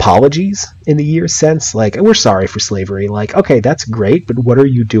issued apologies in the years since, like, we're sorry for slavery. Like, okay, that's great, but what are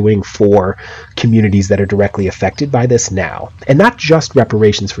you doing for communities that are directly affected by this now? And not just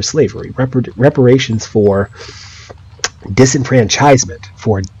reparations for slavery, reparations for disenfranchisement,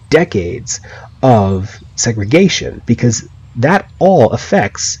 for decades of segregation, because that all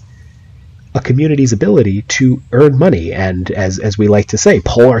affects a community's ability to earn money and, as we like to say,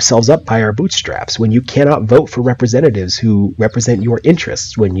 pull ourselves up by our bootstraps. When you cannot vote for representatives who represent your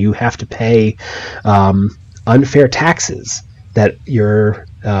interests, when you have to pay unfair taxes that your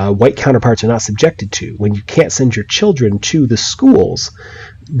white counterparts are not subjected to, when you can't send your children to the schools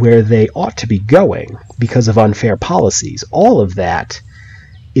where they ought to be going because of unfair policies, all of that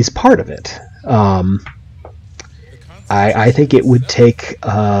is part of it. I think it would take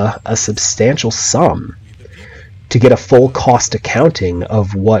a substantial sum to get a full cost accounting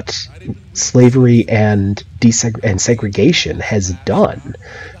of what slavery and segregation has done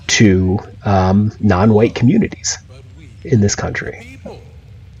to non-white communities in this country.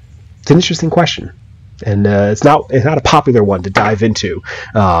 It's an interesting question, and it's not a popular one to dive into,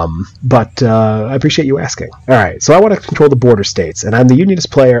 but I appreciate you asking. All right, so I want to control the border states, and I'm the Unionist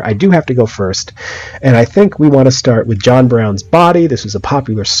player. I do have to go first, and I think we want to start with John Brown's Body. This was a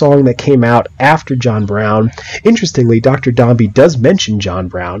popular song that came out after John Brown. Interestingly, Dr. Domby does mention John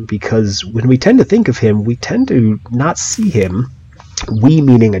Brown, because when we tend to think of him, we tend to not see him, we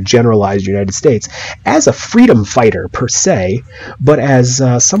meaning a generalized United States, as a freedom fighter per se, but as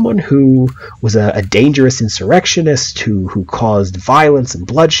someone who was a dangerous insurrectionist who caused violence and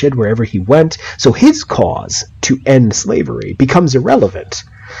bloodshed wherever he went. So his cause to end slavery becomes irrelevant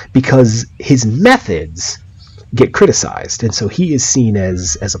because his methods get criticized, and so he is seen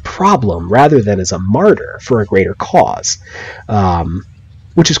as a problem rather than as a martyr for a greater cause,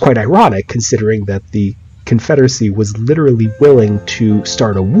 which is quite ironic considering that the Confederacy was literally willing to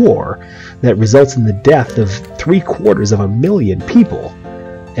start a war that results in the death of 750,000 people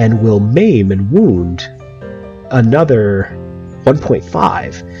and will maim and wound another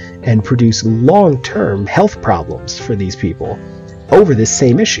 1.5 and produce long-term health problems for these people over this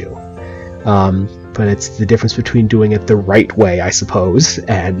same issue. But it's the difference between doing it the right way, I suppose,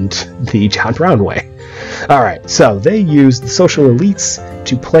 and the John Brown way. All right, so they used the social elites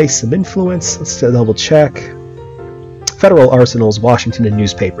to place some influence. Let's double check. Federal arsenals, Washington, and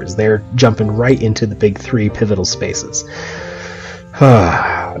newspapers. They're jumping right into the big three pivotal spaces.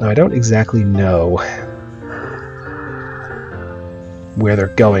 Now, I don't exactly know where they're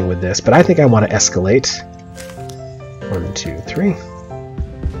going with this, but I think I want to escalate. 1, 2, 3.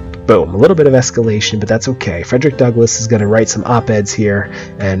 Boom, a little bit of escalation, but that's okay. Frederick Douglass is going to write some op-eds here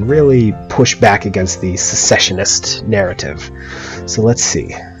and really push back against the secessionist narrative. So let's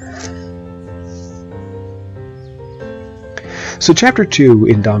see. So chapter 2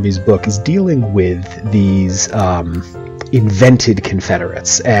 in Domby's book is dealing with these invented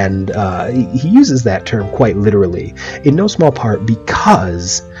Confederates, and he uses that term quite literally, in no small part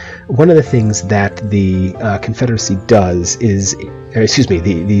because one of the things that the Confederacy does is,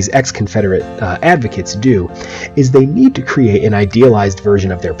 these ex-Confederate advocates do, is they need to create an idealized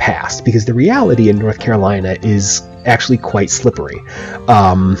version of their past, because the reality in North Carolina is actually quite slippery.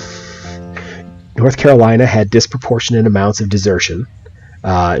 North Carolina had disproportionate amounts of desertion.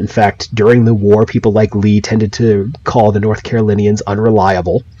 In fact, during the war, people like Lee tended to call the North Carolinians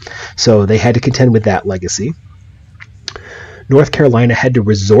unreliable, so they had to contend with that legacy. North Carolina had to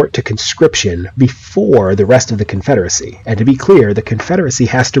resort to conscription before the rest of the Confederacy. And to be clear, the Confederacy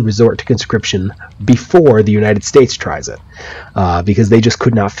has to resort to conscription before the United States tries it, because they just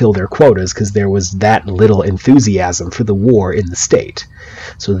could not fill their quotas because there was that little enthusiasm for the war in the state.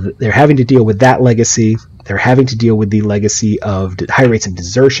 So they're having to deal with that legacy. They're having to deal with the legacy of high rates of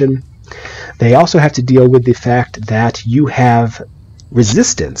desertion. They also have to deal with the fact that you have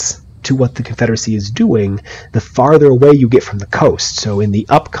resistance to what the Confederacy is doing the farther away you get from the coast. So in the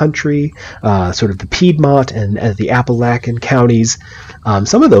upcountry, sort of the Piedmont and the Appalachian counties,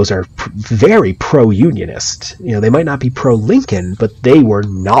 some of those are very pro-Unionist. You know, they might not be pro-Lincoln, but they were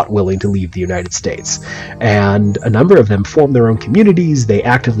not willing to leave the United States. And a number of them form their own communities. They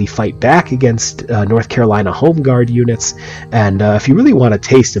actively fight back against North Carolina Home Guard units. And if you really want a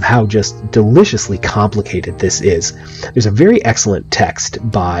taste of how just deliciously complicated this is, there's a very excellent text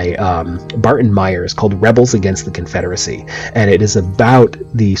by Barton Myers called Rebels Against the Confederacy, and it is about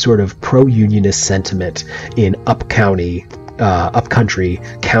the sort of pro-unionist sentiment in upcountry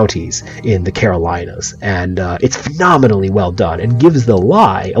counties in the Carolinas, and it's phenomenally well done and gives the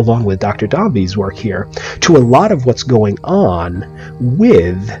lie, along with Dr. Domby's work here, to a lot of what's going on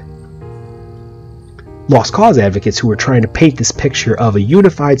with Lost Cause advocates who were trying to paint this picture of a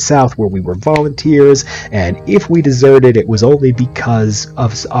unified South where we were volunteers, and if we deserted, it was only because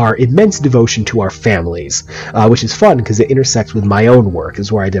of our immense devotion to our families, which is fun because it intersects with my own work,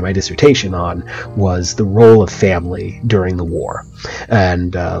 is where I did my dissertation on, was the role of family during the war.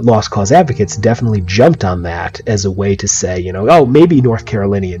 And Lost Cause advocates definitely jumped on that as a way to say, you know, oh, maybe North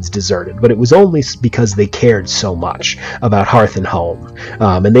Carolinians deserted, but it was only because they cared so much about hearth and home,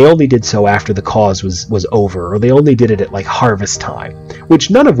 and they only did so after the cause was over, or they only did it at like harvest time, which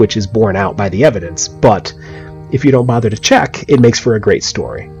none of which is borne out by the evidence, but if you don't bother to check, it makes for a great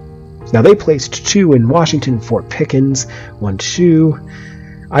story. Now they placed 2 in Washington and Fort Pickens, 1, 2.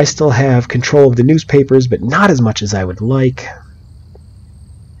 I still have control of the newspapers, but not as much as I would like.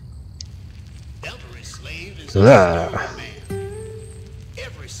 I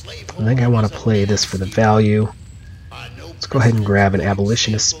think I want to play this for the value. go ahead and grab an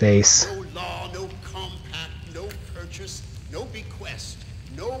abolitionist space. No law, no compact, no purchase, no bequest,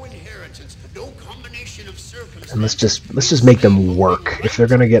 no inheritance, no combination of circumstances. And let's just make them work. If they're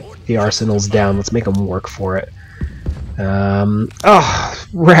gonna get the arsenals down, let's make them work for it. Oh,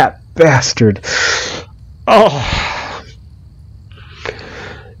 rat bastard. Oh.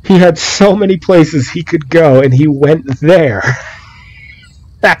 He had so many places he could go, and he went there.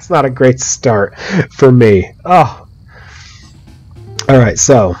 That's not a great start for me. Oh. Alright,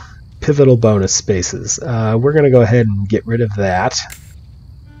 so, pivotal bonus spaces. We're going to go ahead and get rid of that.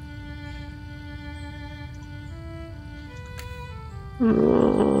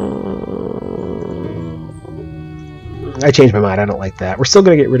 I changed my mind. I don't like that. We're still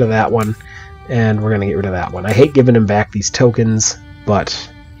going to get rid of that one, and we're going to get rid of that one. I hate giving him back these tokens, but...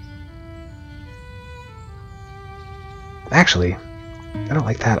 Actually, I don't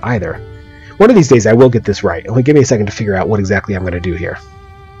like that either. One of these days I will get this right. Only give me a second to figure out what exactly I'm going to do here.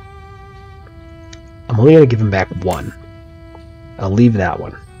 I'm only going to give him back one. I'll leave that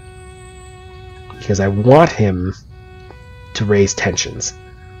one. Because I want him to raise tensions.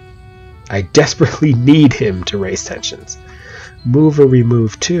 I desperately need him to raise tensions. Move or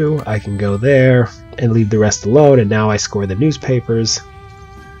remove 2, I can go there and leave the rest alone, and now I score the newspapers.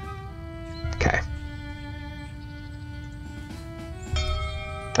 Okay.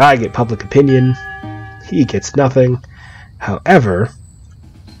 I get public opinion. He gets nothing. However...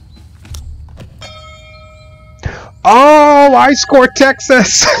 Oh, I score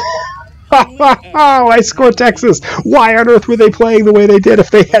Texas! Oh, I score Texas! Why on earth were they playing the way they did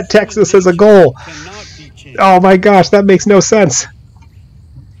if they had Texas as a goal? Oh my gosh, that makes no sense.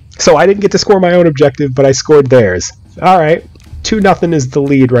 So I didn't get to score my own objective, but I scored theirs. Alright, 2-0 is the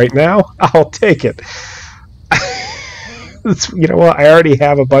lead right now. I'll take it. You know what, I already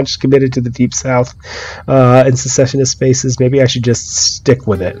have a bunch committed to the Deep South and secessionist spaces. Maybe I should just stick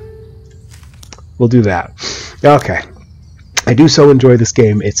with it. We'll do that. Okay. I do so enjoy this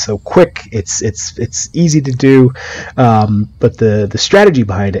game. It's so quick. It's easy to do, but the strategy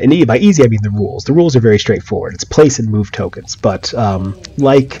behind it, and by easy I mean the rules. The rules are very straightforward. It's place and move tokens, but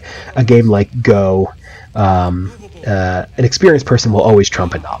like a game like Go, an experienced person will always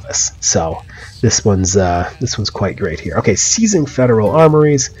trump a novice. So this one's quite great here. Okay, seizing federal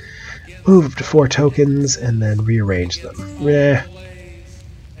armories, move up to 4 tokens, and then rearrange them. Yeah.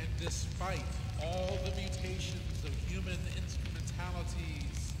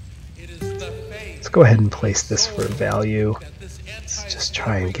 Let's go ahead and place this for value. Let's just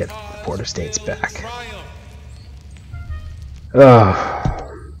try and get border states back.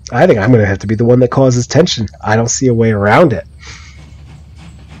 I think I'm going to have to be the one that causes tension. I don't see a way around it.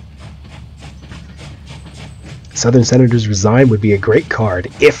 Southern Senators Resign would be a great card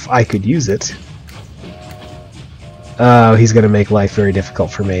if I could use it. Oh, he's going to make life very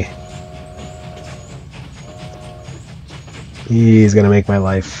difficult for me. He's going to make my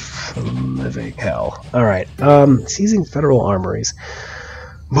life living hell. Alright, seizing federal armories.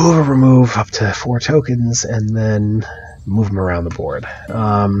 Move or remove up to 4 tokens, and then move them around the board.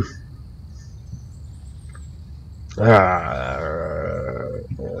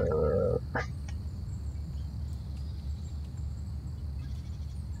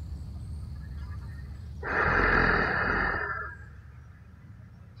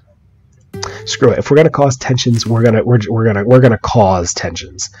 Screw it. If we're gonna cause tensions, we're gonna cause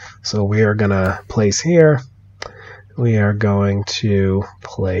tensions. So we are gonna place here. We are going to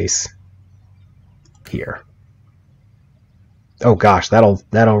place here. Oh gosh, that'll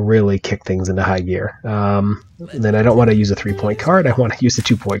really kick things into high gear. Then I don't want to use a 3-point card. I want to use a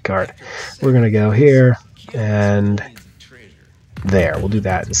 2-point card. We're gonna go here and there. We'll do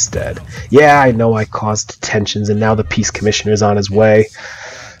that instead. Yeah, I know I caused tensions, and now the peace commissioner is on his way.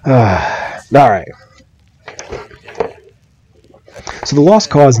 Alright. So the Lost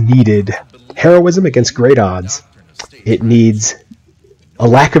Cause needed heroism against great odds. It needs a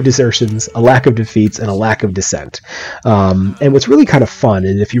lack of desertions, a lack of defeats, and a lack of dissent. And what's really kind of fun,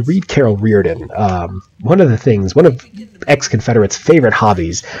 and if you read Carol Reardon, one of ex-Confederates' favorite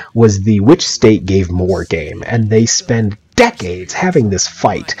hobbies was the which state gave more game. And they spend decades having this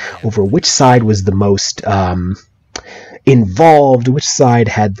fight over which side was the most... involved, which side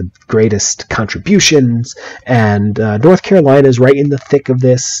had the greatest contributions, and North Carolina is right in the thick of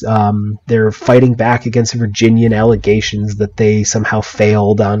this. They're fighting back against Virginian allegations that they somehow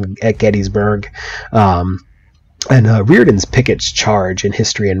failed at Gettysburg. And Reardon's Pickett's Charge in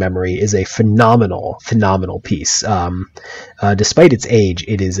History and Memory is a phenomenal piece. Despite its age,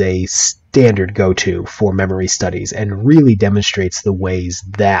 it is a standard go-to for memory studies and really demonstrates the ways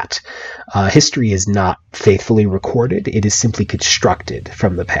that history is not faithfully recorded. It is simply constructed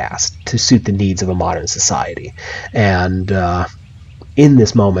from the past to suit the needs of a modern society. And in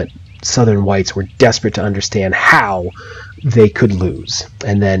this moment, Southern whites were desperate to understand how they could lose,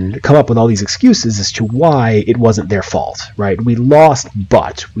 and then come up with all these excuses as to why it wasn't their fault, right? We lost,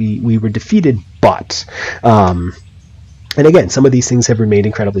 but we were defeated, but and again, some of these things have remained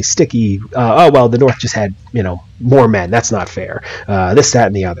incredibly sticky. Oh well, the North just had more men. That's not fair. This, that,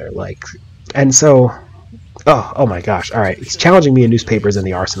 and the other. And so, oh my gosh! All right, he's challenging me in newspapers and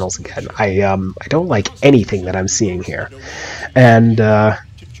the arsenals again. I don't like anything that I'm seeing here, and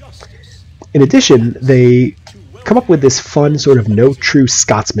in addition, they come up with this fun sort of no true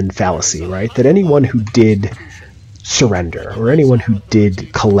Scotsman fallacy, right? That anyone who did surrender or anyone who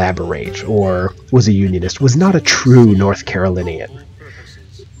did collaborate or was a Unionist was not a true North Carolinian,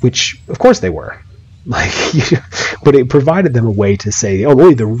 which of course they were. But it provided them a way to say, oh,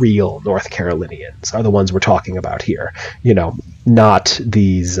 only the real North Carolinians are the ones we're talking about here. Not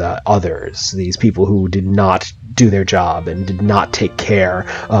these others, these people who did not do their job and did not take care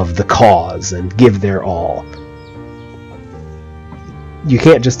of the cause and give their all. You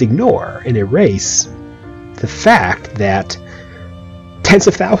can't just ignore and erase the fact that tens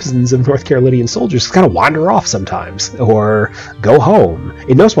of thousands of North Carolinian soldiers kind of wander off sometimes or go home,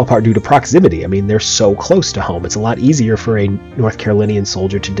 in no small part due to proximity. I mean, they're so close to home. It's a lot easier for a North Carolinian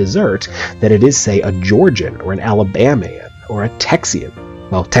soldier to desert than it is, say, a Georgian or an Alabamian or a Texian.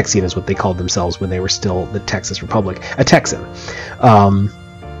 Well, Texian is what they called themselves when they were still the Texas Republic. A Texan.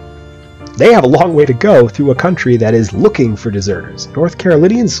 They have a long way to go through a country that is looking for deserters. North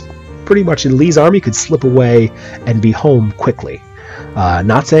Carolinians, pretty much in Lee's army, could slip away and be home quickly.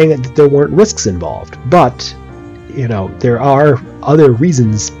 Not saying that there weren't risks involved, but there are other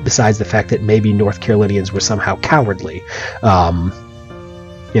reasons besides the fact that maybe North Carolinians were somehow cowardly. They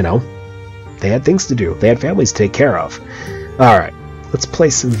had things to do. They had families to take care of. All right. Let's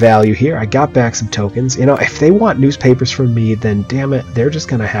place some value here. I got back some tokens. If they want newspapers from me, then damn it, they're just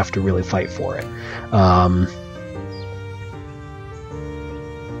going to have to really fight for it.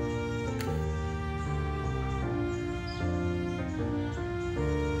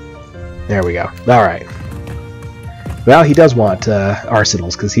 There we go. All right. Well, he does want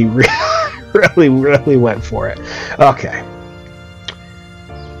arsenals because he really went for it. Okay.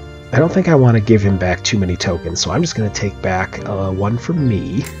 I don't think I want to give him back too many tokens, so I'm just going to take back one from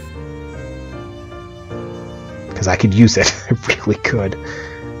me. Because I could use it. I really could.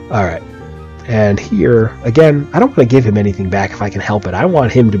 Alright. And here, again, I don't want to give him anything back if I can help it. I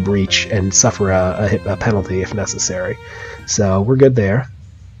want him to breach and suffer a penalty if necessary. So we're good there.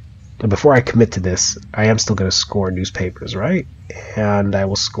 And before I commit to this, I am still going to score newspapers, right? And I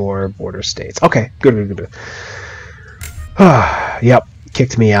will score border states. Okay, good. Yep.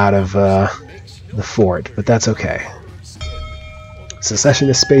 Kicked me out of the fort, but that's okay.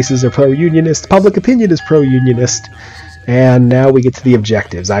 Secessionist spaces are pro-unionist, public opinion is pro-unionist, and now we get to the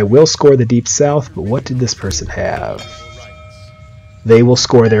objectives. I will score the Deep South, but what did this person have? They will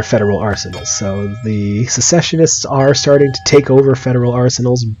score their federal arsenals, so the secessionists are starting to take over federal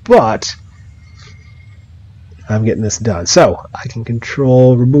arsenals, but I'm getting this done. So I can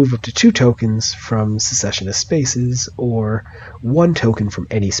remove up to 2 tokens from secessionist spaces, or 1 token from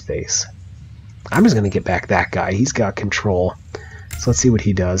any space. I'm just going to get back that guy. He's got control. So let's see what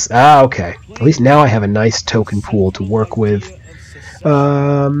he does. Okay. At least now I have a nice token pool to work with.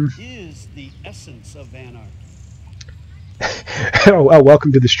 Is the essence of anarchy. Oh,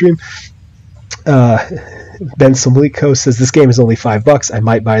 welcome to the stream. Ben Somliko says, this game is only $5. I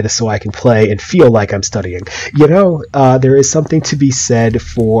might buy this so I can play and feel like I'm studying. There is something to be said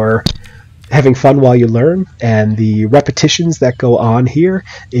for having fun while you learn, and the repetitions that go on here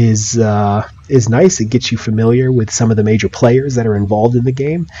is nice. It gets you familiar with some of the major players that are involved in the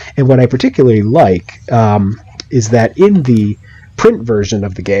game. And what I particularly like is that in the print version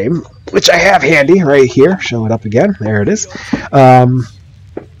of the game, which I have handy right here, show it up again, there it is,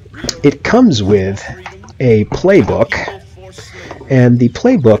 it comes with a playbook, and the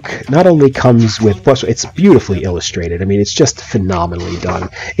playbook not only comes with, it's beautifully illustrated, I mean, it's just phenomenally done.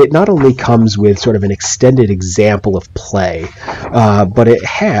 It not only comes with sort of an extended example of play, but it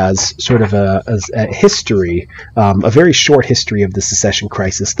has sort of a history, a very short history of the secession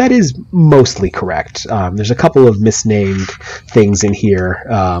crisis that is mostly correct. There's a couple of misnamed things in here,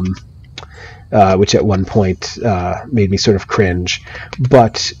 which at one point made me sort of cringe,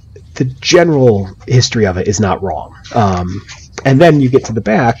 but the general history of it is not wrong. And then you get to the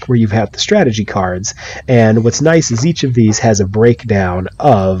back where you've had the strategy cards, and what's nice is each of these has a breakdown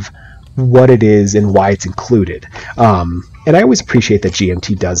of what it is and why it's included. And I always appreciate that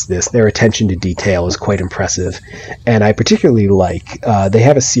GMT does this. Their attention to detail is quite impressive, and I particularly like they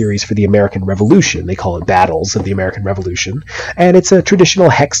have a series for the American Revolution. They call it Battles of the American Revolution, and it's a traditional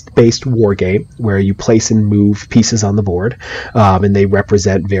hex-based war game where you place and move pieces on the board, and they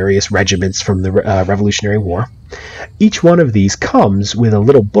represent various regiments from the Revolutionary War. Each one of these comes with a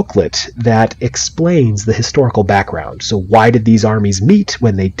little booklet that explains the historical background. So why did these armies meet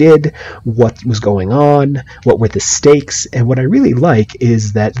when they did? What was going on? What were the stakes? And what I really like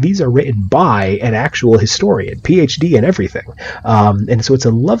is that these are written by an actual historian, PhD and everything. And so it's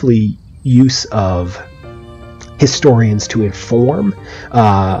a lovely use of historians to inform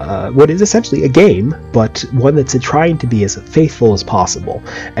what is essentially a game, but one that's trying to be as faithful as possible.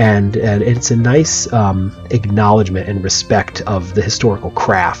 And it's a nice acknowledgement and respect of the historical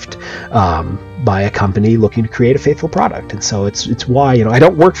craft by a company looking to create a faithful product. And so it's why, I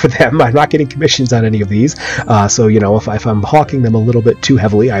don't work for them. I'm not getting commissions on any of these. So, if I'm hawking them a little bit too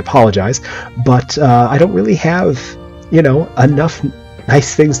heavily, I apologize. But I don't really have, enough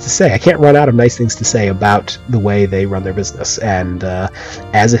nice things to say. I can't run out of nice things to say about the way they run their business. And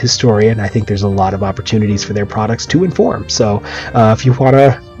as a historian, I think there's a lot of opportunities for their products to inform. So if you want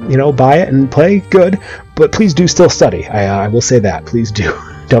to, buy it and play, good. But please do still study. I will say that. Please do.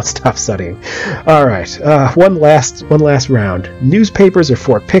 Don't stop studying. All right. One last round. Newspapers or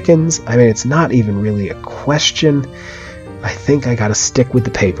Fort Pickens? I mean, it's not even really a question. I think I got to stick with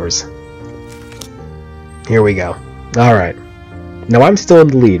the papers. Here we go. All right. Now I'm still in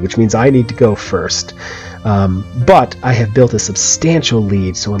the lead, which means I need to go first. But I have built a substantial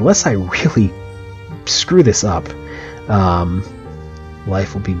lead, so unless I really screw this up,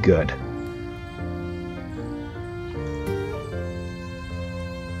 life will be good.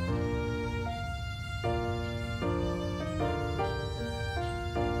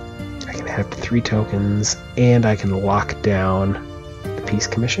 I can have 3 tokens, and I can lock down the Peace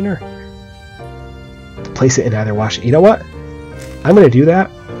Commissioner. Place it in either Washington. You know what? I'm going to do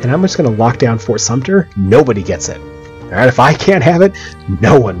that, and I'm just going to lock down Fort Sumter. Nobody gets it. All right, if I can't have it,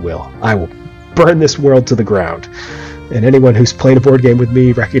 no one will. I will burn this world to the ground. And anyone who's played a board game with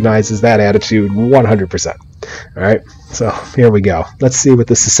me recognizes that attitude 100%. All right, so here we go. Let's see what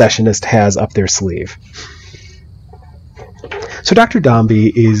the secessionist has up their sleeve. So Dr.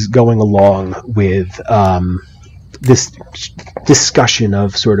 Domby is going along with this discussion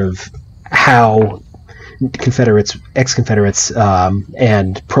of sort of how Confederates, ex-Confederates,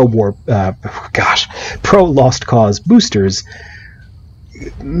 and pro-Lost Cause boosters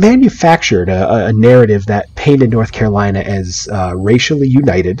manufactured a narrative that painted North Carolina as racially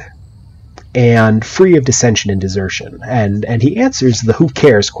united and free of dissension and desertion. And he answers the who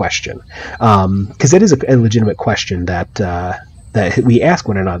cares question, because it is a legitimate question that we ask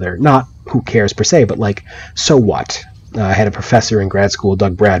one another, not who cares per se, but like, so what? I had a professor in grad school,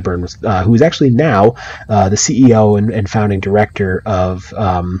 Doug Bradburn, who is actually now the CEO and founding director of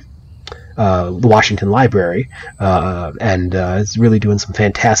the Washington Library, and is really doing some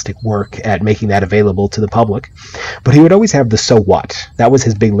fantastic work at making that available to the public. But he would always have the so what. That was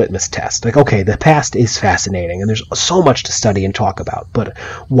his big litmus test. Like, okay, the past is fascinating, and there's so much to study and talk about, but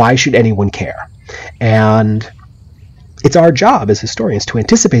why should anyone care? And it's our job as historians to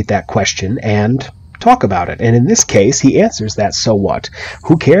anticipate that question and talk about it. And in this case, he answers that so what.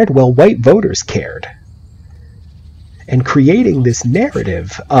 Who cared? Well, white voters cared. And creating this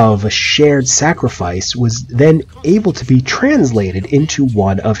narrative of a shared sacrifice was then able to be translated into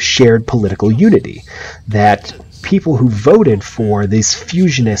one of shared political unity. That people who voted for this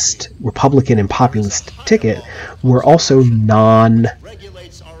fusionist Republican and populist ticket were also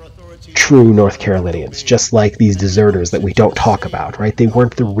true North Carolinians, just like these deserters that we don't talk about, right? They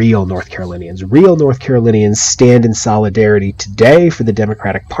weren't the real North Carolinians. Real North Carolinians stand in solidarity today for the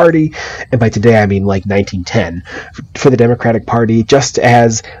Democratic Party, and by today I mean like 1910, for the Democratic Party, just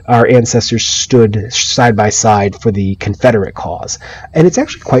as our ancestors stood side by side for the Confederate cause. And it's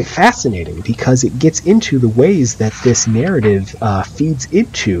actually quite fascinating because it gets into the ways that this narrative feeds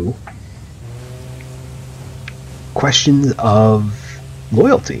into questions of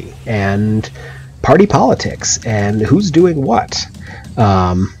loyalty and party politics and who's doing what.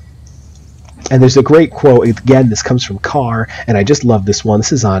 And there's a great quote, again, this comes from Carr, and I just love this one.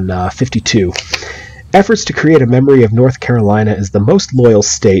 This is on 52. Efforts to create a memory of North Carolina as the most loyal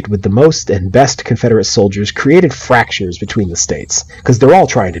state with the most and best Confederate soldiers created fractures between the states, because they're all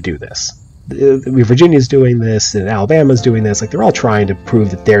trying to do this. Virginia's doing this, and Alabama's doing this. Like, they're all trying to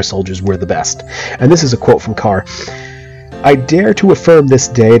prove that their soldiers were the best. And this is a quote from Carr. I dare to affirm this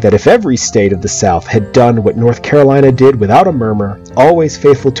day that if every state of the South had done what North Carolina did without a murmur, always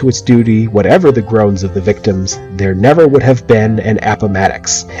faithful to its duty, whatever the groans of the victims, there never would have been an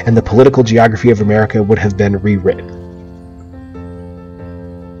Appomattox, and the political geography of America would have been rewritten.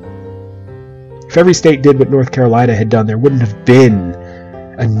 If every state did what North Carolina had done, there wouldn't have been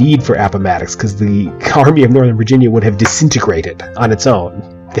a need for Appomattox, because the Army of Northern Virginia would have disintegrated on its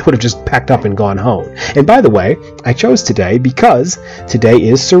own. They would have just packed up and gone home. And by the way, I chose today because today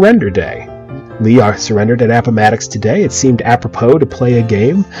is Surrender Day. Lee surrendered at Appomattox today. It seemed apropos to play a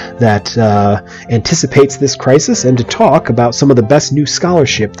game that anticipates this crisis and to talk about some of the best new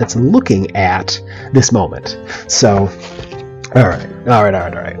scholarship that's looking at this moment. So, all right.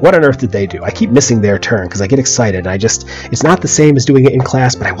 What on earth did they do? I keep missing their turn because I get excited. It's not the same as doing it in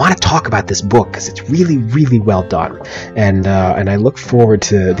class, but I want to talk about this book because it's really, really well done. And I look forward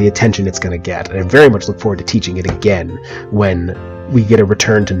to the attention it's going to get. And I very much look forward to teaching it again when we get a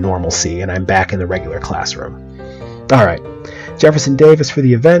return to normalcy and I'm back in the regular classroom. All right. Jefferson Davis for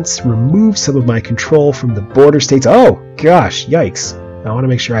the events. Remove some of my control from the border states. Oh, gosh, yikes. I want to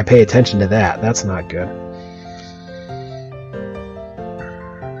make sure I pay attention to that. That's not good.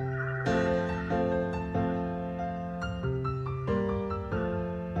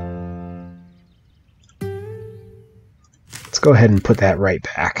 Let's go ahead and put that right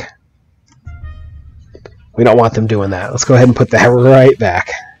back. We don't want them doing that. Let's go ahead and put that right back.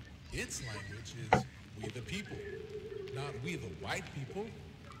 Its language is we the people, not we the white people.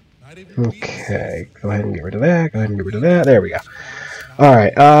 Not even okay, go ahead and get rid of that. Go ahead and get rid of that. There we go. All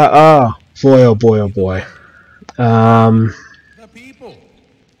right. Oh boy, oh boy, oh boy. The people.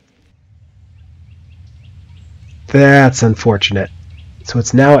 That's unfortunate. So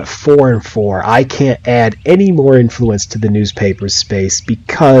it's now at 4 and 4. I can't add any more influence to the newspaper's space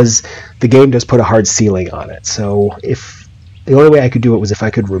because the game does put a hard ceiling on it. So if the only way I could do it was if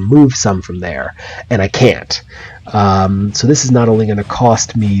I could remove some from there, and I can't. So this is not only going to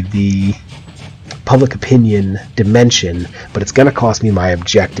cost me the public opinion dimension, but it's going to cost me my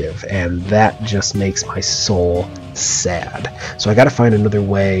objective, and that just makes my soul sad. So I got to find another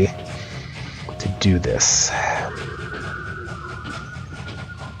way to do this.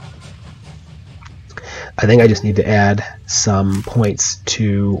 I think I just need to add some points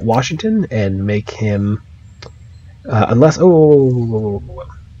to Washington and make him, unless I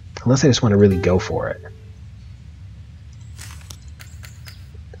just want to really go for it.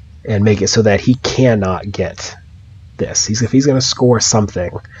 And make it so that he cannot get this. If he's going to score something,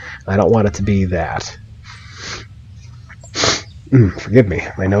 I don't want it to be that. Forgive me,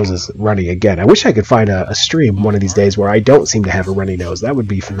 my nose is runny again. I wish I could find a stream one of these days where I don't seem to have a runny nose. That would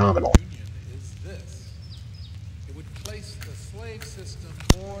be phenomenal.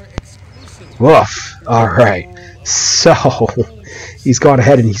 Woof. Alright. So, he's gone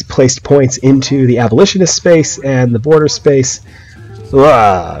ahead and he's placed points into the abolitionist space and the border space.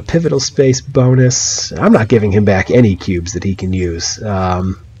 Pivotal space bonus. I'm not giving him back any cubes that he can use.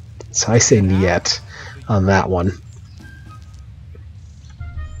 So I say niet on that one.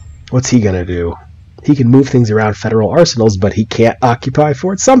 What's he going to do? He can move things around federal arsenals, but he can't occupy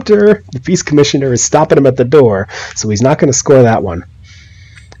Fort Sumter. The peace commissioner is stopping him at the door, so he's not going to score that one.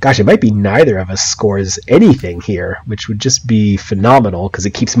 Gosh, it might be neither of us scores anything here, which would just be phenomenal because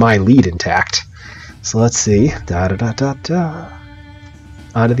it keeps my lead intact. So let's see.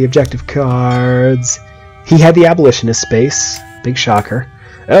 Onto the objective cards. He had the abolitionist space. Big shocker.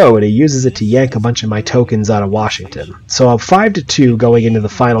 Oh, and he uses it to yank a bunch of my tokens out of Washington. So I'm 5-2 going into the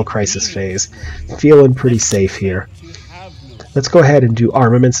final crisis phase. Feeling pretty safe here. Let's go ahead and do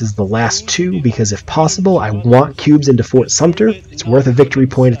armaments as the last two, because if possible, I want cubes into Fort Sumter. It's worth a victory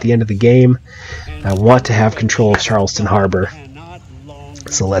point at the end of the game. I want to have control of Charleston Harbor.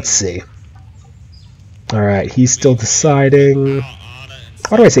 So let's see. Alright, he's still deciding.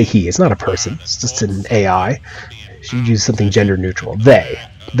 Why do I say he? It's not a person. It's just an AI. Should use something gender neutral. They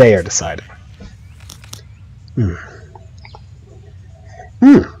are deciding.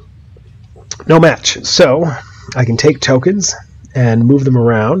 No match. So I can take tokens and move them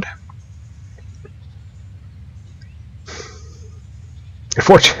around.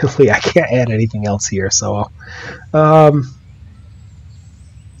 Unfortunately, I can't add anything else here, so let's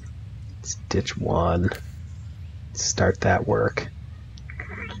ditch one. Start that work.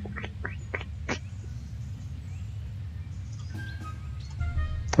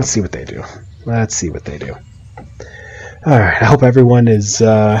 Let's see what they do. Let's see what they do. Alright, I hope everyone is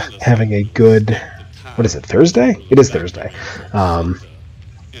having a good... What is it, Thursday? It is Thursday.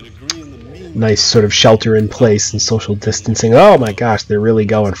 nice sort of shelter in place and social distancing. Oh my gosh, they're really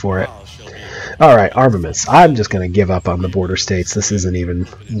going for it. All right, armaments. I'm just going to give up on the border states. This isn't even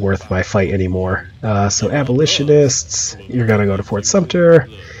worth my fight anymore. So abolitionists, you're going to go to Fort Sumter.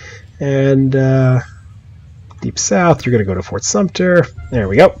 And Deep South, you're going to go to Fort Sumter. There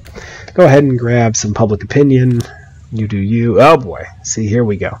we go. Go ahead and grab some public opinion. You do you. Oh boy. See, here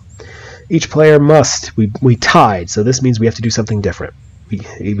we go. Each player must. We tied, so this means we have to do something different.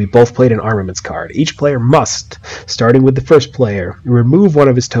 We both played an armaments card. Each player must, starting with the first player, remove one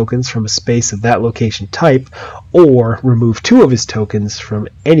of his tokens from a space of that location type, or remove 2 of his tokens from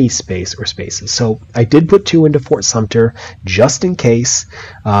any space or spaces. So I did put 2 into Fort Sumter, just in case,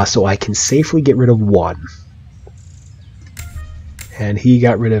 so I can safely get rid of 1. And he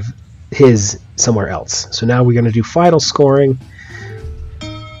got rid of his somewhere else. So now we're going to do final scoring.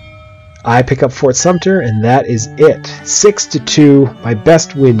 I pick up Fort Sumter, and that is it. 6-2, my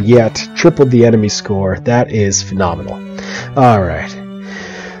best win yet. Tripled the enemy score. That is phenomenal. All right.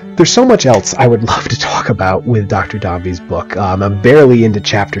 There's so much else I would love to talk about with Dr. Domby's book. I'm barely into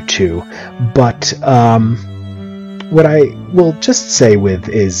Chapter 2, but what I will just say with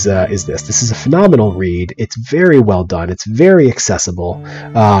is this. This is a phenomenal read. It's very well done. It's very accessible.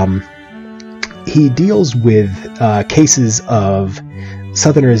 He deals with cases of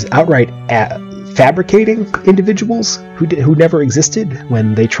Southerners outright fabricating individuals who never existed.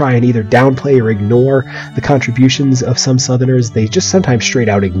 When they try and either downplay or ignore the contributions of some Southerners, they just sometimes straight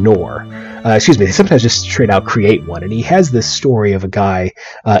out ignore. They sometimes just straight out create one. And he has this story of a guy,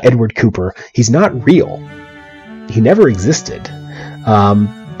 Edward Cooper. He's not real. He never existed.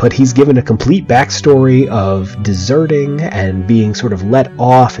 But he's given a complete backstory of deserting and being sort of let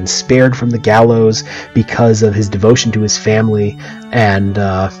off and spared from the gallows because of his devotion to his family. And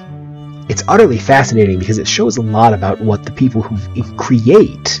it's utterly fascinating because it shows a lot about what the people who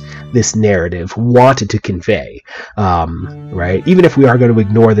create this narrative wanted to convey, right? Even if we are going to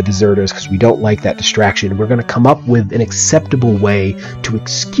ignore the deserters because we don't like that distraction, we're going to come up with an acceptable way to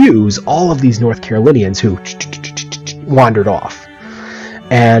excuse all of these North Carolinians who wandered off.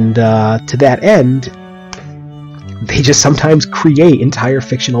 And to that end, they just sometimes create entire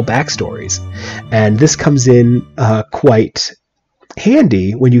fictional backstories. And this comes in quite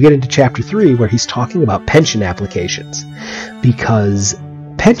handy when you get into Chapter 3, where he's talking about pension applications. Because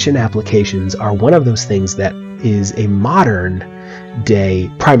pension applications are one of those things that is a modern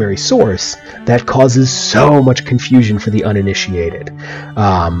day primary source that causes so much confusion for the uninitiated.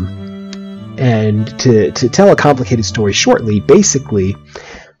 And to tell a complicated story shortly, basically,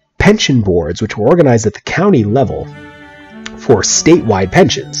 pension boards, which were organized at the county level for statewide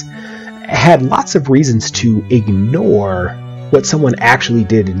pensions, had lots of reasons to ignore what someone actually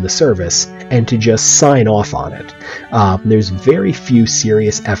did in the service and to just sign off on it. There's very few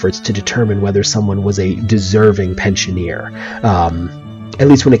serious efforts to determine whether someone was a deserving pensioner, at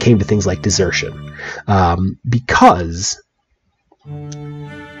least when it came to things like desertion, because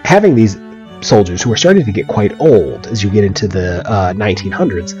having these soldiers who are starting to get quite old as you get into the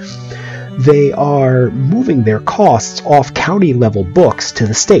 1900s, they are moving their costs off county level books to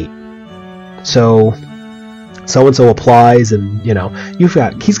the state. So so-and-so applies, and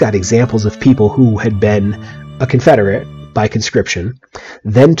he's got examples of people who had been a Confederate by conscription,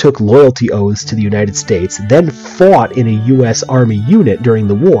 then took loyalty oaths to the United States, then fought in a U.S. Army unit during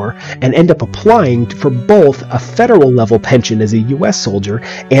the war, and end up applying for both a federal level pension as a U.S. soldier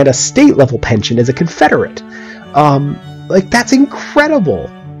and a state level pension as a Confederate. That's incredible.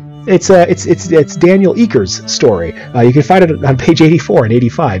 It's Daniel Eaker's story. You can find it on page 84 and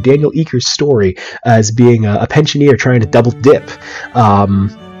 85. Daniel Eaker's story as being a pensioner trying to double dip.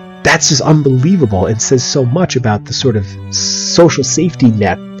 That's just unbelievable and says so much about the sort of social safety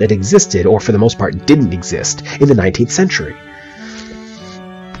net that existed, or for the most part didn't exist, in the 19th century.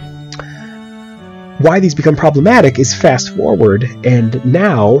 Why these become problematic is fast forward, and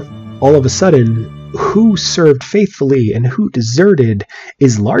now, all of a sudden, who served faithfully and who deserted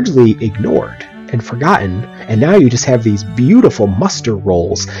is largely ignored and forgotten, and now you just have these beautiful muster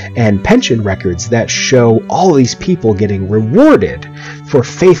rolls and pension records that show all these people getting rewarded for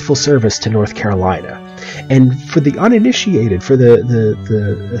faithful service to North Carolina. And for the uninitiated, for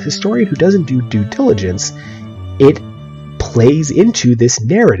the historian who doesn't do due diligence, it plays into this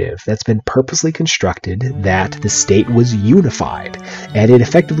narrative that's been purposely constructed that the state was unified, and it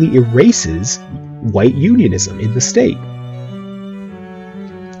effectively erases white unionism in the state.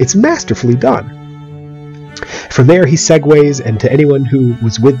 It's masterfully done. From there, he segues, and to anyone who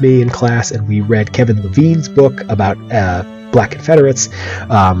was with me in class and we read Kevin Levine's book about Black Confederates,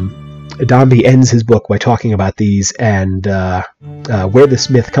 Domby ends his book by talking about these and where this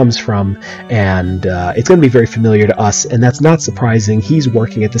myth comes from, and it's going to be very familiar to us, and that's not surprising. He's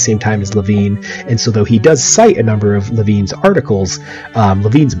working at the same time as Levine, and so though he does cite a number of Levine's articles,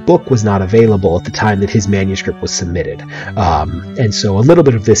 Levine's book was not available at the time that his manuscript was submitted, and so a little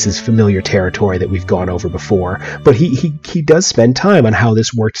bit of this is familiar territory that we've gone over before, but he does spend time on how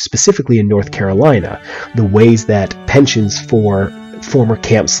this worked specifically in North Carolina, the ways that pensions for former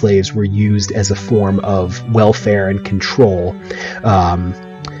camp slaves were used as a form of welfare and control,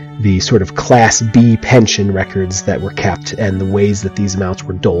 the sort of Class B pension records that were kept and the ways that these amounts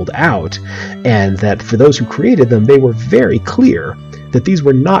were doled out, and that for those who created them, they were very clear that these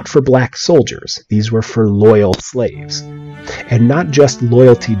were not for black soldiers, these were for loyal slaves. And not just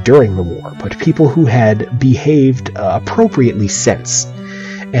loyalty during the war, but people who had behaved appropriately since.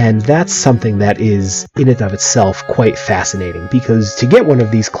 And that's something that is, in and of itself, quite fascinating, because to get one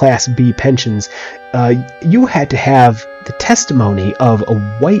of these Class B pensions, you had to have the testimony of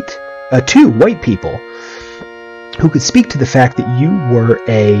two white people who could speak to the fact that you were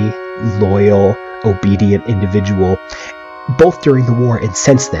a loyal, obedient individual, both during the war and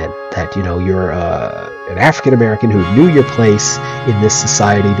since then, that, you're an African American who knew your place in this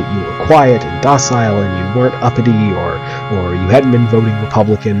society, that you were quiet and docile and you weren't uppity or you hadn't been voting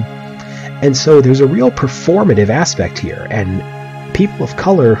Republican. And so there's a real performative aspect here, and people of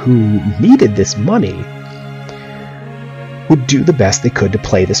color who needed this money would do the best they could to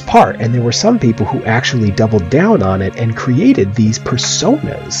play this part. And there were some people who actually doubled down on it and created these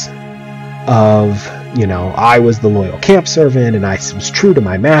personas of, I was the loyal camp servant and I was true to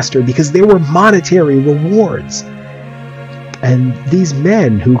my master, because there were monetary rewards. And these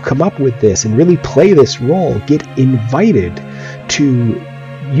men who come up with this and really play this role get invited to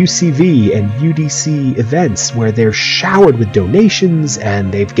UCV and UDC events where they're showered with donations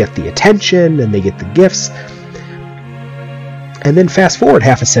and they get the attention and they get the gifts. And then fast forward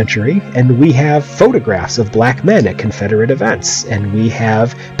half a century, and we have photographs of black men at Confederate events, and we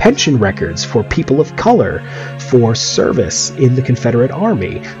have pension records for people of color for service in the Confederate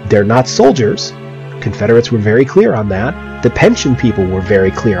Army. They're not soldiers. Confederates were very clear on that. The pension people were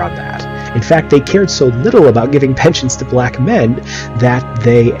very clear on that. In fact, they cared so little about giving pensions to black men that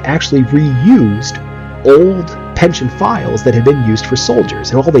they actually reused old pension files that had been used for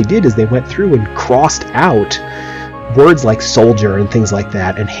soldiers. And all they did is they went through and crossed out words like soldier and things like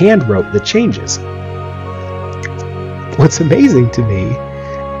that and hand wrote the changes. What's amazing to me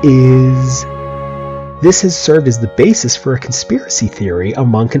is this has served as the basis for a conspiracy theory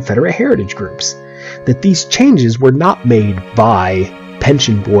among Confederate heritage groups, that these changes were not made by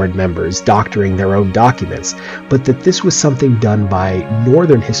pension board members doctoring their own documents, but that this was something done by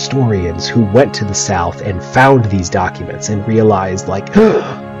Northern historians who went to the South and found these documents and realized,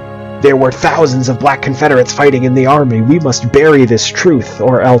 there were thousands of black Confederates fighting in the Army. We must bury this truth,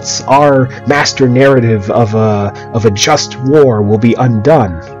 or else our master narrative of a just war will be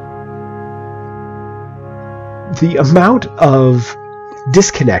undone. The amount of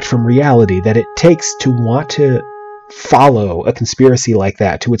disconnect from reality that it takes to want to follow a conspiracy like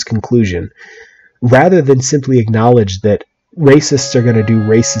that to its conclusion, rather than simply acknowledge that racists are going to do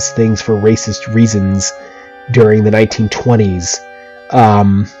racist things for racist reasons during the 1920s,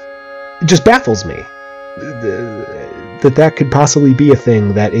 it just baffles me that could possibly be a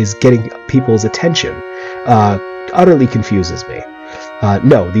thing that is getting people's attention. Utterly confuses me.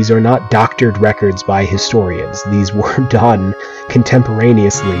 No, these are not doctored records by historians. These were done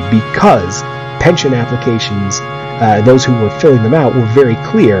contemporaneously because pension applications, those who were filling them out, were very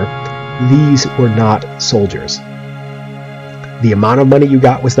clear. These were not soldiers. The amount of money you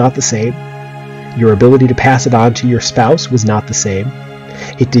got was not the same. Your ability to pass it on to your spouse was not the same.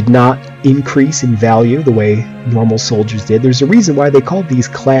 It did not increase in value the way normal soldiers did. There's a reason why they called these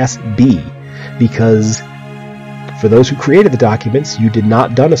Class B, because for those who created the documents, you did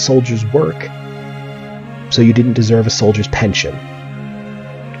not done a soldier's work, so you didn't deserve a soldier's pension.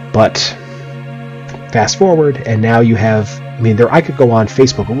 But fast forward, and now you have, I could go on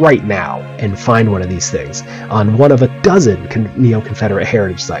Facebook right now and find one of these things on one of a dozen neo-Confederate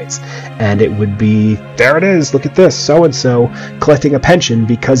heritage sites, and it would be, there it is, look at this, so-and-so collecting a pension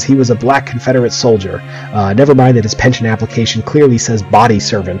because he was a black Confederate soldier. Never mind that his pension application clearly says body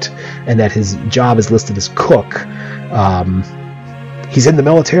servant, and that his job is listed as cook. He's in the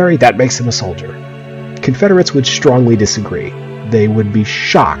military, that makes him a soldier. Confederates would strongly disagree. They would be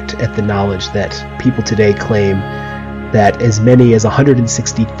shocked at the knowledge that people today claim that as many as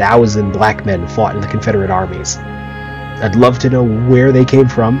 160,000 black men fought in the Confederate armies. I'd love to know where they came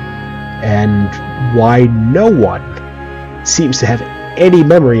from and why no one seems to have any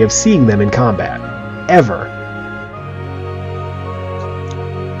memory of seeing them in combat, ever.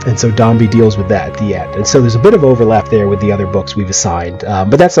 And so Domby deals with that at the end. And so there's a bit of overlap there with the other books we've assigned,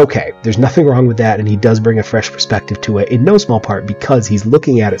 but that's okay. There's nothing wrong with that, and he does bring a fresh perspective to it, in no small part because he's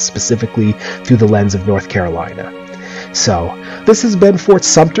looking at it specifically through the lens of North Carolina. So, this has been Fort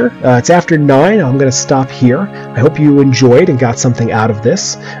Sumter. It's after 9. I'm going to stop here. I hope you enjoyed and got something out of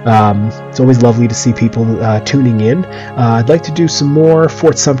this. It's always lovely to see people tuning in. I'd like to do some more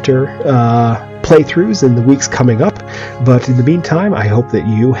Fort Sumter playthroughs in the weeks coming up, but in the meantime, I hope that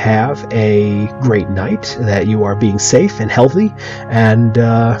you have a great night, that you are being safe and healthy, and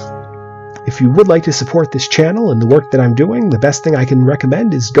if you would like to support this channel and the work that I'm doing, the best thing I can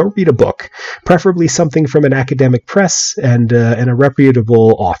recommend is go read a book, preferably something from an academic press and a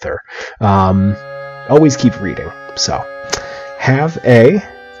reputable author. Always keep reading. So, have a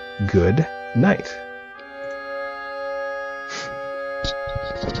good night.